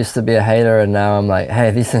it. I used to be a hater, and now I'm like,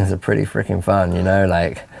 hey, these things are pretty freaking fun, you know,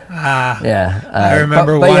 like, yeah. I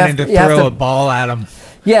remember wanting to throw a ball at them.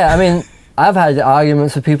 Yeah, I mean, I've had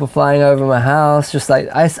arguments with people flying over my house. Just like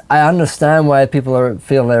I understand why people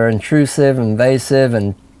feel they're intrusive, invasive,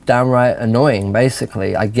 and downright annoying.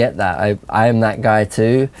 Basically, I get that. I am that guy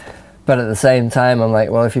too. But at the same time, I'm like,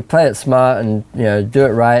 well, if you play it smart and you know do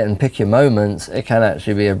it right and pick your moments, it can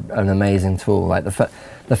actually be an amazing tool. Like the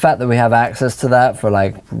fact that we have access to that for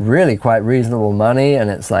like really quite reasonable money, and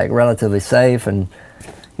it's like relatively safe, and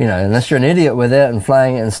you know, unless you're an idiot with it and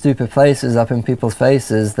flying it in stupid places up in people's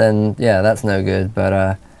faces, then yeah, that's no good.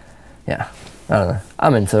 But yeah, I don't know.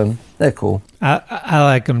 I'm into them. They're cool. I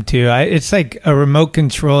like them too. It's like a remote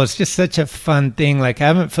control. It's just such a fun thing. Like I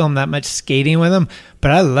haven't filmed that much skating with them, but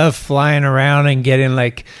I love flying around and getting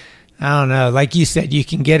like, I don't know, like you said, you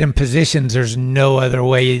can get in positions there's no other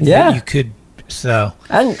way that you could. So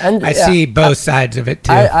and I see both sides of it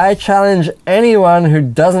too. I challenge anyone who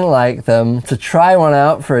doesn't like them to try one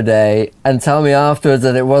out for a day and tell me afterwards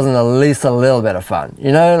that it wasn't at least a little bit of fun.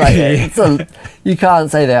 You know, like you can't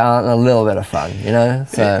say they aren't a little bit of fun. You know.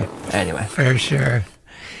 So anyway, for sure.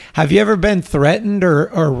 Have you ever been threatened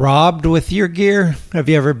or robbed with your gear? Have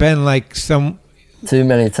you ever been like some? Too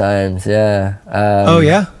many times, yeah. Oh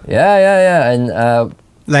yeah. Yeah, and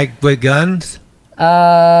like with guns.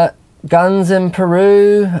 Guns in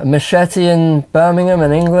Peru, a machete in Birmingham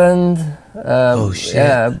in England. Oh shit!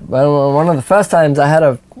 Yeah, one of the first times I had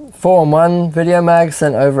a 4-in-1 video mag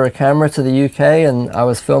sent over a camera to the UK, and I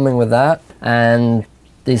was filming with that. And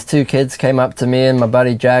these two kids came up to me and my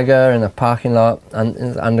buddy Jagger in a parking lot,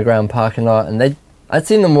 underground parking lot, and I'd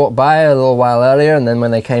seen them walk by a little while earlier, and then when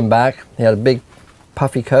they came back, he had a big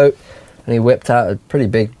puffy coat, and he whipped out a pretty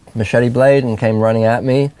big machete blade and came running at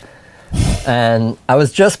me. And I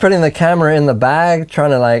was just putting the camera in the bag, trying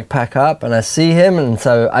to like pack up, and I see him, and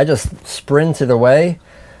so I just sprinted away.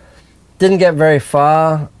 Didn't get very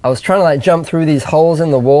far. I was trying to like jump through these holes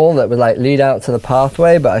in the wall that would like lead out to the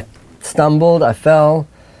pathway, but I stumbled, I fell,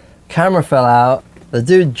 camera fell out. The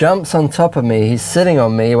dude jumps on top of me, he's sitting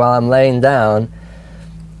on me while I'm laying down,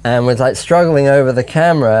 and was like struggling over the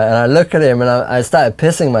camera, and I look at him and I started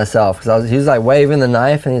pissing myself because he was like waving the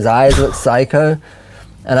knife and his eyes looked psycho.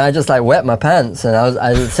 And I just like wet my pants, and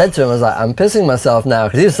I said to him, I was like, I'm pissing myself now,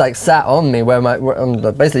 because he just like sat on me where I'm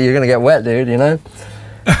like, basically, you're gonna get wet, dude, you know.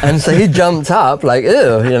 And so he jumped up like,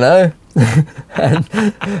 ew, you know.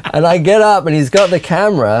 and I get up, and he's got the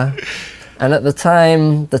camera, and at the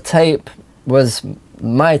time the tape was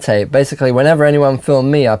my tape. Basically, whenever anyone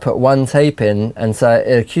filmed me, I put one tape in, and so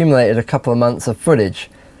it accumulated a couple of months of footage.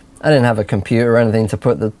 I didn't have a computer or anything to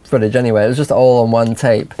put the footage anyway. It was just all on one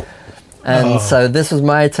tape. And so this was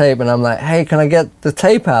my tape, and I'm like, hey, can I get the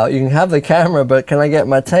tape out? You can have the camera, but can I get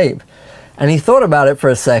my tape? And he thought about it for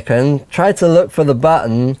a second, tried to look for the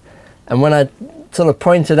button, and when I sort of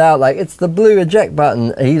pointed out, like, it's the blue eject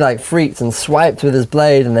button, he like freaked and swiped with his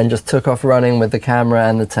blade and then just took off running with the camera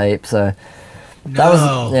and the tape. So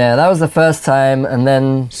that was the first time. And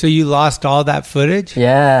then... So you lost all that footage?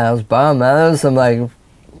 Yeah, I was bummed, man. There was some like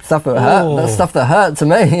stuff that hurt. That's stuff that hurt to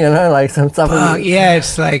me, you know, like some stuff. Yeah,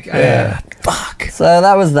 it's like, fuck. So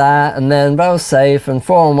that was that, and then but I was safe, and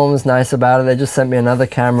 411 was nice about it. They just sent me another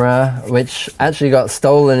camera, which actually got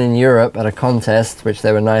stolen in Europe at a contest, which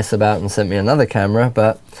they were nice about, and sent me another camera.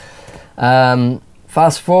 But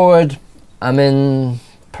fast forward, I'm in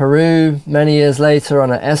Peru many years later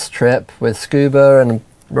on an S trip with Scuba and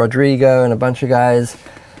Rodrigo and a bunch of guys,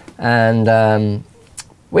 and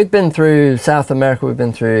we'd been through South America. We've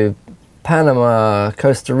been through Panama,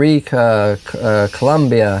 Costa Rica,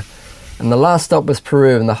 Colombia, and the last stop was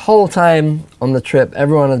Peru. And the whole time on the trip,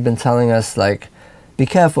 everyone had been telling us, like, be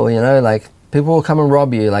careful, you know, like, people will come and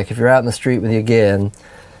rob you, like, if you're out in the street with your gear. And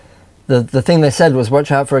the thing they said was,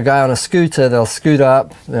 watch out for a guy on a scooter. They'll scoot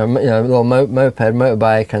up, you know a little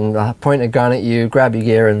motorbike, and point a gun at you, grab your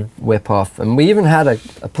gear, and whip off. And we even had a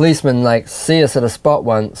policeman, like, see us at a spot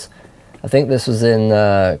once. I think this was in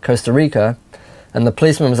Costa Rica, and the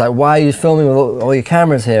policeman was like, why are you filming with all your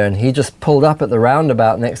cameras here? And he just pulled up at the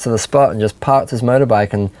roundabout next to the spot and just parked his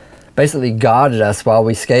motorbike and basically guarded us while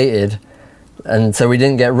we skated, and so we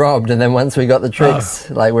didn't get robbed. And then once we got the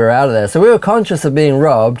tricks, like, we were out of there. So we were conscious of being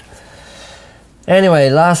robbed. Anyway,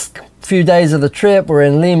 last few days of the trip, we're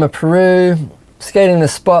in Lima, Peru, skating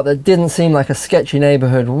this spot that didn't seem like a sketchy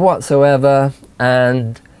neighborhood whatsoever,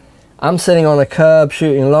 and I'm sitting on a curb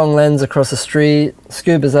shooting long lens across the street.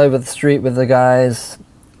 Scuba's over the street with the guys.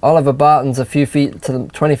 Oliver Barton's a few feet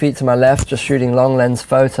 20 feet to my left, just shooting long lens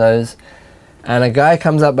photos. And a guy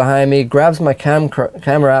comes up behind me, grabs my camera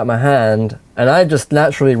out of my hand, and I just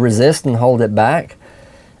naturally resist and hold it back.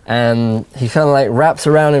 And he kind of like wraps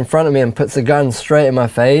around in front of me and puts the gun straight in my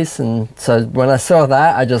face. And so when I saw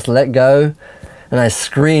that, I just let go, and I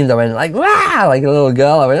screamed. I went like, "Wah!" Like a little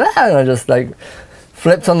girl. I went, "Ah!" And I just like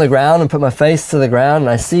flipped on the ground and put my face to the ground, and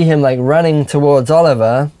I see him like running towards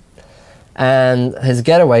Oliver, and his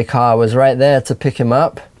getaway car was right there to pick him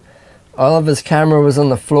up. Oliver's camera was on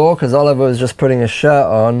the floor because Oliver was just putting his shirt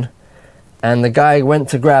on, and the guy went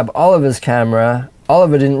to grab Oliver's camera.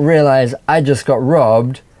 Oliver didn't realize I just got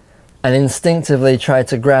robbed and instinctively tried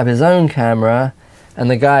to grab his own camera, and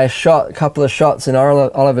the guy shot a couple of shots in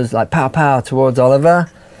Oliver's, like, pow pow towards Oliver,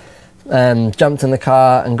 and jumped in the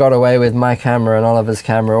car and got away with my camera and Oliver's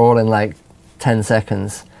camera all in like 10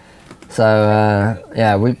 seconds. So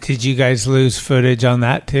Did you guys lose footage on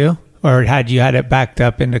that too, or had it backed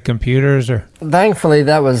up into computers? Or thankfully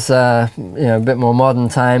that was a bit more modern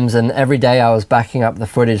times, and every day I was backing up the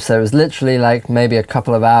footage, so it was literally like maybe a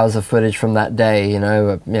couple of hours of footage from that day.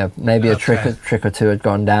 Maybe a trick or two had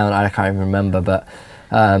gone down. I can't even remember, but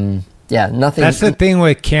nothing. That's the thing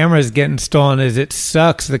with cameras getting stolen, is it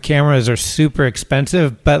sucks. The cameras are super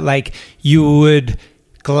expensive, but like, you would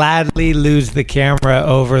gladly lose the camera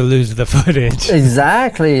over lose the footage.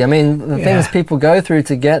 Exactly. I mean, the things people go through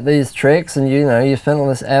to get these tricks, and you spend all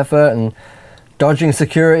this effort and dodging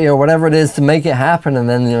security or whatever it is to make it happen, and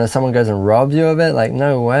then someone goes and robs you of it. Like,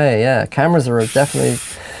 no way. Yeah, cameras are definitely,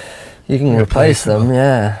 you can replace them.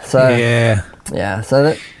 Yeah. So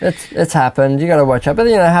so it's happened. You got to watch out, but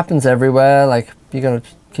it happens everywhere. Like, you got to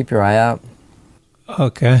keep your eye out.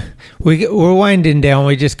 Okay, we're winding down.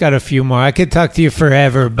 We just got a few more. I could talk to you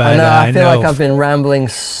forever, but I feel like I've been rambling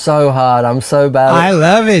so hard. I'm so bad. I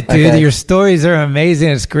love it, dude. Okay. Your stories are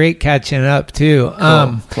amazing. It's great catching up too.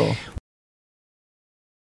 Cool.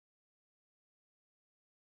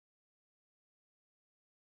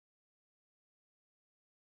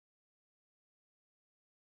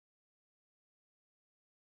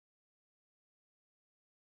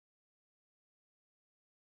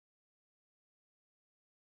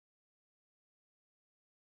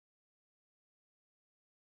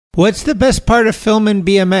 What's the best part of filming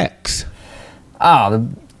BMX?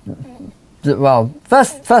 Well,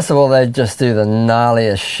 first of all, they just do the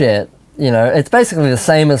gnarliest shit. It's basically the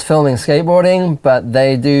same as filming skateboarding, but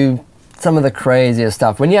they do some of the craziest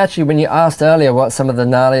stuff. When you asked earlier what some of the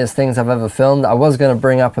gnarliest things I've ever filmed, I was going to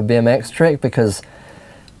bring up a BMX trick, because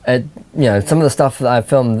some of the stuff that I've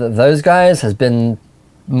filmed those guys has been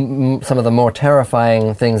some of the more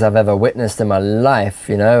terrifying things I've ever witnessed in my life,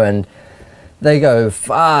 and they go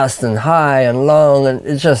fast and high and long, and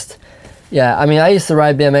it's just, yeah. I mean, I used to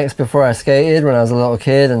ride BMX before I skated when I was a little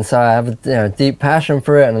kid, and so I have a deep passion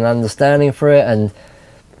for it and an understanding for it, and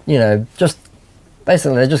just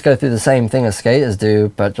basically they just go through the same thing as skaters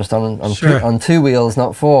do, but just on 2 wheels,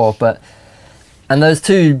 not 4. And those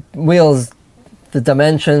 2 wheels, the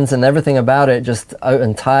dimensions and everything about it,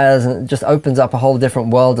 and tires, and it just opens up a whole different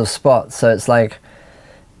world of spots. So it's like,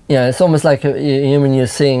 it's almost like when you're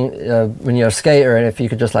seeing, when you're a skater, and if you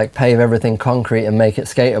could just like pave everything concrete and make it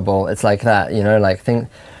skatable, it's like that,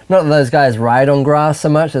 not that those guys ride on grass so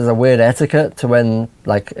much. There's a weird etiquette to when,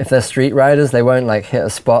 like, if they're street riders, they won't like hit a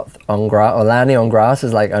spot on grass, or landing on grass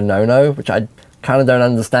is like a no-no, which I kind of don't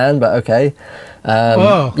understand, but okay.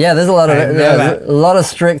 Yeah, there's a lot of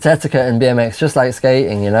strict etiquette in BMX, just like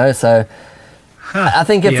skating, so I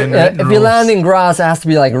think if you're landing grass, it has to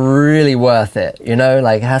be like really worth it,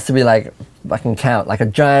 like it has to be like, I can count like a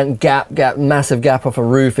giant massive gap off a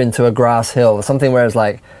roof into a grass hill, or something where it's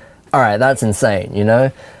like, all right, that's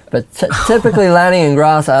insane, but typically landing in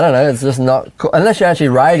grass, I don't know, it's just not cool unless you're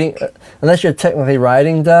technically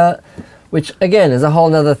riding dirt, which again is a whole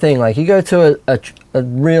nother thing. Like, you go to a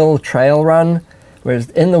real trail run where it's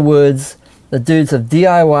in the woods, the dudes have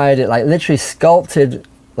DIY'd it, like literally sculpted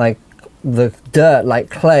like the dirt like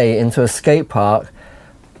clay into a skate park,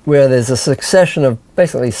 where there's a succession of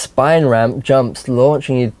basically spine ramp jumps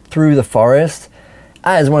launching you through the forest.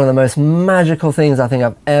 That is one of the most magical things I think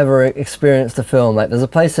I've ever experienced to film. Like, there's a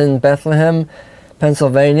place in Bethlehem,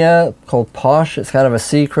 Pennsylvania called Posh. It's kind of a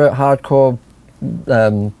secret, hardcore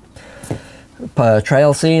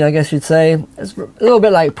trail scene, I guess you'd say. It's a little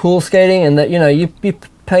bit like pool skating in that, you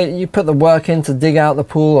put the work in to dig out the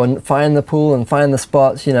pool and find the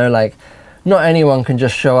spots, like, not anyone can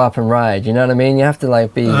just show up and ride, you know what I mean? You have to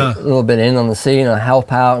like be a little bit in on the scene and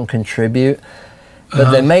help out and contribute.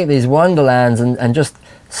 But they make these wonderlands, and just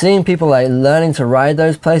seeing people like learning to ride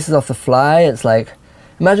those places off the fly, it's like,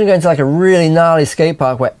 imagine going to like a really gnarly skate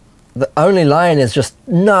park where the only line is just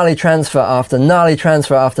gnarly transfer after gnarly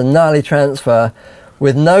transfer after gnarly transfer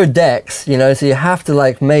with no decks, so you have to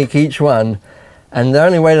like make each one. And the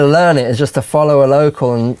only way to learn it is just to follow a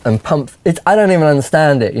local and pump it. I don't even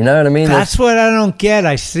understand it, you know what I mean? That's what I don't get.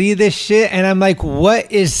 I see this shit and I'm like,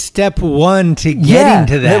 what is step 1 to getting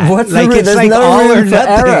to that? There's like no room for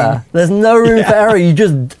error. There's no room for error.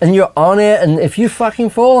 And you're on it, and if you fucking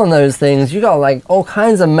fall on those things, you got like all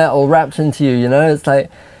kinds of metal wrapped into you, It's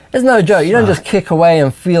like, it's no joke. You don't just kick away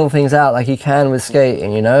and feel things out like you can with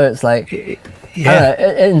skating, It's like...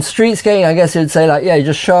 Yeah. In street skating, I guess you'd say like, you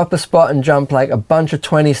just show up a spot and jump like a bunch of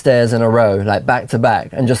 20 stairs in a row, like back to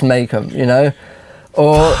back, and just make them,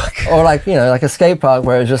 or like, like a skate park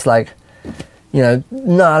where it's just like,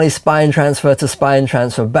 gnarly spine transfer to spine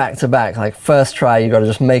transfer back to back, like first try you got to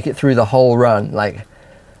just make it through the whole run. Like,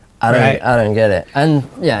 I don't get it. And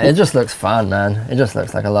yeah, it just looks fun, man. It just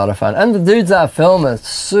looks like a lot of fun. And the dudes that film are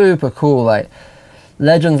super cool, like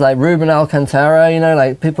legends like Ruben Alcantara,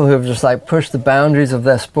 like people who have just like pushed the boundaries of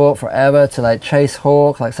their sport forever to like Chase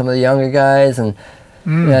Hawk, like some of the younger guys, and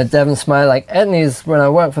Devin Smiley, like Etnies. When I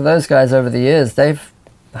worked for those guys over the years, they've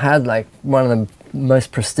had like one of the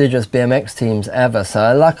most prestigious BMX teams ever. So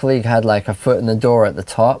I luckily had like a foot in the door at the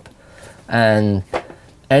top, and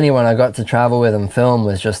anyone I got to travel with and film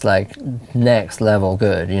was just like next level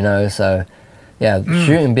good, So yeah,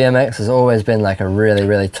 shooting BMX has always been like a really,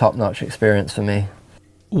 really top-notch experience for me.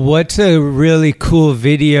 What's a really cool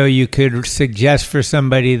video you could suggest for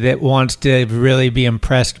somebody that wants to really be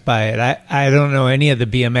impressed by it? I don't know any of the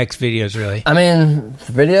BMX videos, really. I mean,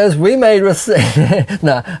 the videos we made was... Well,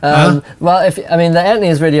 the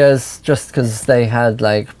Etnies videos, just because they had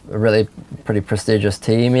like a really pretty prestigious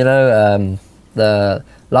team, The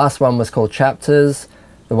last one was called Chapters.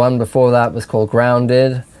 The one before that was called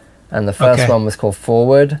Grounded. And the first one was called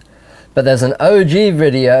Forward. But there's an OG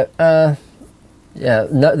video...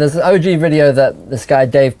 there's an OG video that this guy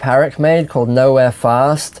Dave Parrick made called Nowhere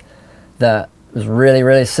Fast that was really,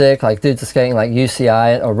 really sick. Like, dudes are skating like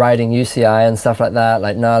UCI or riding UCI and stuff like that,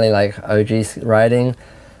 like gnarly like OG riding.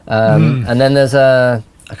 And then there's I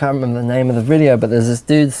can't remember the name of the video, but there's this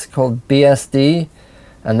dude's called BSD,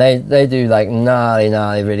 and they do like gnarly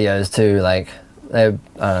videos too. Like, there's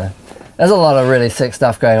a lot of really sick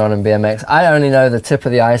stuff going on in BMX. I only know the tip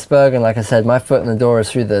of the iceberg, and like I said, my foot in the door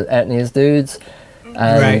is through the Etnies dudes.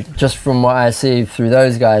 And just from what I see through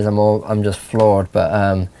those guys, I'm just floored.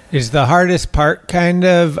 But is the hardest part kind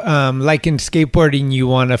of like in skateboarding, you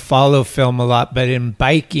want to follow film a lot, but in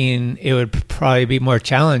biking, it would probably be more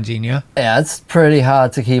challenging, yeah? Yeah, it's pretty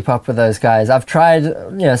hard to keep up with those guys. I've tried,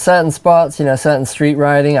 certain spots, certain street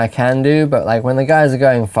riding I can do, but like when the guys are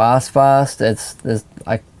going fast, I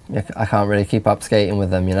can't really keep up skating with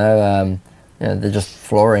them, they're just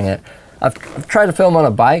flooring it. I've tried to film on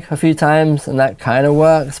a bike a few times, and that kind of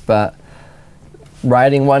works, but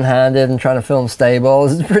riding one-handed and trying to film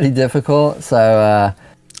stables is pretty difficult. So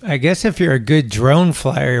I guess if you're a good drone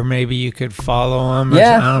flyer, maybe you could follow them.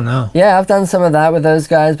 Yeah, I don't know. Yeah, I've done some of that with those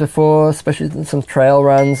guys before, especially some trail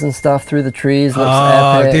runs and stuff through the trees. Looks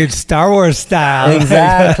epic. Dude, Star Wars style.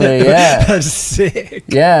 Exactly. Yeah, that's sick.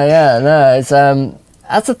 Yeah. No, it's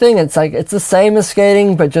that's the thing. It's like it's the same as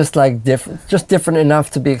skating, but just like different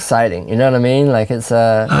enough to be exciting. You know what I mean? Like it's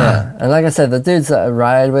yeah. And like I said, the dudes that I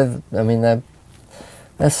ride with, I mean,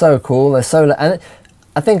 they're so cool. They're so, and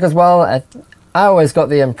I think as well, I always got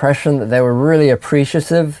the impression that they were really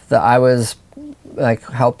appreciative that I was like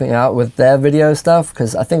helping out with their video stuff,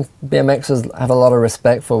 because I think BMXers have a lot of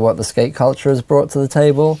respect for what the skate culture has brought to the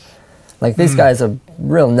table. Like these guys are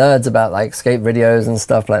real nerds about like skate videos and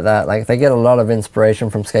stuff like that. Like they get a lot of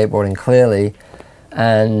inspiration from skateboarding clearly,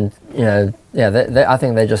 and I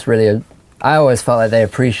think they just really. I always felt like they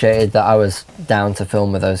appreciated that I was down to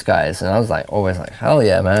film with those guys, and I was like always like, hell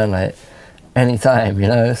yeah, man, like anytime,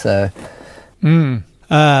 So.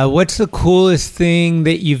 What's the coolest thing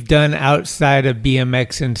that you've done outside of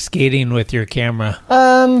BMX and skating with your camera?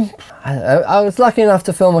 I was lucky enough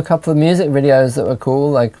to film a couple of music videos that were cool.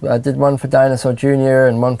 Like I did one for Dinosaur Jr.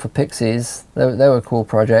 and one for Pixies. They were cool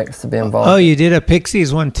projects to be involved in. Oh, you did a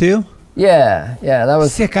Pixies one too? Yeah, that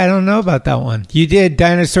was sick. I don't know about that one. You did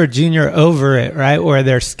Dinosaur Jr. Over It, right? Where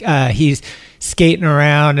they're he's skating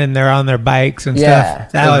around and they're on their bikes and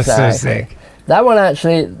stuff. That was so sick. That one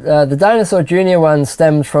actually, the Dinosaur Jr. one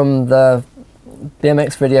stemmed from the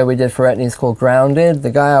BMX video we did for Etnies called Grounded.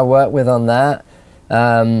 The guy I worked with on that,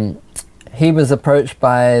 he was approached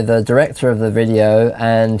by the director of the video,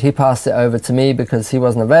 and he passed it over to me because he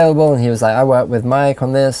wasn't available, and he was like, I worked with Mike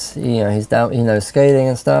on this, he's down, he knows skating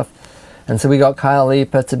and stuff. And so we got Kyle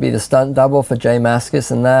Leeper to be the stunt double for Jay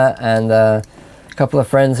Mascis and that, and a couple of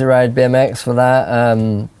friends who ride BMX for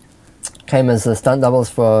that came as the stunt doubles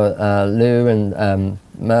for Lou and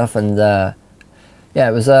Murph, and it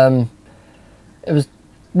was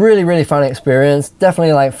really, really fun experience.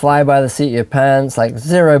 Definitely like fly by the seat of your pants, like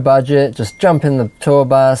zero budget, just jump in the tour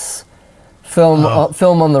bus, film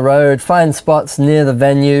on the road, find spots near the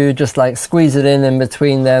venue, just like squeeze it in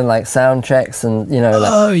between them, like sound checks and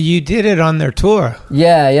you did it on their tour?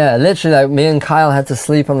 Yeah, literally like me and Kyle had to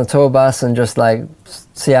sleep on the tour bus and just like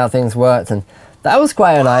see how things worked, and that was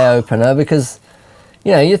quite an eye-opener because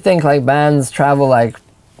you think like bands travel like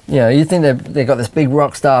you think they got this big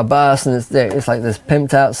rock star bus and it's like this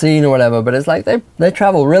pimped out scene or whatever, but it's like they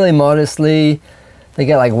travel really modestly. They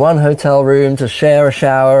get like one hotel room to share a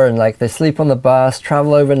shower, and like they sleep on the bus,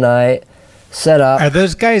 travel overnight, set up. Are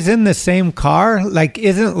those guys in the same car? Like,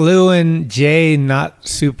 isn't Lou and Jay not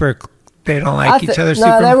super? They don't like each other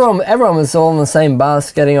super? No, everyone was all on the same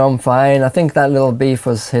bus, getting on fine. I think that little beef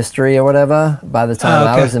was history or whatever by the time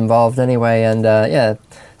I was involved anyway. And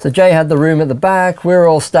so Jay had the room at the back. We were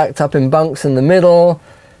all stacked up in bunks in the middle.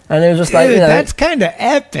 And it was just Dude, that's kind of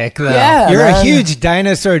epic, though. Yeah, You're a huge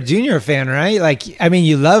Dinosaur Jr. fan, right? Like, I mean,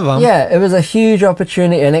 you love them. Yeah, it was a huge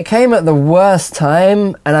opportunity, and it came at the worst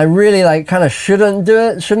time, and I really, like, kind of shouldn't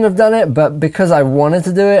have done it, but because I wanted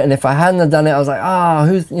to do it, and if I hadn't have done it, I was like, I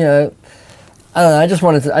don't know, I just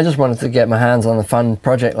wanted to get my hands on a fun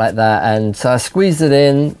project like that, and so I squeezed it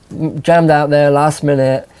in, jammed out there last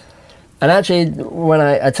minute. And actually, when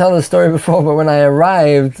I tell the story before, but when I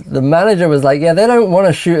arrived, the manager was like, yeah, they don't want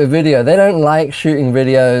to shoot a video. They don't like shooting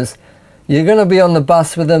videos. You're going to be on the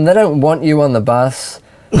bus with them. They don't want you on the bus.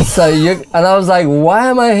 And I was like,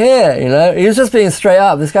 why am I here? He was just being straight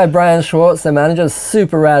up. This guy, Brian Schwartz, the manager,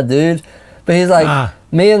 super rad dude. But he's like,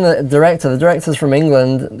 me and the director's from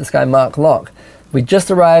England, this guy, Mark Locke. We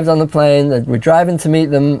just arrived on the plane, we're driving to meet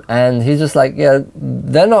them, and he's just like, yeah,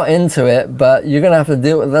 they're not into it, but you're going to have to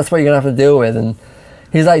deal with, that's what you're going to have to deal with. And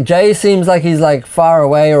he's like, Jay seems like he's like far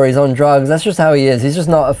away or he's on drugs. That's just how he is. He's just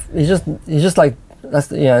not, he's just like, that's,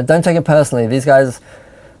 don't take it personally. These guys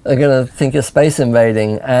are going to think you're space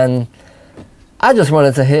invading. And I just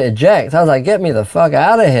wanted to hit eject. I was like, get me the fuck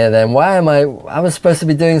out of here then. Why am I was supposed to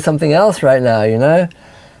be doing something else right now,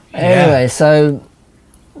 Anyway, so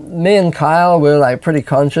me and Kyle, we were like pretty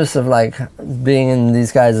conscious of like being in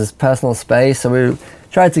these guys' personal space, so we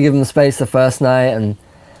tried to give them space the first night, and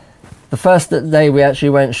the first day we actually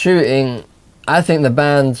went shooting, I think the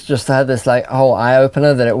band just had this like whole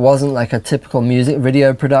eye-opener that it wasn't like a typical music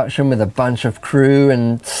video production with a bunch of crew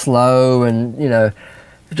and slow and, you know,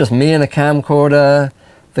 just me and a camcorder.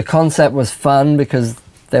 The concept was fun because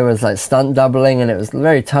there was like stunt doubling and it was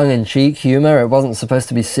very tongue-in-cheek humor. It wasn't supposed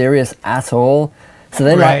to be serious at all. So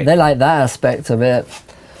they like that aspect of it.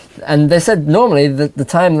 And they said normally the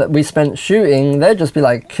time that we spent shooting, they'd just be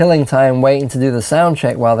like killing time waiting to do the sound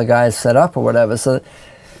check while the guys set up or whatever. So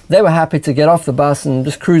they were happy to get off the bus and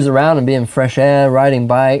just cruise around and be in fresh air, riding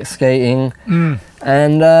bikes, skating.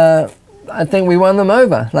 And I think we won them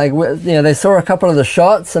over. Like, you know, they saw a couple of the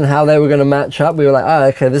shots and how they were going to match up. We were like, oh,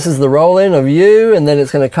 okay, this is the roll-in of you, and then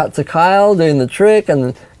it's going to cut to Kyle doing the trick and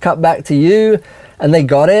then cut back to you. And they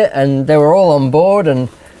got it, and they were all on board, and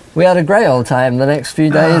we had a great old time the next few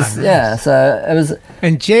days. Nice. Yeah, so it was.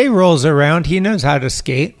 And Jay rolls around. He knows how to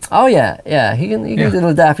skate. Oh yeah. He can do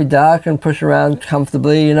the Daffy Duck and push around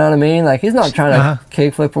comfortably. You know what I mean? Like, he's not trying to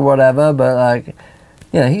kickflip or whatever, but like,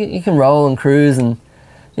 you know, he can roll and cruise. And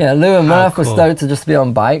yeah, Lou and Murph were stoked to just be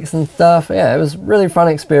on bikes and stuff. Yeah, it was a really fun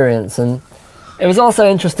experience, and it was also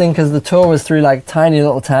interesting because the tour was through like tiny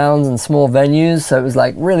little towns and small venues, so it was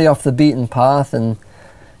like really off the beaten path, and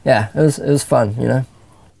yeah, it was fun, you know.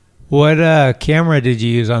 What camera did you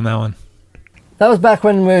use on that one? That was back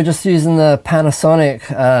when we were just using the Panasonic,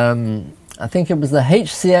 I think it was the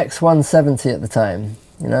HCX 170 at the time,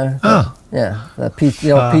 you know? Oh. Yeah, the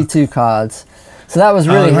old P2 cards. So that was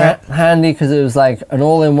really handy because it was like an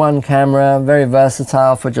all-in-one camera, very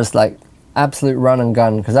versatile for just like absolute run and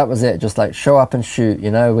gun, because that was it, just like show up and shoot,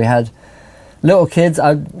 you know? We had little kids.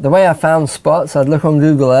 The way I found spots, I'd look on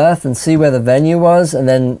Google Earth and see where the venue was, and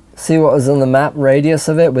then see what was on the map radius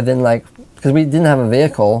of it within like, because we didn't have a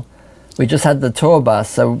vehicle, we just had the tour bus,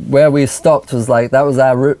 so where we stopped was like, that was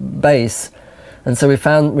our base, and so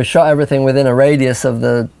we shot everything within a radius of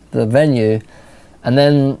the venue, and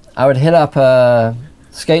then I would hit up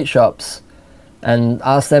skate shops and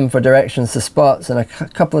ask them for directions to spots, and a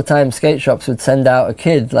couple of times skate shops would send out a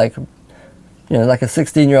kid, like, you know, like a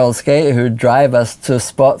 16-year-old skater who would drive us to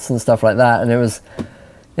spots and stuff like that. And it was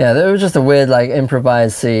just a weird, like,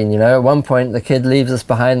 improvised scene, you know. At one point, the kid leaves us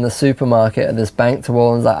behind the supermarket at this bank to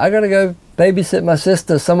wall and is like, I gotta go babysit my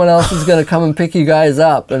sister. Someone else is gonna come and pick you guys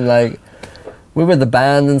up. And, like, we were the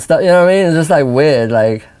band and stuff, you know what I mean? It's just, like, weird,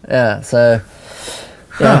 like, yeah, so,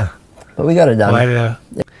 yeah. But we got it done.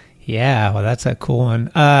 Yeah, well, that's a cool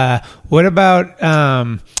one. What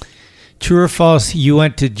about... true or false, you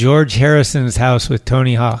went to George Harrison's house with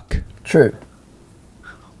Tony Hawk? True.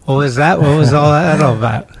 What was that? What was all that all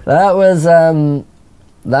about? That was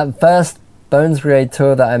that first Bones Brigade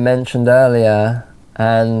tour that I mentioned earlier,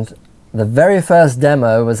 and the very first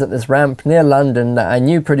demo was at this ramp near London that I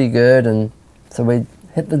knew pretty good, and so we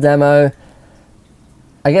hit the demo.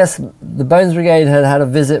 I guess the Bones Brigade had a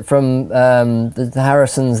visit from the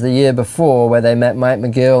Harrisons the year before, where they met Mike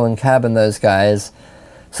McGill and Cab and those guys.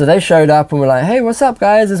 So they showed up and were like, hey, what's up,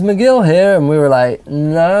 guys? Is McGill here? And we were like,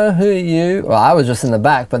 no, who are you? Well, I was just in the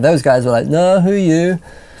back, but those guys were like, no, who are you?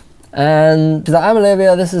 And she's like, I'm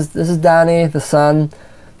Olivia. This is Danny, the son.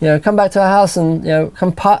 You know, come back to our house and, you know,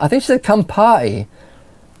 come party. I think she said, come party.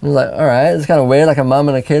 I was like, all right, it's kind of weird, like a mum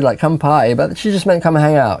and a kid, like, come party. But she just meant come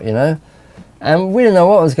hang out, you know? And we didn't know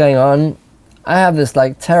what was going on. I have this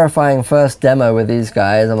like terrifying first demo with these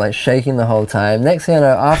guys. I'm like shaking the whole time. Next thing I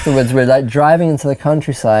know, afterwards we're like driving into the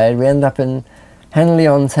countryside. We end up in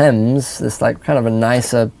Henley-on-Thames, this like kind of a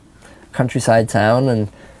nicer countryside town, and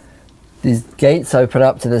these gates open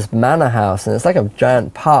up to this manor house, and it's like a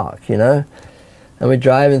giant park, you know? And we're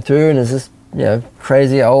driving through, and there's this, you know,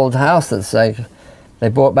 crazy old house that's like they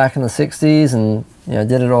bought back in the 60s, and, you know,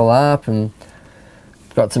 did it all up, and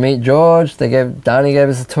got to meet George. Danny gave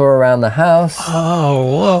us a tour around the house.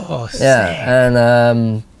 Oh, whoa. Yeah,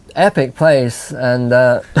 and epic place. And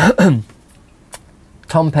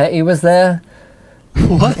Tom Petty was there.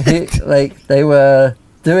 What? They were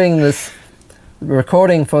doing this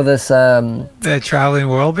recording for this... the Traveling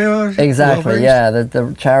World Beers? Exactly, yeah.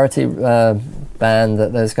 The charity band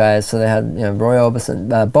that those guys... So they had, you know, Roy Orbison.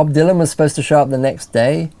 Bob Dylan was supposed to show up the next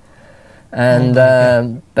day.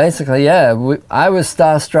 And basically, yeah, I was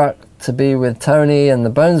starstruck to be with Tony and the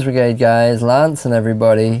Bones Brigade guys, Lance and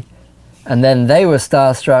everybody, and then they were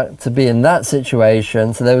starstruck to be in that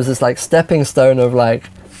situation. So there was this like stepping stone of like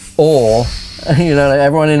awe, you know, like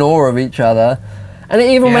everyone in awe of each other. And it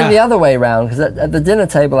even went the other way around, because at the dinner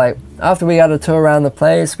table, like after we had a tour around the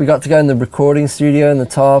place, we got to go in the recording studio in the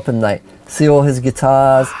top and like see all his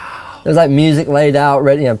guitars. There was like music laid out,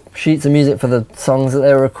 ready, you know, sheets of music for the songs that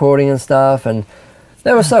they were recording and stuff. And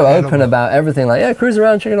they were so open about everything. Like, yeah, cruise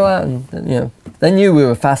around, check it all out, and you know, they knew we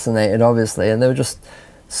were fascinated, obviously, and they were just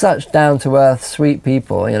such down to earth, sweet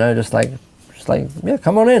people. You know, just like yeah,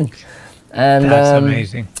 come on in. And that's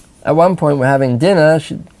amazing. At one point, we're having dinner.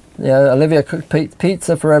 Olivia cooked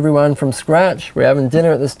pizza for everyone from scratch. We're having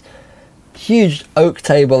dinner at this huge oak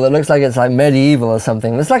table that looks like it's like medieval or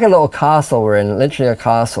something. It's like a little castle we're in, literally a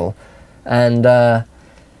castle. And at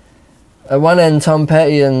one end, Tom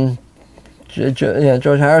Petty and George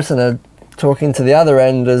Harrison are talking to the other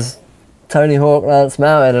end as Tony Hawk, Lance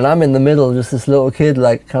Mountain, and I'm in the middle, just this little kid,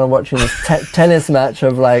 like kind of watching this tennis match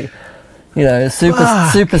of like, you know,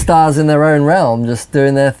 superstars in their own realm, just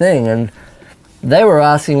doing their thing. And they were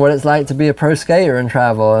asking what it's like to be a pro skater and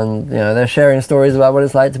travel, and you know, they're sharing stories about what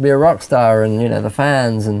it's like to be a rock star, and you know, the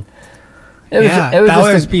fans. And it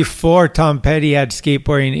was before Tom Petty had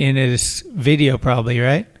skateboarding in his video, probably,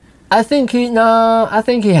 right? I think he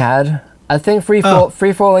had. I think free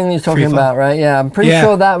falling you're talking about, right? Yeah, I'm pretty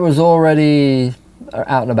sure that was already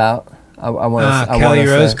out and about. Kelly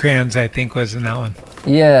Rosecrans, I think, was in that one.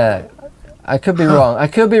 Yeah, I could be wrong. I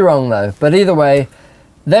could be wrong though. But either way,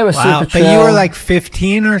 they were super chill. But you were like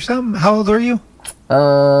 15 or something. How old were you?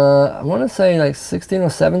 I want to say like 16 or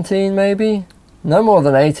 17, maybe. No more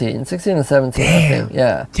than 18. 16 or 17, damn. I think.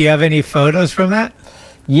 Yeah. Do you have any photos from that?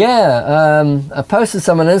 Yeah, I posted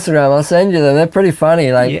some on Instagram. I'll send you them. They're pretty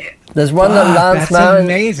funny. Like, there's one that Lance Mountain.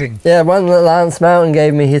 Amazing. Yeah, one that Lance Mountain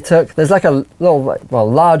gave me. There's like a little,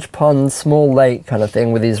 large pond, small lake kind of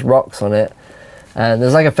thing with these rocks on it, and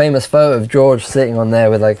there's like a famous photo of George sitting on there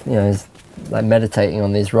with he's like meditating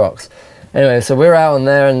on these rocks. Anyway, so we're out on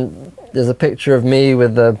there, and there's a picture of me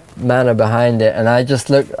with the manor behind it, and I just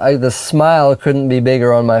the smile couldn't be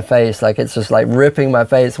bigger on my face. Like, it's just like ripping my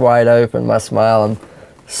face wide open, my smile, and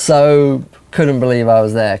so couldn't believe I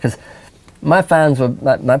was there, because my parents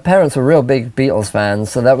were real big Beatles fans,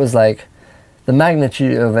 so that was like, the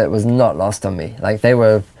magnitude of it was not lost on me. Like, they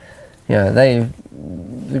were, they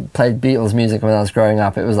played Beatles music when I was growing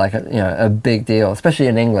up. It was like a big deal, especially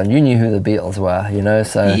in England. You knew who the Beatles were,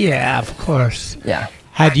 so. Yeah, of course. Yeah.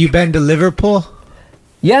 Had you been to Liverpool?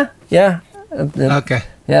 Yeah. Okay.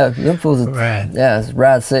 Yeah, Liverpool's rad. Yeah, it's a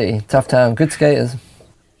rad city, tough town, good skaters.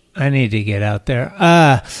 I need to get out there.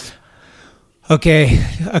 Okay,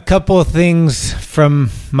 a couple of things from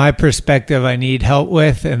my perspective I need help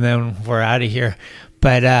with, and then we're out of here.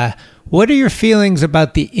 But what are your feelings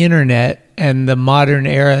about the internet and the modern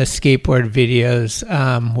era skateboard videos,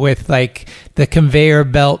 with like the conveyor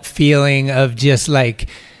belt feeling of just like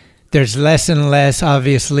there's less and less,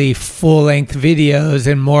 obviously, full-length videos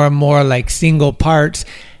and more like single parts,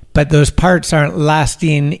 but those parts aren't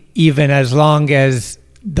lasting even as long as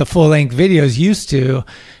the full-length videos used to.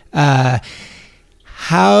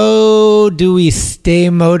 How do we stay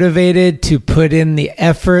motivated to put in the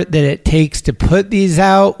effort that it takes to put these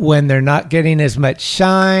out when they're not getting as much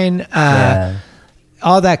shine?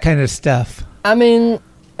 All that kind of stuff. I mean,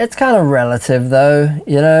 it's kind of relative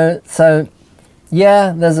though, so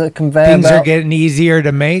yeah, there's a conveyor belt. Things are belt. Getting easier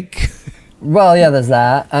to make. Well, yeah, there's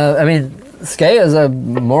that. I mean, skaters are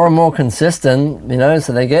more and more consistent,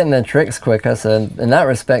 so they're getting their tricks quicker. So in that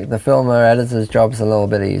respect, the filmer editor's job's a little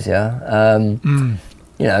bit easier.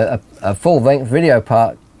 A full-length video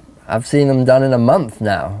part, I've seen them done in a month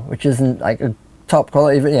now, which isn't like a top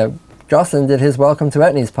quality video. Jocelyn did his Welcome to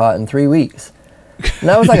Etnies part in 3 weeks. And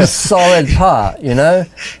that was like a solid part,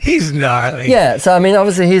 He's gnarly. Yeah, so I mean,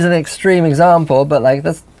 obviously he's an extreme example, but like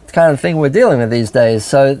that's the kind of thing we're dealing with these days.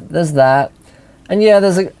 So there's that. And yeah,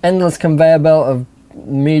 there's an endless conveyor belt of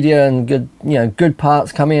media and good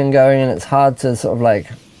parts coming and going, and it's hard to sort of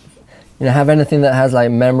like, have anything that has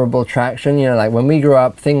like memorable traction. Like when we grew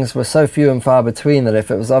up, things were so few and far between that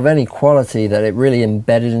if it was of any quality that it really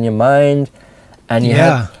embedded in your mind, and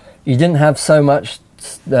you didn't have so much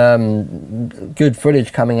good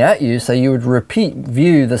footage coming at you, so you would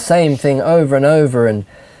view the same thing over and over, and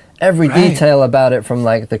every detail about it, from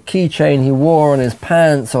like the keychain he wore on his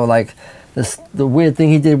pants, or like the weird thing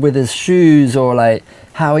he did with his shoes, or like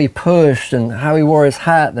how he pushed and how he wore his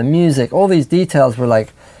hat, the music, all these details were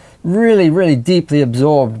like really, really deeply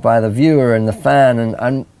absorbed by the viewer and the fan,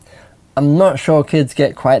 and I'm not sure kids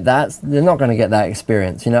get quite that. They're not going to get that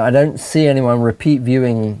experience. I don't see anyone repeat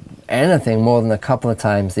viewing anything more than a couple of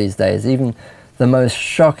times these days. Even the most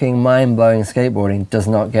shocking, mind-blowing skateboarding does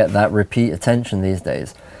not get that repeat attention these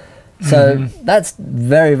days. So that's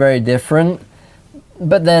very, very different.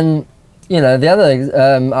 But then, the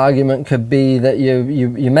other argument could be that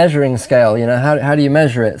you're measuring scale. How do you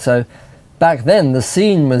measure it? So back then, the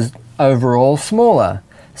scene was overall smaller.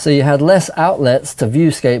 So you had less outlets to view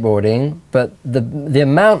skateboarding, but the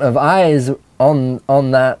amount of eyes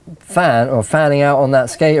on that fan or fanning out on that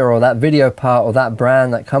skater or that video part or that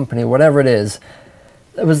brand, that company, whatever it is.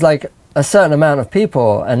 It was like a certain amount of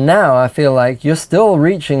people, and now I feel like you're still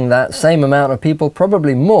reaching that same amount of people,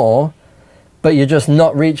 probably more, but you're just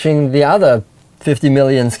not reaching the other 50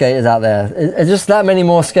 million skaters out there. It's just that many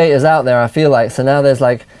more skaters out there, I feel like. So now there's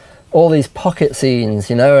like all these pocket scenes,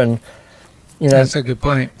 you know, and you know. That's a good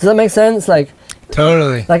point. Does that make sense? Like,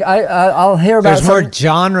 totally. Like I'll hear about there's more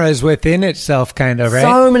genres within itself, kind of, right?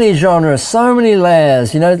 So many genres, so many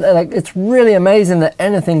layers. You know, like it's really amazing that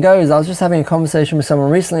anything goes. I was just having a conversation with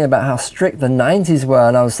someone recently about how strict the 90s were,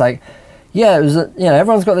 and I was like, yeah, it was. You know,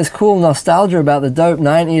 everyone's got this cool nostalgia about the dope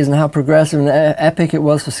 90s and how progressive and epic it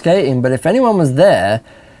was for skating. But if anyone was there,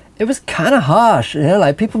 it was kind of harsh. You know,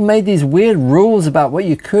 like people made these weird rules about what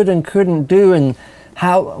you could and couldn't do, and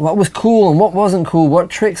what was cool and what wasn't cool, what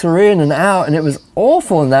tricks were in and out, and it was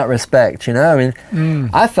awful in that respect, you know. I mean,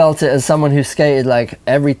 I felt it as someone who skated like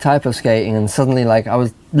every type of skating, and suddenly like I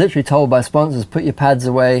was literally told by sponsors, put your pads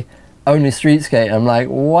away, only street skate. I'm like,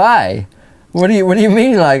 why? What do you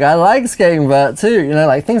mean? Like, I like skating vert too, you know,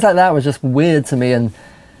 like things like that was just weird to me, and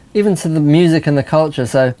even to the music and the culture.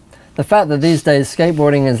 So the fact that these days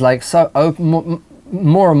skateboarding is like so open,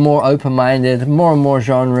 more and more open-minded, more and more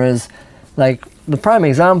genres. Like the prime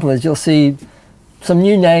example is you'll see some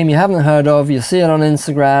new name you haven't heard of, you see it on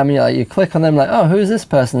Instagram, you click on them like, oh, who's this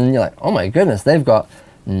person? And you're like, oh my goodness, they've got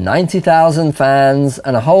 90,000 fans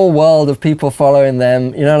and a whole world of people following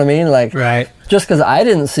them, you know what I mean? Like, right. Just because I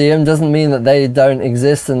didn't see them doesn't mean that they don't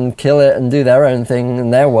exist and kill it and do their own thing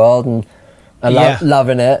in their world and are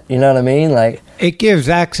loving it, you know what I mean? Like, it gives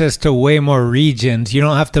access to way more regions. You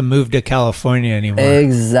don't have to move to California anymore.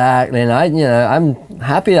 Exactly. And I'm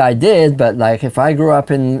happy I did, but like if I grew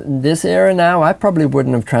up in this era now, I probably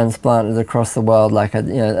wouldn't have transplanted across the world. Like, at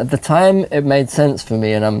the time it made sense for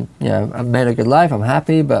me, and I've made a good life, I'm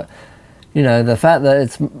happy, but the fact that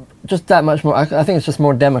it's just that much more, I think it's just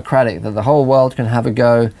more democratic, that the whole world can have a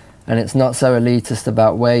go, and it's not so elitist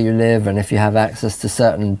about where you live and if you have access to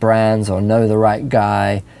certain brands or know the right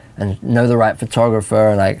guy and know the right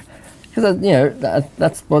photographer, like, because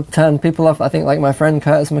that's what turned people off. I think like my friend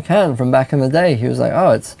Curtis McCann from back in the day, he was like,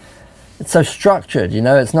 oh, it's so structured,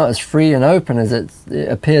 it's not as free and open as it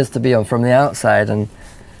appears to be from the outside. And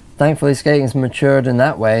thankfully skating's matured in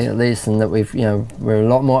that way, at least, and that we're a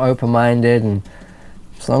lot more open-minded, and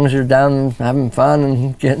as long as you're down having fun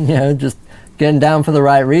and getting down for the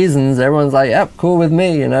right reasons, everyone's like, yep, cool with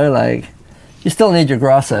me, like, you still need your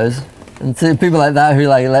grossos. And to people like that who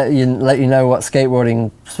like let you know what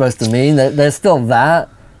skateboarding is supposed to mean, there's still that.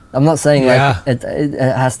 I'm not saying like it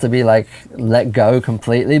has to be like let go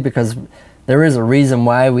completely, because there is a reason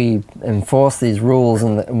why we enforce these rules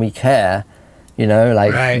and we care,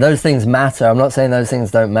 those things matter. I'm not saying those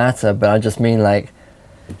things don't matter, but I just mean like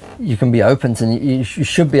you can be open to, you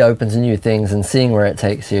should be open to new things and seeing where it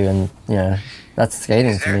takes you, and that's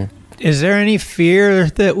skating to me. Is there any fear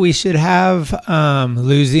that we should have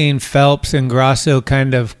losing Phelps and Grosso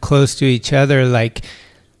kind of close to each other, like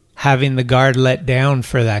having the guard let down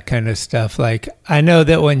for that kind of stuff? Like, I know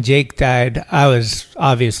that when Jake died, I was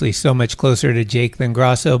obviously so much closer to Jake than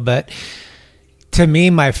Grosso, but to me,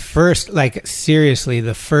 my first, like, seriously,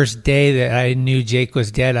 the first day that I knew Jake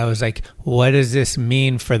was dead, I was like, what does this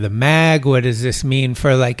mean for the mag? What does this mean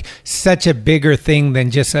for, like, such a bigger thing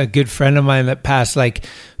than just a good friend of mine that passed? Like,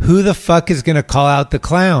 who the fuck is going to call out the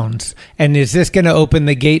clowns? And is this going to open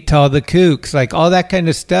the gate to all the kooks? Like, all that kind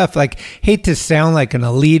of stuff. Like, hate to sound like an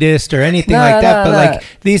elitist or anything but like,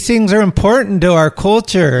 these things are important to our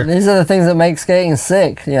culture. These are the things that make skating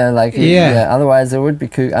sick. Otherwise it would be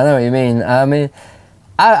kook. I know what you mean. I mean,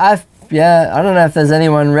 I don't know if there's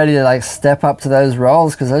anyone ready to like step up to those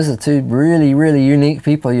roles, because those are two really, really unique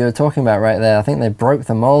people you were talking about right there. I think they broke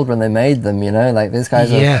the mold when they made them, like these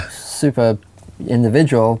guys are super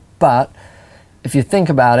individual, but if you think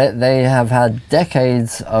about it, they have had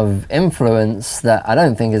decades of influence that I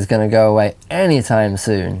don't think is going to go away anytime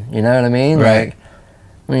soon. You know what I mean? Right. Like,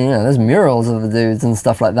 I mean, there's murals of the dudes and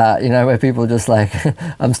stuff like that, where people just like,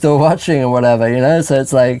 I'm still watching or whatever, so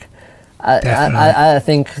it's like, I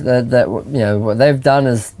think that what they've done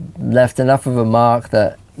is left enough of a mark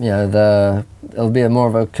that it'll be more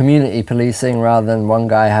of a community policing rather than one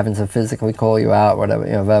guy having to physically call you out, whatever,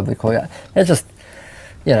 verbally call you out. It's just,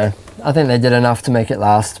 I think they did enough to make it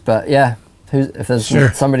last. But yeah, if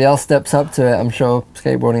there's somebody else steps up to it, I'm sure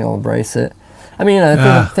skateboarding will embrace it. I mean,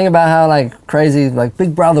 think about how like crazy like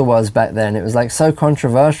Big Brother was back then. It was like so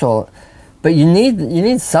controversial. But you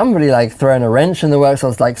need somebody like throwing a wrench in the works,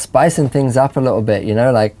 or like spicing things up a little bit,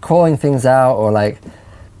 like calling things out, or like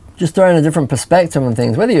just throwing a different perspective on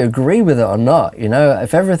things, whether you agree with it or not. You know,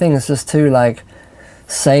 if everything is just too like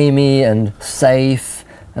samey and safe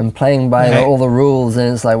and playing by all the rules,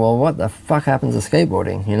 and it's like, well, what the fuck happens to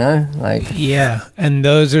skateboarding? You know, like yeah. And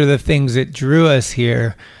those are the things that drew us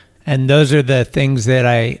here, and those are the things that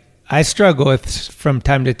I struggle with from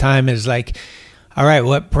time to time. Is like, all right,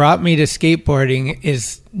 what brought me to skateboarding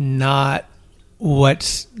is not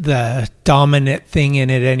what's the dominant thing in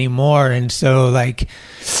it anymore. And so like,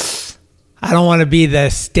 I don't want to be the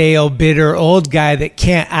stale, bitter old guy that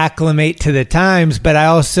can't acclimate to the times, but I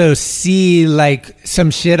also see like some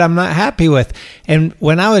shit I'm not happy with. And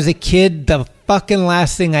when I was a kid, the fucking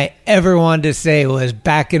last thing I ever wanted to say was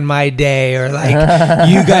back in my day, or like,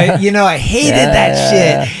 you guys, you know, I hated that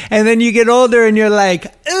shit. And then you get older and you're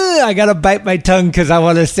like, I gotta bite my tongue because I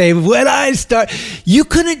want to say, when I start, you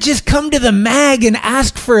couldn't just come to the mag and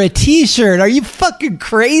ask for a t-shirt. Are you fucking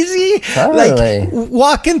crazy? Totally. Like,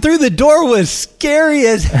 walking through the door was scary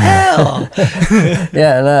as hell.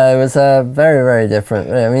 Yeah, no, it was very, very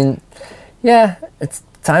different. I mean, yeah, it's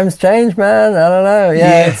times change, man. I don't know.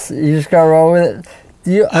 Yeah. You just gotta roll with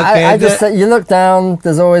it. I just say, you look down,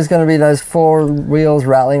 there's always going to be those 4 wheels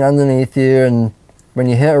rattling underneath you, and when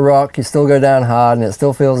you hit a rock, you still go down hard and it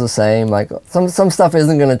still feels the same. Like some stuff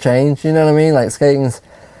isn't going to change, you know what I mean? Like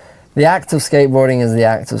the act of skateboarding is the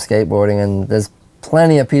act of skateboarding, and there's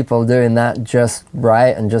plenty of people doing that just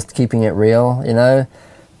right and just keeping it real, you know?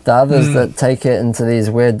 The others that take it into these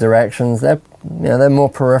weird directions, they're more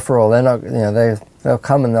peripheral. They're not, they'll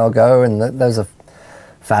come and they'll go, and those are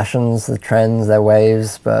fashions, the trends, their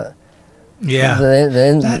waves, but yeah,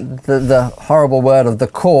 the horrible word of the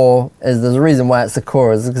core is, there's a reason why it's the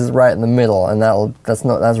core, is because it's right in the middle, and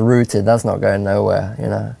that's rooted, that's not going nowhere, you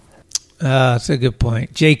know. That's a good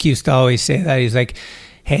point. Jake used to always say that. He's like,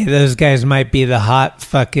 hey, those guys might be the hot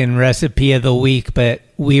fucking recipe of the week, but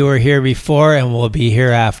we were here before and we'll be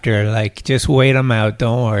here after. Like, just wait them out,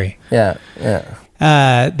 don't worry. Yeah.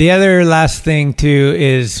 The other last thing too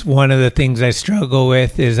is, one of the things I struggle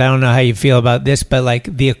with is, I don't know how you feel about this, but like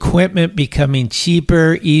the equipment becoming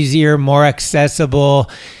cheaper, easier, more accessible.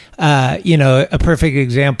 A perfect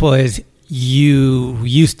example is, you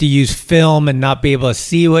used to use film and not be able to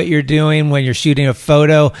see what you're doing when you're shooting a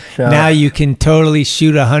photo. Sure. Now you can totally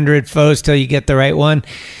shoot 100 photos till you get the right one.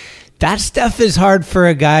 That stuff is hard for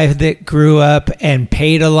a guy that grew up and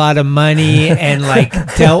paid a lot of money and like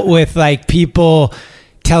dealt with like people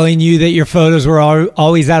telling you that your photos were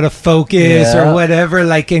always out of focus or whatever,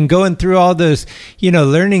 like, and going through all those,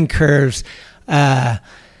 learning curves.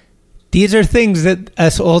 These are things that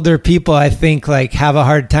us older people, I think, like, have a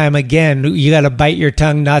hard time. Again, you got to bite your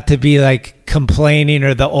tongue not to be like complaining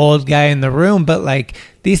or the old guy in the room, but like,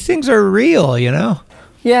 these things are real,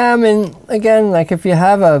 Yeah, I mean, again, like, if you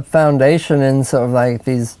have a foundation in sort of like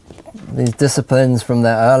these disciplines from the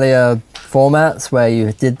earlier formats where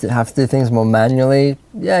you did have to do things more manually,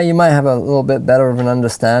 yeah, you might have a little bit better of an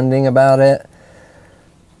understanding about it.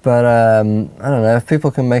 But I don't know, if people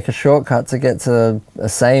can make a shortcut to get to a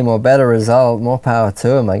same or better result, more power to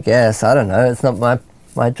them, I guess. I don't know, it's not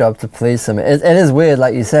my job to police them. It is weird,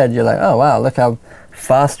 like you said, you're like, oh wow, look how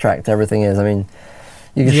fast-tracked everything is. I mean,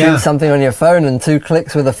 you can shoot something on your phone in 2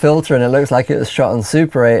 clicks with a filter and it looks like it was shot on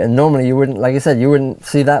Super 8, and normally you wouldn't, like you said, you wouldn't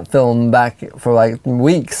see that film back for like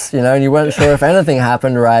weeks, and you weren't sure if anything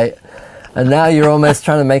happened right. And now you're almost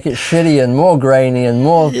trying to make it shitty and more grainy and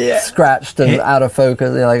more scratched and out of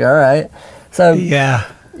focus. You're like, all right. So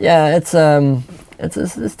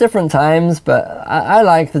it's different times, but I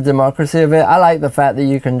like the democracy of it. I like the fact that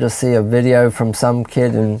you can just see a video from some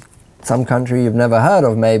kid in some country you've never heard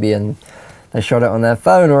of, maybe, and they shot it on their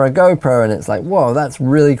phone or a GoPro, and it's like, whoa, that's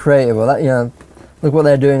really creative. Or that, look what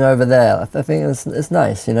they're doing over there. I think it's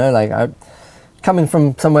nice, like coming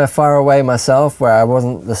from somewhere far away myself, where I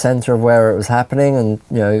wasn't the center of where it was happening,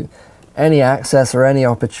 and any access or any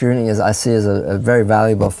opportunity I see as a very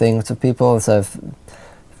valuable thing to people. So if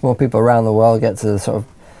more people around the world get to sort of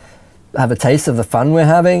have a taste of the fun we're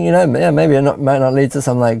having, maybe it might not lead to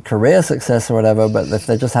some like career success or whatever, but if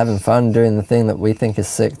they're just having fun doing the thing that we think is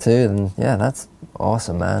sick too, then that's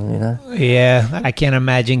awesome, man. Yeah, I can't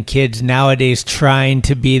imagine kids nowadays trying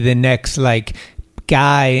to be the next like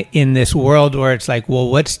guy in this world where it's like, well,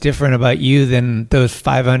 what's different about you than those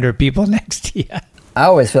 500 people next to you? I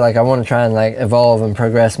always feel like I want to try and like evolve and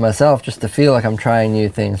progress myself, just to feel like I'm trying new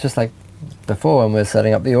things, just like before when we were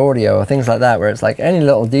setting up the audio or things like that, where it's like any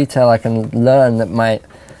little detail I can learn that might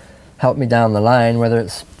help me down the line, whether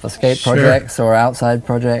it's for skate projects or outside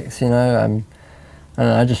projects. I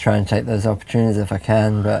just try and take those opportunities if I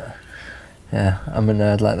can, but Yeah, I'm a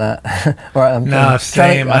nerd like that. Or I'm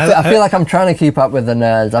same. I feel like I'm trying to keep up with the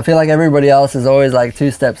nerds. I feel like everybody else is always like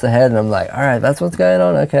 2 steps ahead, and I'm like, all right, that's what's going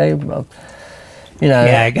on. Okay, well, you know.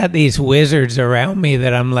 Yeah, I got these wizards around me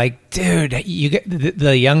that I'm like, dude, you get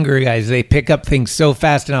the younger guys. They pick up things so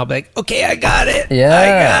fast, and I'll be like, okay, I got it. Yeah,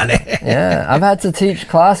 I got it. Yeah, I've had to teach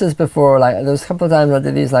classes before. Like there was a couple of times I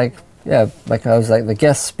did these like I was like the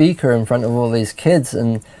guest speaker in front of all these kids,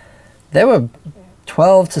 and they were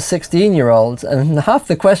 12 to 16-year-olds, and half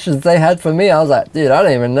the questions they had for me, I was like, dude, I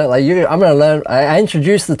don't even know. Like, I'm going to learn. I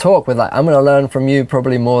introduced the talk with like, I'm going to learn from you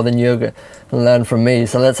probably more than you're going to learn from me.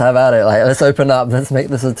 So let's have at it. Like, let's open up. Let's make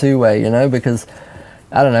this a 2-way, you know, because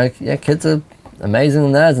I don't know. Yeah, kids are amazing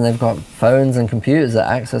nerds, and they've got phones and computers that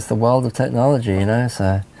access the world of technology, you know,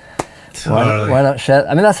 so why not share?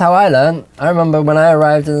 I mean, that's how I learned. I remember when I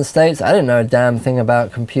arrived in the States, I didn't know a damn thing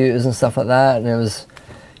about computers and stuff like that, and it was,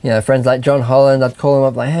 you know, friends like John Holland, I'd call him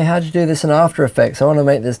up like, hey, how'd you do this in After Effects? I want to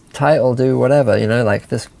make this title do whatever, you know, like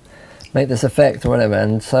this, make this effect or whatever.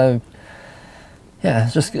 And so, yeah,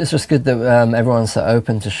 it's just good that everyone's so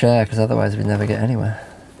open to share, because otherwise we'd never get anywhere.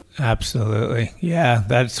 Absolutely. Yeah,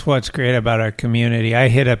 that's what's great about our community. I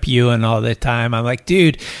hit up Ewan all the time. I'm like,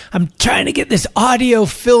 dude, I'm trying to get this audio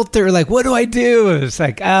filter. Like, what do I do? It's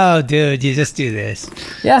like, oh, dude, you just do this.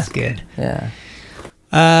 Yeah. It's good. Yeah.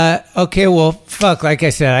 Okay, well, fuck, like I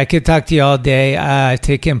said, I could talk to you all day,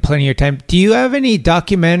 take in plenty of your time. Do you have any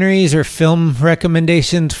documentaries or film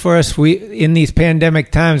recommendations for us? In these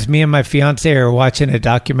pandemic times, me and my fiance are watching a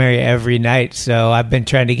documentary every night, so I've been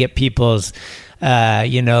trying to get people's,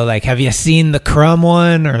 you know, like, have you seen the Crumb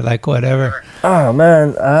one, or like whatever? Oh,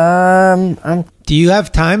 man, do you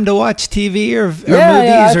have time to watch TV or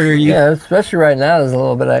movies? Yeah, especially right now, there's a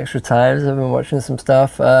little bit of extra time, so I've been watching some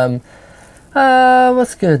stuff.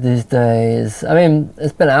 What's good these days? I mean,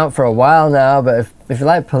 it's been out for a while now, but if you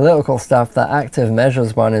like political stuff, that Active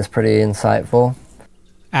Measures one is pretty insightful.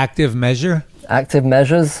 Active Measure? Active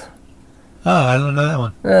Measures. Oh, I don't know that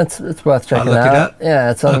one. Yeah, it's worth checking out. I'll look it up.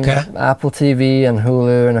 Yeah, it's on Apple TV and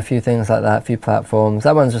Hulu and a few things like that, a few platforms.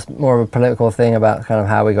 That one's just more of a political thing about kind of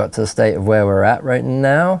how we got to the state of where we're at right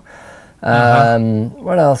now.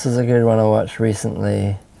 What else is a good one I watched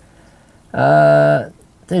recently?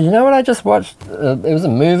 Dude, you know what I just watched? It was a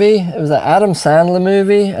movie. It was an Adam Sandler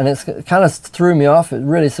movie, and it kind of threw me off. It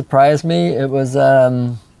really surprised me. It was...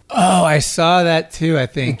 oh, I saw that too, I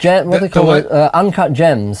think. What they call it? Uncut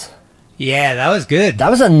Gems. Yeah, that was good. That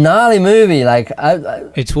was a gnarly movie. Like,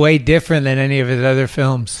 it's way different than any of his other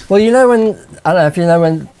films. Well, you know when... I don't know if you know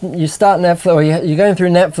when you start Netflix, or you're going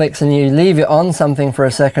through Netflix and you leave it on something for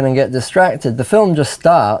a second and get distracted. The film just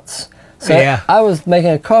starts... So yeah. I was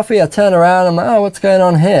making a coffee, I turn around, I'm like, oh, what's going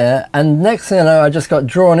on here? And next thing I know, I just got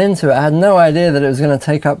drawn into it. I had no idea that it was going to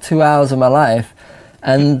take up 2 hours of my life.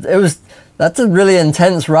 And that's a really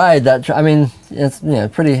intense ride. I mean, it's, you know,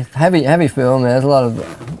 pretty heavy film. There's a lot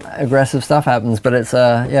of aggressive stuff happens, but it's,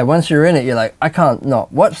 once you're in it, you're like, I can't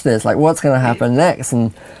not watch this. Like, what's going to happen next?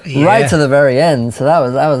 And right to the very end. So that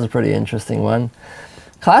was a pretty interesting one.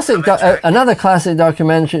 Another classic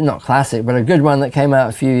documentary, not classic, but a good one that came out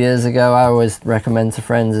a few years ago, I always recommend to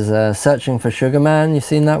friends, is Searching for Sugar Man. You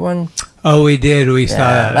seen that one? Oh, we did. We saw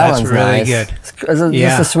that. That's really nice. Good. It's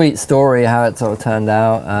just a sweet story, how it sort of turned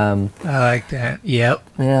out. I like that. Yep.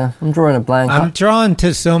 Yeah, I'm drawing a blank. I'm drawn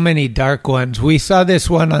to so many dark ones. We saw this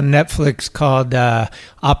one on Netflix called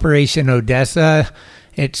Operation Odessa.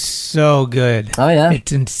 It's so good. Oh, yeah?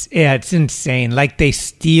 It's insane. Like, they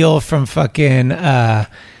steal from fucking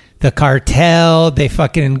the cartel. They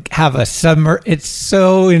fucking have a submarine. It's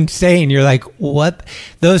so insane. You're like, what?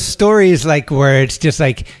 Those stories, like, where it's just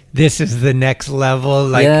like, this is the next level.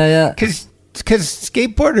 Like, yeah. Because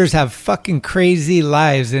skateboarders have fucking crazy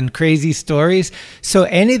lives and crazy stories. So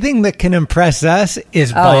anything that can impress us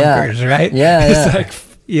is bonkers, right? Yeah, it's like...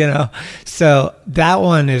 You know, so that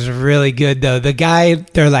one is really good, though. The guy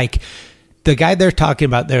they're talking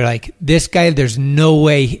about, they're like, this guy, there's no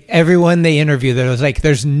way. Everyone they interview, there was like,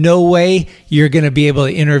 there's no way you're going to be able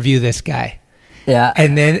to interview this guy. Yeah.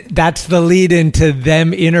 And then that's the lead into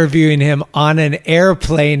them interviewing him on an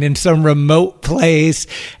airplane in some remote place.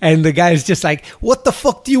 And the guy's just like, what the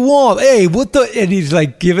fuck do you want? Hey, and he's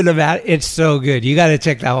like giving them out. It's so good. You got to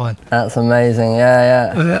check that one. That's amazing.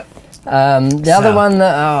 Yeah. The other one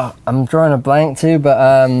that I'm drawing a blank too,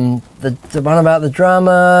 but the one about the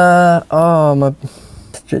drama.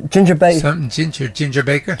 Ginger Baker. Something Ginger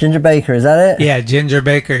Baker. Ginger Baker, is that it? Yeah, Ginger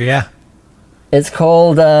Baker. Yeah. It's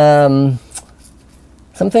called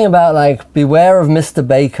something about like Beware of Mr.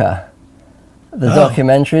 Baker. The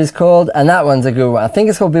documentary is called, and that one's a good one. I think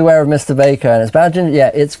it's called Beware of Mr. Baker, and it's about Ginger. Yeah,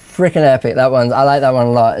 it's freaking epic. That one, I like that one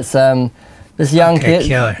a lot. It's This young kid,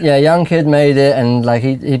 killer. yeah, young kid made it, and like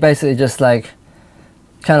he basically just like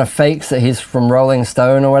kind of fakes that he's from Rolling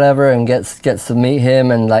Stone or whatever, and gets to meet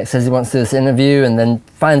him, and like says he wants to do this interview, and then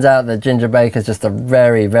finds out that Ginger Baker's just a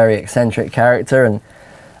very, very eccentric character. And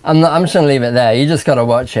I'm just gonna leave it there. You just gotta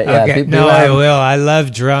watch it. Yeah, Okay. No, I will. I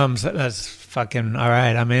love drums. That's fucking all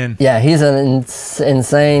right. I'm in. Yeah, he's an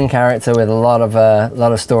insane character with a lot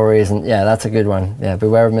of stories, and yeah, that's a good one. Yeah,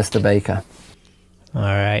 beware of Mr. Baker. All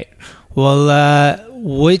right. Well,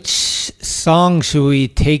 which song should we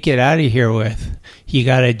take it out of here with? You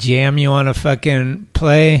got a jam you want to fucking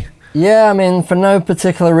play? Yeah, I mean, for no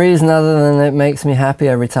particular reason other than it makes me happy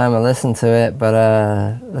every time I listen to it. But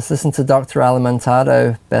let's listen to Dr.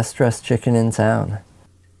 Alimentado, Best Dressed Chicken in Town.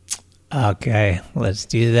 Okay, let's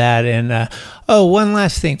do that. And one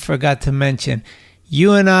last thing, forgot to mention.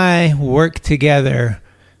 You and I work together.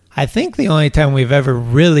 I think the only time we've ever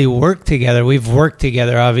really worked together, we've worked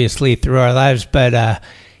together obviously through our lives, but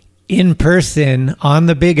in person on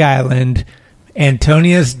the Big Island,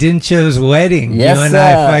 Antonius Dincho's wedding. Yes, you and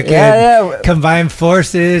I fucking combined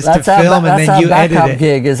forces to film, and then you edited it. That's our backup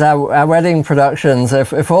gig, is our wedding productions.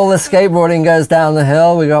 If all the skateboarding goes down the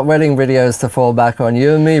hill, we got wedding videos to fall back on.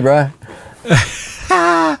 You and me, bro.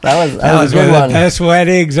 That was one of the best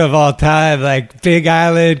weddings of all time. Like Big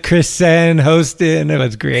Island, Chris Sen hosting. It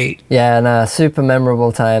was great. Yeah, and super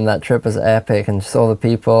memorable time. That trip was epic, and just all the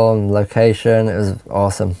people and location. It was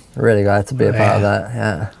awesome. Really glad to be a part of that.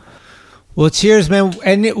 Yeah. Well, cheers, man.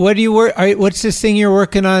 And what do you work? What's this thing you're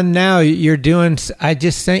working on now? You're doing. I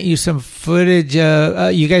just sent you some footage.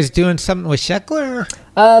 You guys doing something with Sheckler?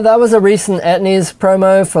 That was a recent Etnies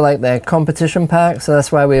promo for like their competition pack. So that's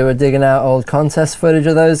why we were digging out old contest footage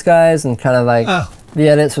of those guys, and kind of like the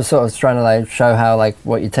edits were sort of trying to like show how like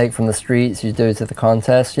what you take from the streets you do to the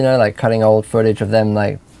contest. You know, like cutting old footage of them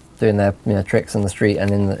like doing their tricks in the street and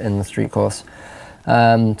in the street course.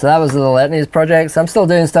 So that was a little Etnies project. So I'm still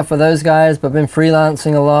doing stuff with those guys, but been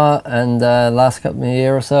freelancing a lot, and last couple of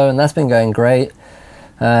year or so, and that's been going great.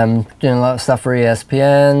 Doing a lot of stuff for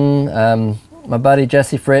ESPN. My buddy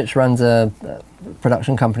Jesse Fritsch runs a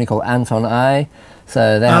production company called Anton I.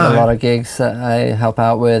 So they have a lot of gigs that I help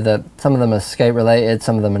out with. Some of them are skate related,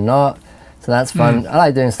 some of them are not. So that's fun. I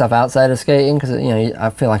like doing stuff outside of skating because I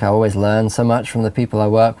feel like I always learn so much from the people I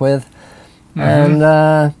work with.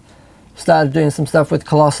 And started doing some stuff with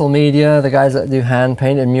Colossal Media, the guys that do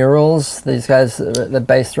hand-painted murals. These guys, they're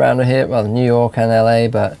based around here, well, New York and LA,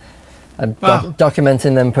 but I'm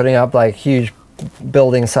documenting them putting up like huge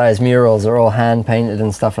building-sized murals. They're all hand-painted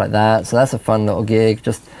and stuff like that. So that's a fun little gig.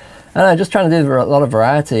 Just trying to do a lot of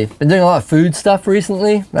variety. Been doing a lot of food stuff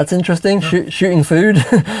recently. That's interesting, shooting food,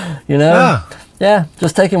 Yeah,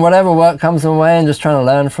 just taking whatever work comes my way and just trying to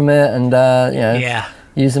learn from it, and,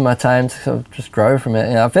 using my time to sort of just grow from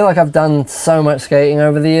it. I feel like I've done so much skating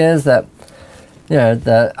over the years that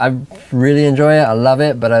that I really enjoy it. I love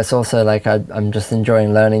it, but it's also like I'm just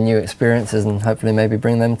enjoying learning new experiences and hopefully maybe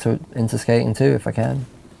bring them into skating too if I can.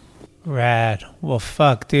 Rad. Well,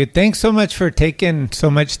 fuck, dude. Thanks so much for taking so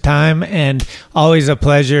much time, and always a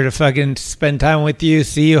pleasure to fucking spend time with you,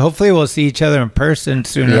 see you. Hopefully we'll see each other in person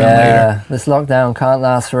sooner or later. Yeah, this lockdown can't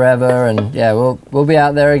last forever, and we'll be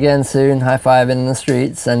out there again soon, high-fiving in the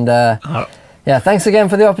streets, and thanks again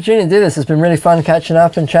for the opportunity to do this. It's been really fun catching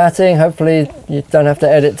up and chatting. Hopefully you don't have to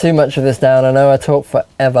edit too much of this down. I know I talk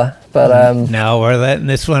forever, but no, we're letting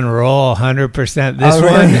this one roll 100%. This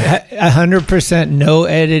one 100% no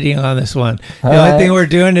editing on this one. The only thing we're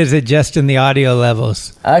doing is adjusting the audio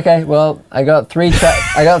levels. Okay, well, I got three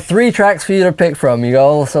tracks for you to pick from. You got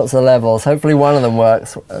all sorts of levels. Hopefully one of them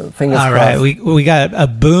works. Fingers crossed. All right, we got a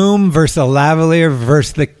boom versus a lavalier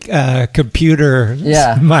versus the computer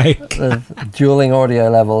mic. Dueling audio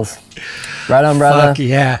levels. Right on, brother. Fuck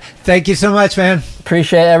yeah. Thank you so much, man.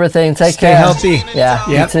 Appreciate everything. Take care. Stay healthy. Yeah,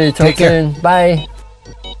 you too. Talk soon. Bye.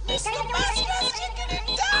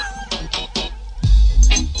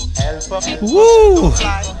 Woo!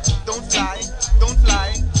 Don't fly.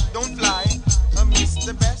 I miss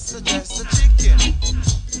the best of the chicken.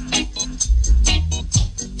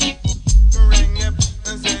 Ring it,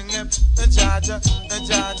 sing it, Jaja.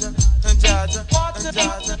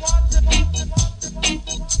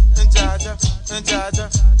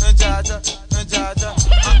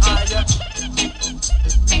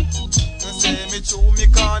 Say me to me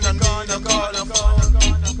corner,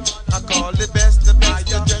 I call the best, the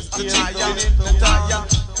chicken in the tire.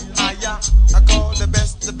 I call the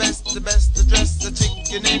best, the dress, the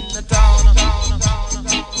chicken in the town.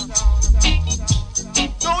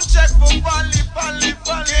 Don't check for Polly.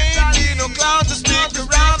 Ain't need no clown to stick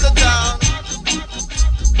around the town.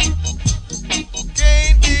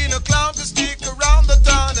 Ain't need no clown to stick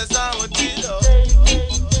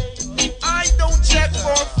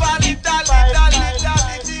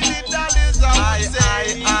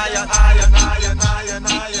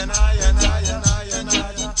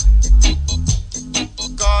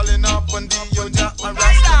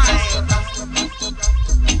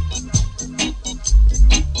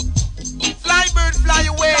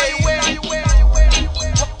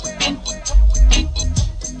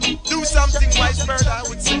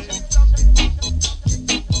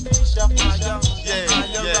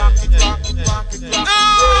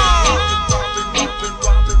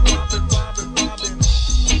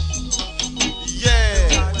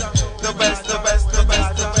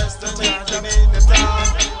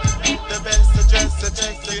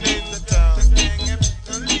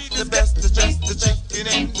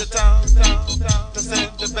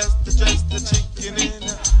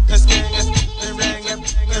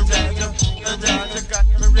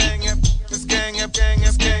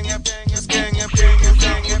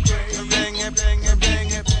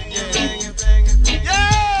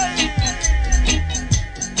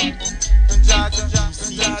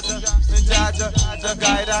That's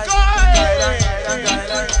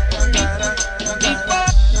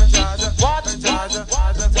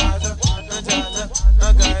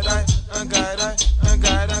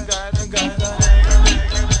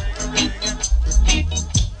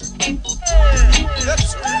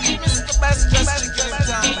right, Mr. Best Dressed to get it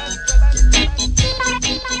done.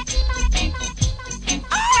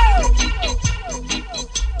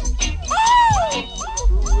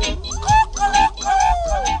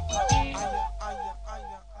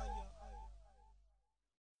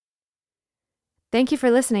 Thank you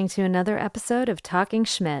for listening to another episode of Talking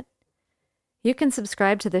Schmidt. You can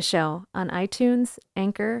subscribe to the show on iTunes,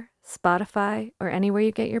 Anchor, Spotify, or anywhere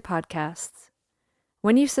you get your podcasts.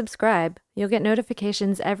 When you subscribe, you'll get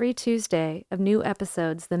notifications every Tuesday of new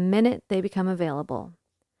episodes the minute they become available.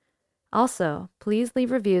 Also, please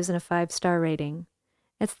leave reviews and a 5-star rating.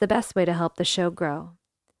 It's the best way to help the show grow.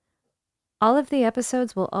 All of the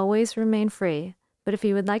episodes will always remain free, but if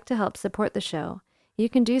you would like to help support the show, you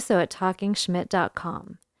can do so at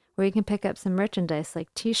TalkingSchmidt.com, where you can pick up some merchandise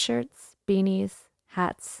like t-shirts, beanies,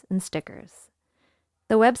 hats, and stickers.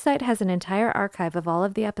 The website has an entire archive of all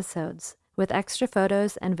of the episodes, with extra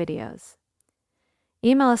photos and videos.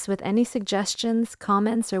 Email us with any suggestions,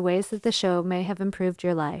 comments, or ways that the show may have improved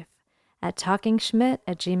your life at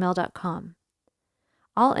talkingschmidt@gmail.com.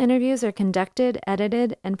 All interviews are conducted,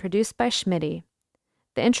 edited, and produced by Schmitty.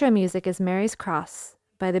 The intro music is Mary's Cross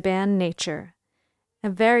by the band Nature. A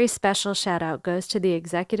very special shout-out goes to the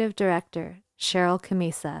executive director, Cheryl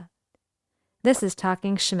Camisa. This is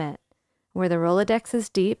Talking Schmidt, where the Rolodex is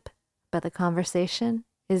deep, but the conversation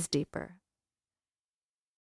is deeper.